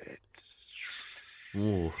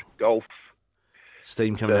 It's golf.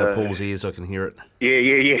 Steam coming out of Paul's ears. I can hear it. Yeah.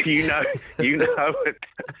 You know it.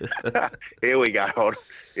 Here we go. Hold on.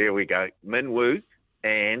 Here we go. Min Woo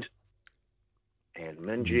and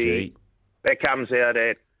Minjee. That comes out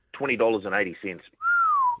at $20.80.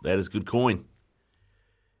 That is good coin.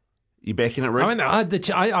 You backing it, Rick? I mean,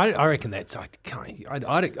 I reckon that's.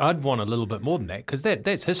 I'd want a little bit more than that, because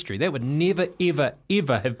that's history. That would never, ever,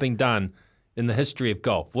 ever have been done in the history of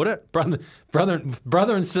golf, would it?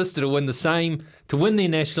 Brother and sister to win their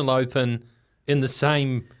National Open in the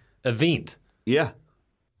same event. Yeah,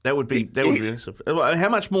 that would be massive. How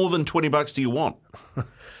much more than $20 do you want?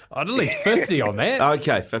 I'd at least 50 on that.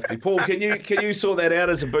 Okay, 50. Paul, can you sort that out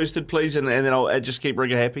as a boosted, please, and then I'll just keep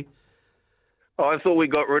Rigor happy. I thought we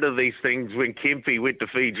got rid of these things when Kempy went to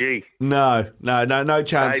Fiji. No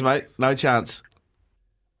chance, mate. No chance.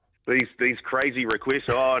 These crazy requests.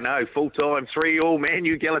 Oh, no, full-time 3-all, man,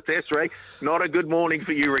 you Galatasaray. Not a good morning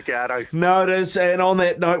for you, Ricardo. No, it is. And on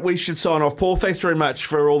that note, we should sign off. Paul, thanks very much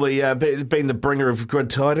for all the being the bringer of good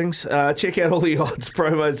tidings. Check out all the odds,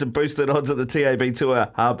 promos and boosted odds at the TAB Tour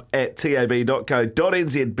Hub at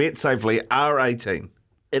tab.co.nz. Bet safely, R18.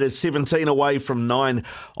 It is 17 away from 9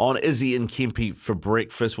 on Izzy and Kempe for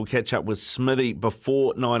breakfast. We'll catch up with Smithy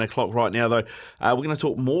before 9 o'clock. Right now, though, we're going to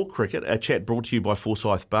talk more cricket. A chat brought to you by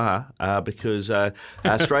Forsyth Bar because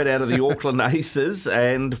straight out of the Auckland Aces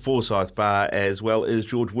and Forsyth Bar as well is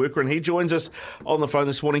George Worker, and he joins us on the phone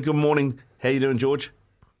this morning. Good morning. How you doing, George?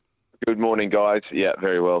 Good morning, guys. Yeah,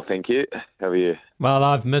 very well, thank you. How are you? Well,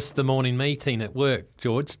 I've missed the morning meeting at work,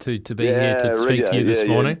 George, to be here to speak to you this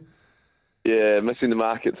morning. Yeah, missing the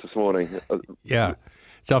markets this morning. Yeah.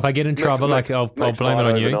 So if I get in trouble, I'll blame it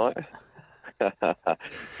on you.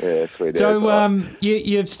 Yeah, sweet. So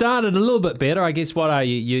you've started a little bit better, I guess. What are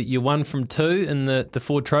you? You're 1 from 2 in the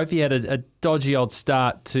Ford Trophy. You had a dodgy old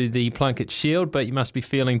start to the Plunket Shield, but you must be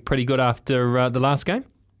feeling pretty good after the last game.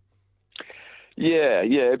 Yeah,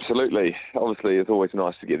 absolutely. Obviously, it's always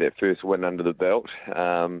nice to get that first win under the belt.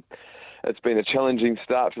 It's been a challenging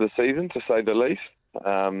start to the season, to say the least.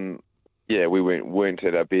 We weren't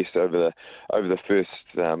at our best over the first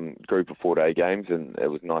group of 4-day games, and it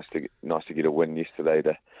was nice to get a win yesterday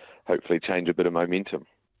to hopefully change a bit of momentum.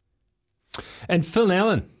 And Phil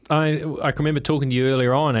Allen, I can remember talking to you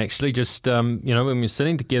earlier on, actually, just when we were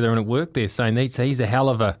sitting together and at work there, saying he's a hell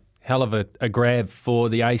of a grab for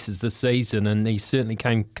the Aces this season, and he certainly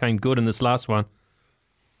came good in this last one.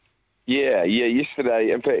 Yeah.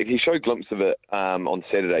 Yesterday, in fact, he showed glimpses of it on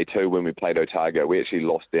Saturday too when we played Otago. We actually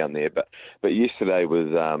lost down there, but yesterday was,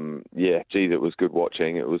 it was good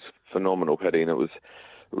watching. It was phenomenal hitting. It was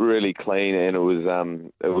really clean, and it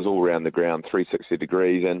was all around the ground, 360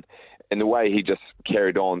 degrees, and the way he just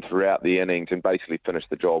carried on throughout the innings and basically finished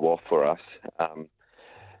the job off for us.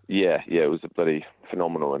 It was a bloody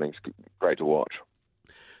phenomenal innings. Great to watch.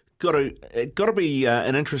 Got to be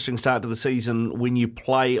an interesting start to the season when you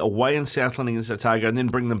play away in Southland against Otago and then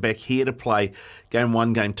bring them back here to play game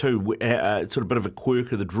 1, game 2, sort of a bit of a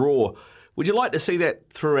quirk of the draw. Would you like to see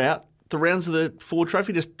that throughout the rounds of the Ford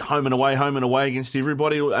Trophy, just home and away against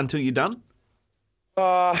everybody until you're done?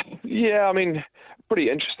 Pretty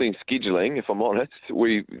interesting scheduling, if I'm honest.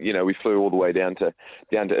 We flew all the way down to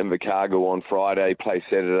Invercargill on Friday, played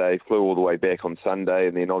Saturday, flew all the way back on Sunday,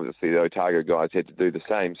 and then obviously the Otago guys had to do the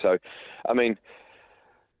same. So, I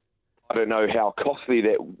don't know how costly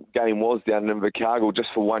that game was down in Invercargill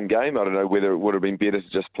just for one game. I don't know whether it would have been better to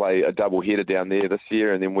just play a double header down there this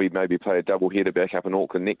year, and then we maybe play a double header back up in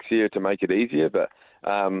Auckland next year to make it easier. But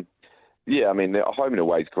the home and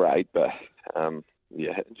away is great, but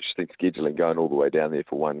interesting scheduling going all the way down there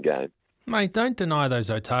for one game. Mate, don't deny those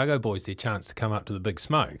Otago boys their chance to come up to the big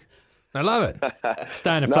smoke. They love it.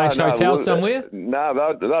 Stay in a flash hotel somewhere?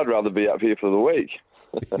 No, they'd rather be up here for the week.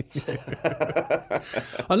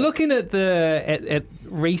 I'm looking at at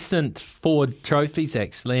recent Ford trophies,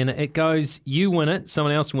 actually, and it goes, you win it,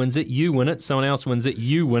 someone else wins it, you win it, someone else wins it,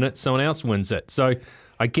 you win it, someone else wins it. So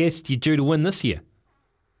I guess you're due to win this year.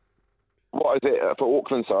 What is it for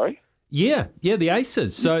Auckland, sorry? Yeah, the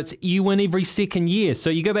Aces. So it's you win every second year. So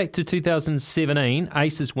you go back to 2017,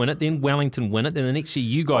 Aces win it, then Wellington win it, then the next year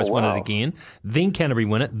you guys win it again, then Canterbury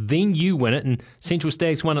win it, then you win it, and Central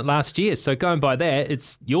Stags won it last year. So going by that,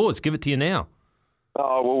 it's yours. Give it to you now.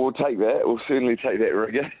 Oh, well, we'll take that. We'll certainly take that,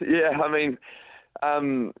 Rigor. There's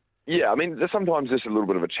sometimes just a little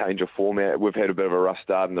bit of a change of format. We've had a bit of a rough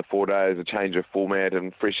start in the 4 days, a change of format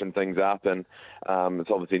and freshen things up, and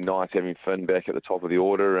it's obviously nice having Finn back at the top of the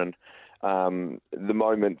order, and the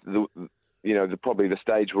moment, probably the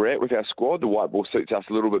stage we're at with our squad, the white ball suits us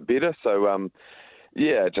a little bit better. So,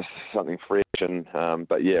 just something fresh. And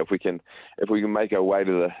if we can make our way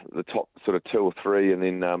to the top sort of 2 or 3, and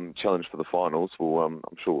then challenge for the finals, I'm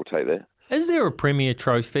sure we'll take that. Is there a Premier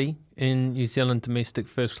Trophy in New Zealand domestic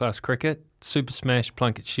first-class cricket? Super Smash,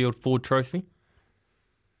 Plunket Shield, Ford Trophy?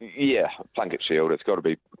 Yeah, Plunket Shield. It's got to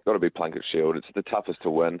be Plunket Shield. It's the toughest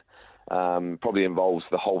to win. Probably involves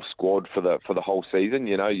the whole squad for the whole season.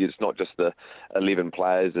 It's not just the 11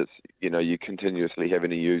 players. It's you're continuously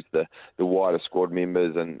having to use the wider squad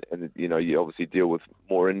members, and you obviously deal with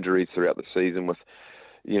more injuries throughout the season with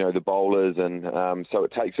the bowlers, and so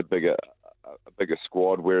it takes a bigger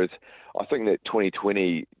squad. Whereas I think that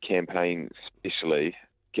 2020 campaign especially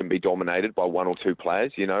can be dominated by 1 or 2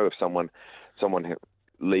 players. If someone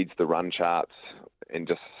leads the run charts and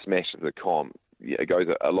just smashes the comp, it goes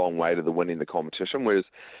a long way to the winning the competition, whereas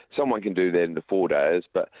someone can do that in the 4 days,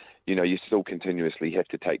 but you still continuously have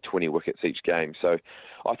to take 20 wickets each game. So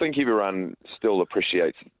I think everyone still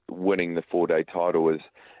appreciates winning the 4-day title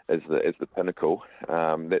as the pinnacle.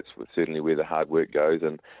 That's certainly where the hard work goes,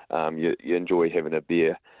 and you enjoy having a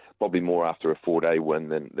beer probably more after a 4-day win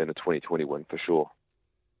than a 2020 win for sure.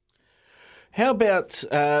 How about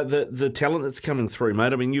the talent that's coming through,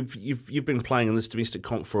 mate? I mean, you've been playing in this domestic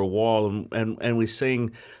comp for a while, and we're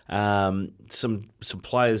seeing some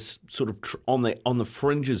players sort of on the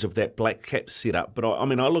fringes of that black cap setup. But I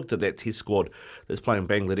looked at that Test squad that's playing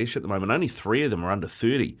Bangladesh at the moment. Only 3 of them are under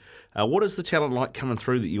 30. What is the talent like coming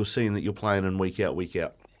through that you're seeing that you're playing in week out, week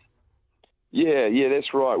out? Yeah,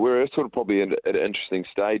 that's right. We're sort of probably at an interesting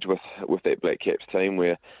stage with that Black Caps team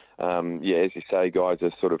where, as you say, guys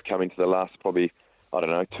are sort of coming to the last probably,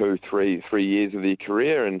 2, 3 years of their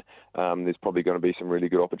career, and there's probably going to be some really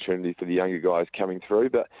good opportunity for the younger guys coming through.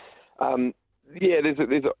 But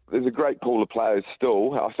there's a great pool of players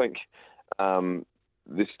still. I think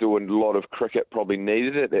there's still a lot of cricket probably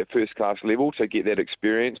needed at that first class level to get that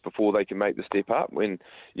experience before they can make the step up. When,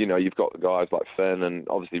 you've got the guys like Finn and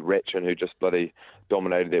obviously Ratchin who just bloody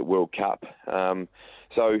dominated that World Cup.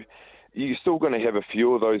 So you're still going to have a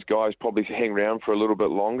few of those guys probably hang around for a little bit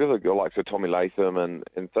longer, the likes of Tommy Latham and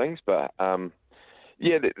things. But,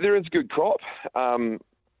 there is a good crop.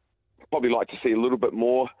 Probably like to see a little bit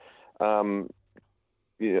more, from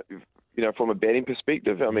a batting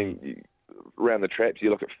perspective. I mean, around the traps, you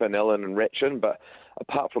look at Finn Allen and Ratchin, but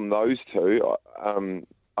apart from those two,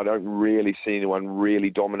 I don't really see anyone really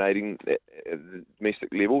dominating at the domestic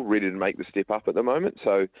level, ready to make the step up at the moment.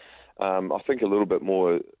 So I think a little bit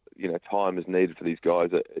more, time is needed for these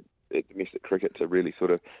guys at domestic cricket to really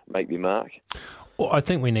sort of make their mark. Well, I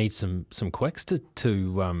think we need some quicks to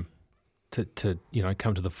come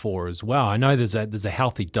to the fore as well. I know there's a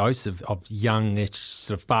healthy dose of young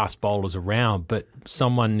sort of fast bowlers around, but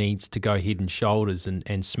someone needs to go head and shoulders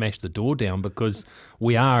and smash the door down, because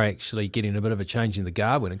we are actually getting a bit of a change in the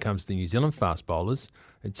guard when it comes to New Zealand fast bowlers.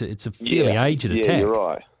 It's a fairly aged attack. Yeah, you're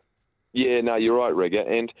right. Yeah, no, you're right, Rigor.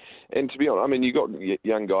 And to be honest, I mean, you got a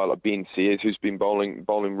young guy like Ben Sears who's been bowling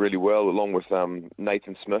really well, along with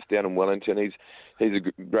Nathan Smith down in Wellington. He's a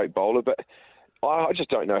great bowler, but I just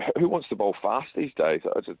don't know who wants to bowl fast these days.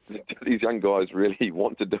 These young guys really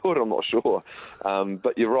want to do it. I'm not sure,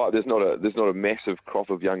 but you're right. There's not a massive crop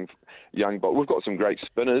of young bowlers. We've got some great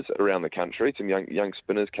spinners around the country. Some young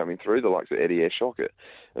spinners coming through, the likes of Eddie Ashok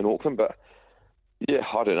in Auckland. But yeah,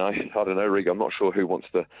 I don't know, Rig. I'm not sure who wants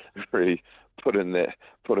to really put in that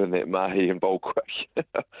mahi and bowl quick.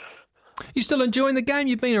 You still enjoying the game?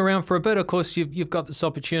 You've been around for a bit. Of course, you've got this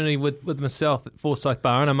opportunity with myself at Forsyth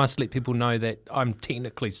Bar, and I must let people know that I'm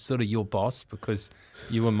technically sort of your boss because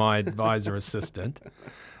you were my advisor assistant.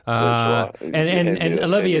 Right. And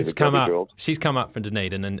Olivia's come up. Job. She's come up from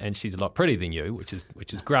Dunedin, and she's a lot prettier than you, which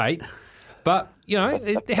is great. But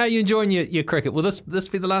how are you enjoying your cricket? Will this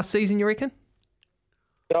be the last season, you reckon?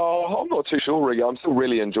 Oh, I'm not too sure, Rick. I'm still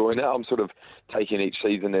really enjoying it. I'm sort of taking each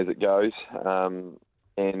season as it goes,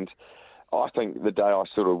 and I think the day I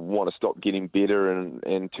sort of want to stop getting better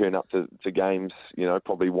and turn up to games,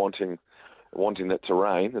 probably wanting it to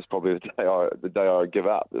rain, is probably the day I give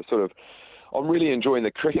up. It's sort of, I'm really enjoying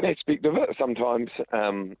the cricket aspect of it. Sometimes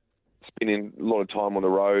spending a lot of time on the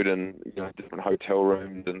road and different hotel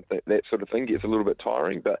rooms and that sort of thing gets a little bit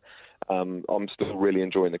tiring, but I'm still really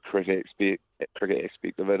enjoying the cricket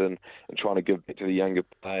aspect of it and trying to give back to the younger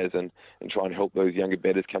players and try and help those younger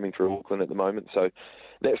batters coming through Auckland at the moment. So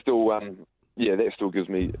that still gives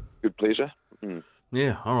me good pleasure. Mm.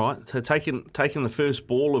 Yeah, all right. So taking the first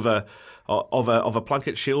ball of a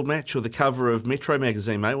Plunket Shield match or the cover of Metro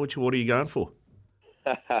magazine, mate. What are you going for?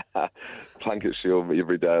 Plunket Shield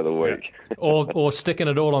every day of the week. Or sticking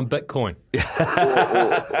it all on Bitcoin.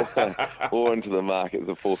 or into the market,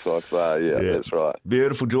 the Forsyth Bar. Yeah, that's right.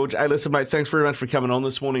 Beautiful, George. Hey, listen, mate, thanks very much for coming on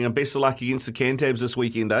this morning, and best of luck against the Cantabs this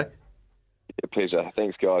weekend, eh? Yeah, pleasure.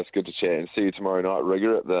 Thanks, guys. Good to chat, and see you tomorrow night,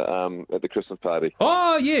 Rigor, at the Christmas party.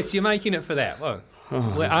 Oh, yes, you're making it for that. Well,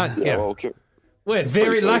 well, we're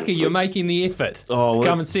very lucky you're making the effort to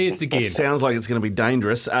come and see us again. Sounds like it's going to be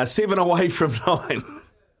dangerous. 7 away from 9.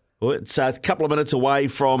 Well, it's a couple of minutes away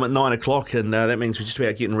from 9 o'clock, and that means we're just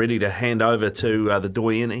about getting ready to hand over to the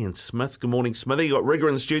doyen, Ian Smith. Good morning, Smithy. You got Rigor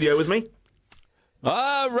in the studio with me?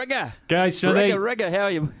 Oh, Rigor. Go, Smithy. Rigor, how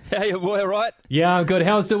are you? How are you, boy, all right? Yeah, I'm good.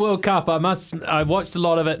 How's the World Cup? I watched a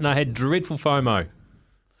lot of it, and I had dreadful FOMO.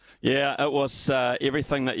 Yeah, it was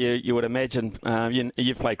everything that you would imagine.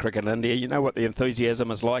 You've played cricket in India. You know what the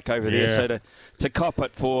enthusiasm is like over there. So to cop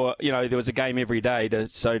it for, there was a game every day.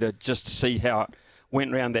 To just see how it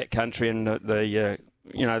went around that country and the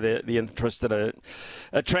interest that it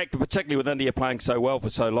attracted, particularly with India playing so well for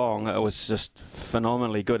so long, it was just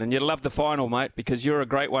phenomenally good. And you love the final, mate, because you're a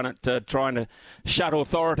great one at trying to shut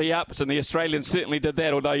authority up, and the Australians certainly did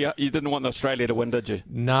that, although you didn't want Australia to win, did you?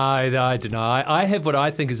 No, I deny. I have what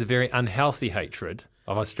I think is a very unhealthy hatred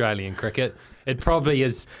of Australian cricket. It probably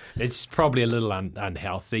is. It's probably a little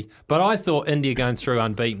unhealthy. But I thought India going through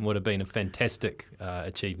unbeaten would have been a fantastic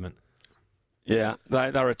achievement. Yeah,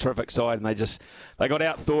 they're a terrific side, and they got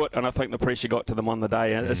outthought, and I think the pressure got to them on the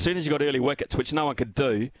day. And as soon as you got early wickets, which no one could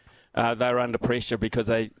do, they were under pressure because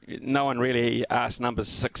no one really asked numbers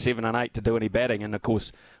 6, 7, and 8 to do any batting, and of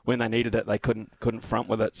course when they needed it, they couldn't front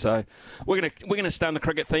with it. So we're gonna stay on the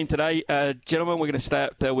cricket theme today, gentlemen. We're going to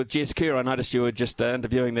start with Jess Kerr. I noticed you were just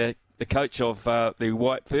interviewing the coach of the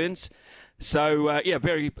White Ferns. So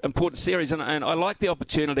very important series, and I like the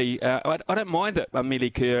opportunity. I don't mind that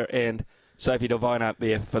Amelie Kerr and Sophie Devine up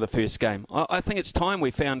there for the first game. I think it's time we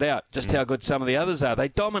found out just how good some of the others are. They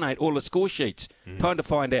dominate all the score sheets. Time to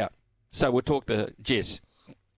find out. So we'll talk to Jess.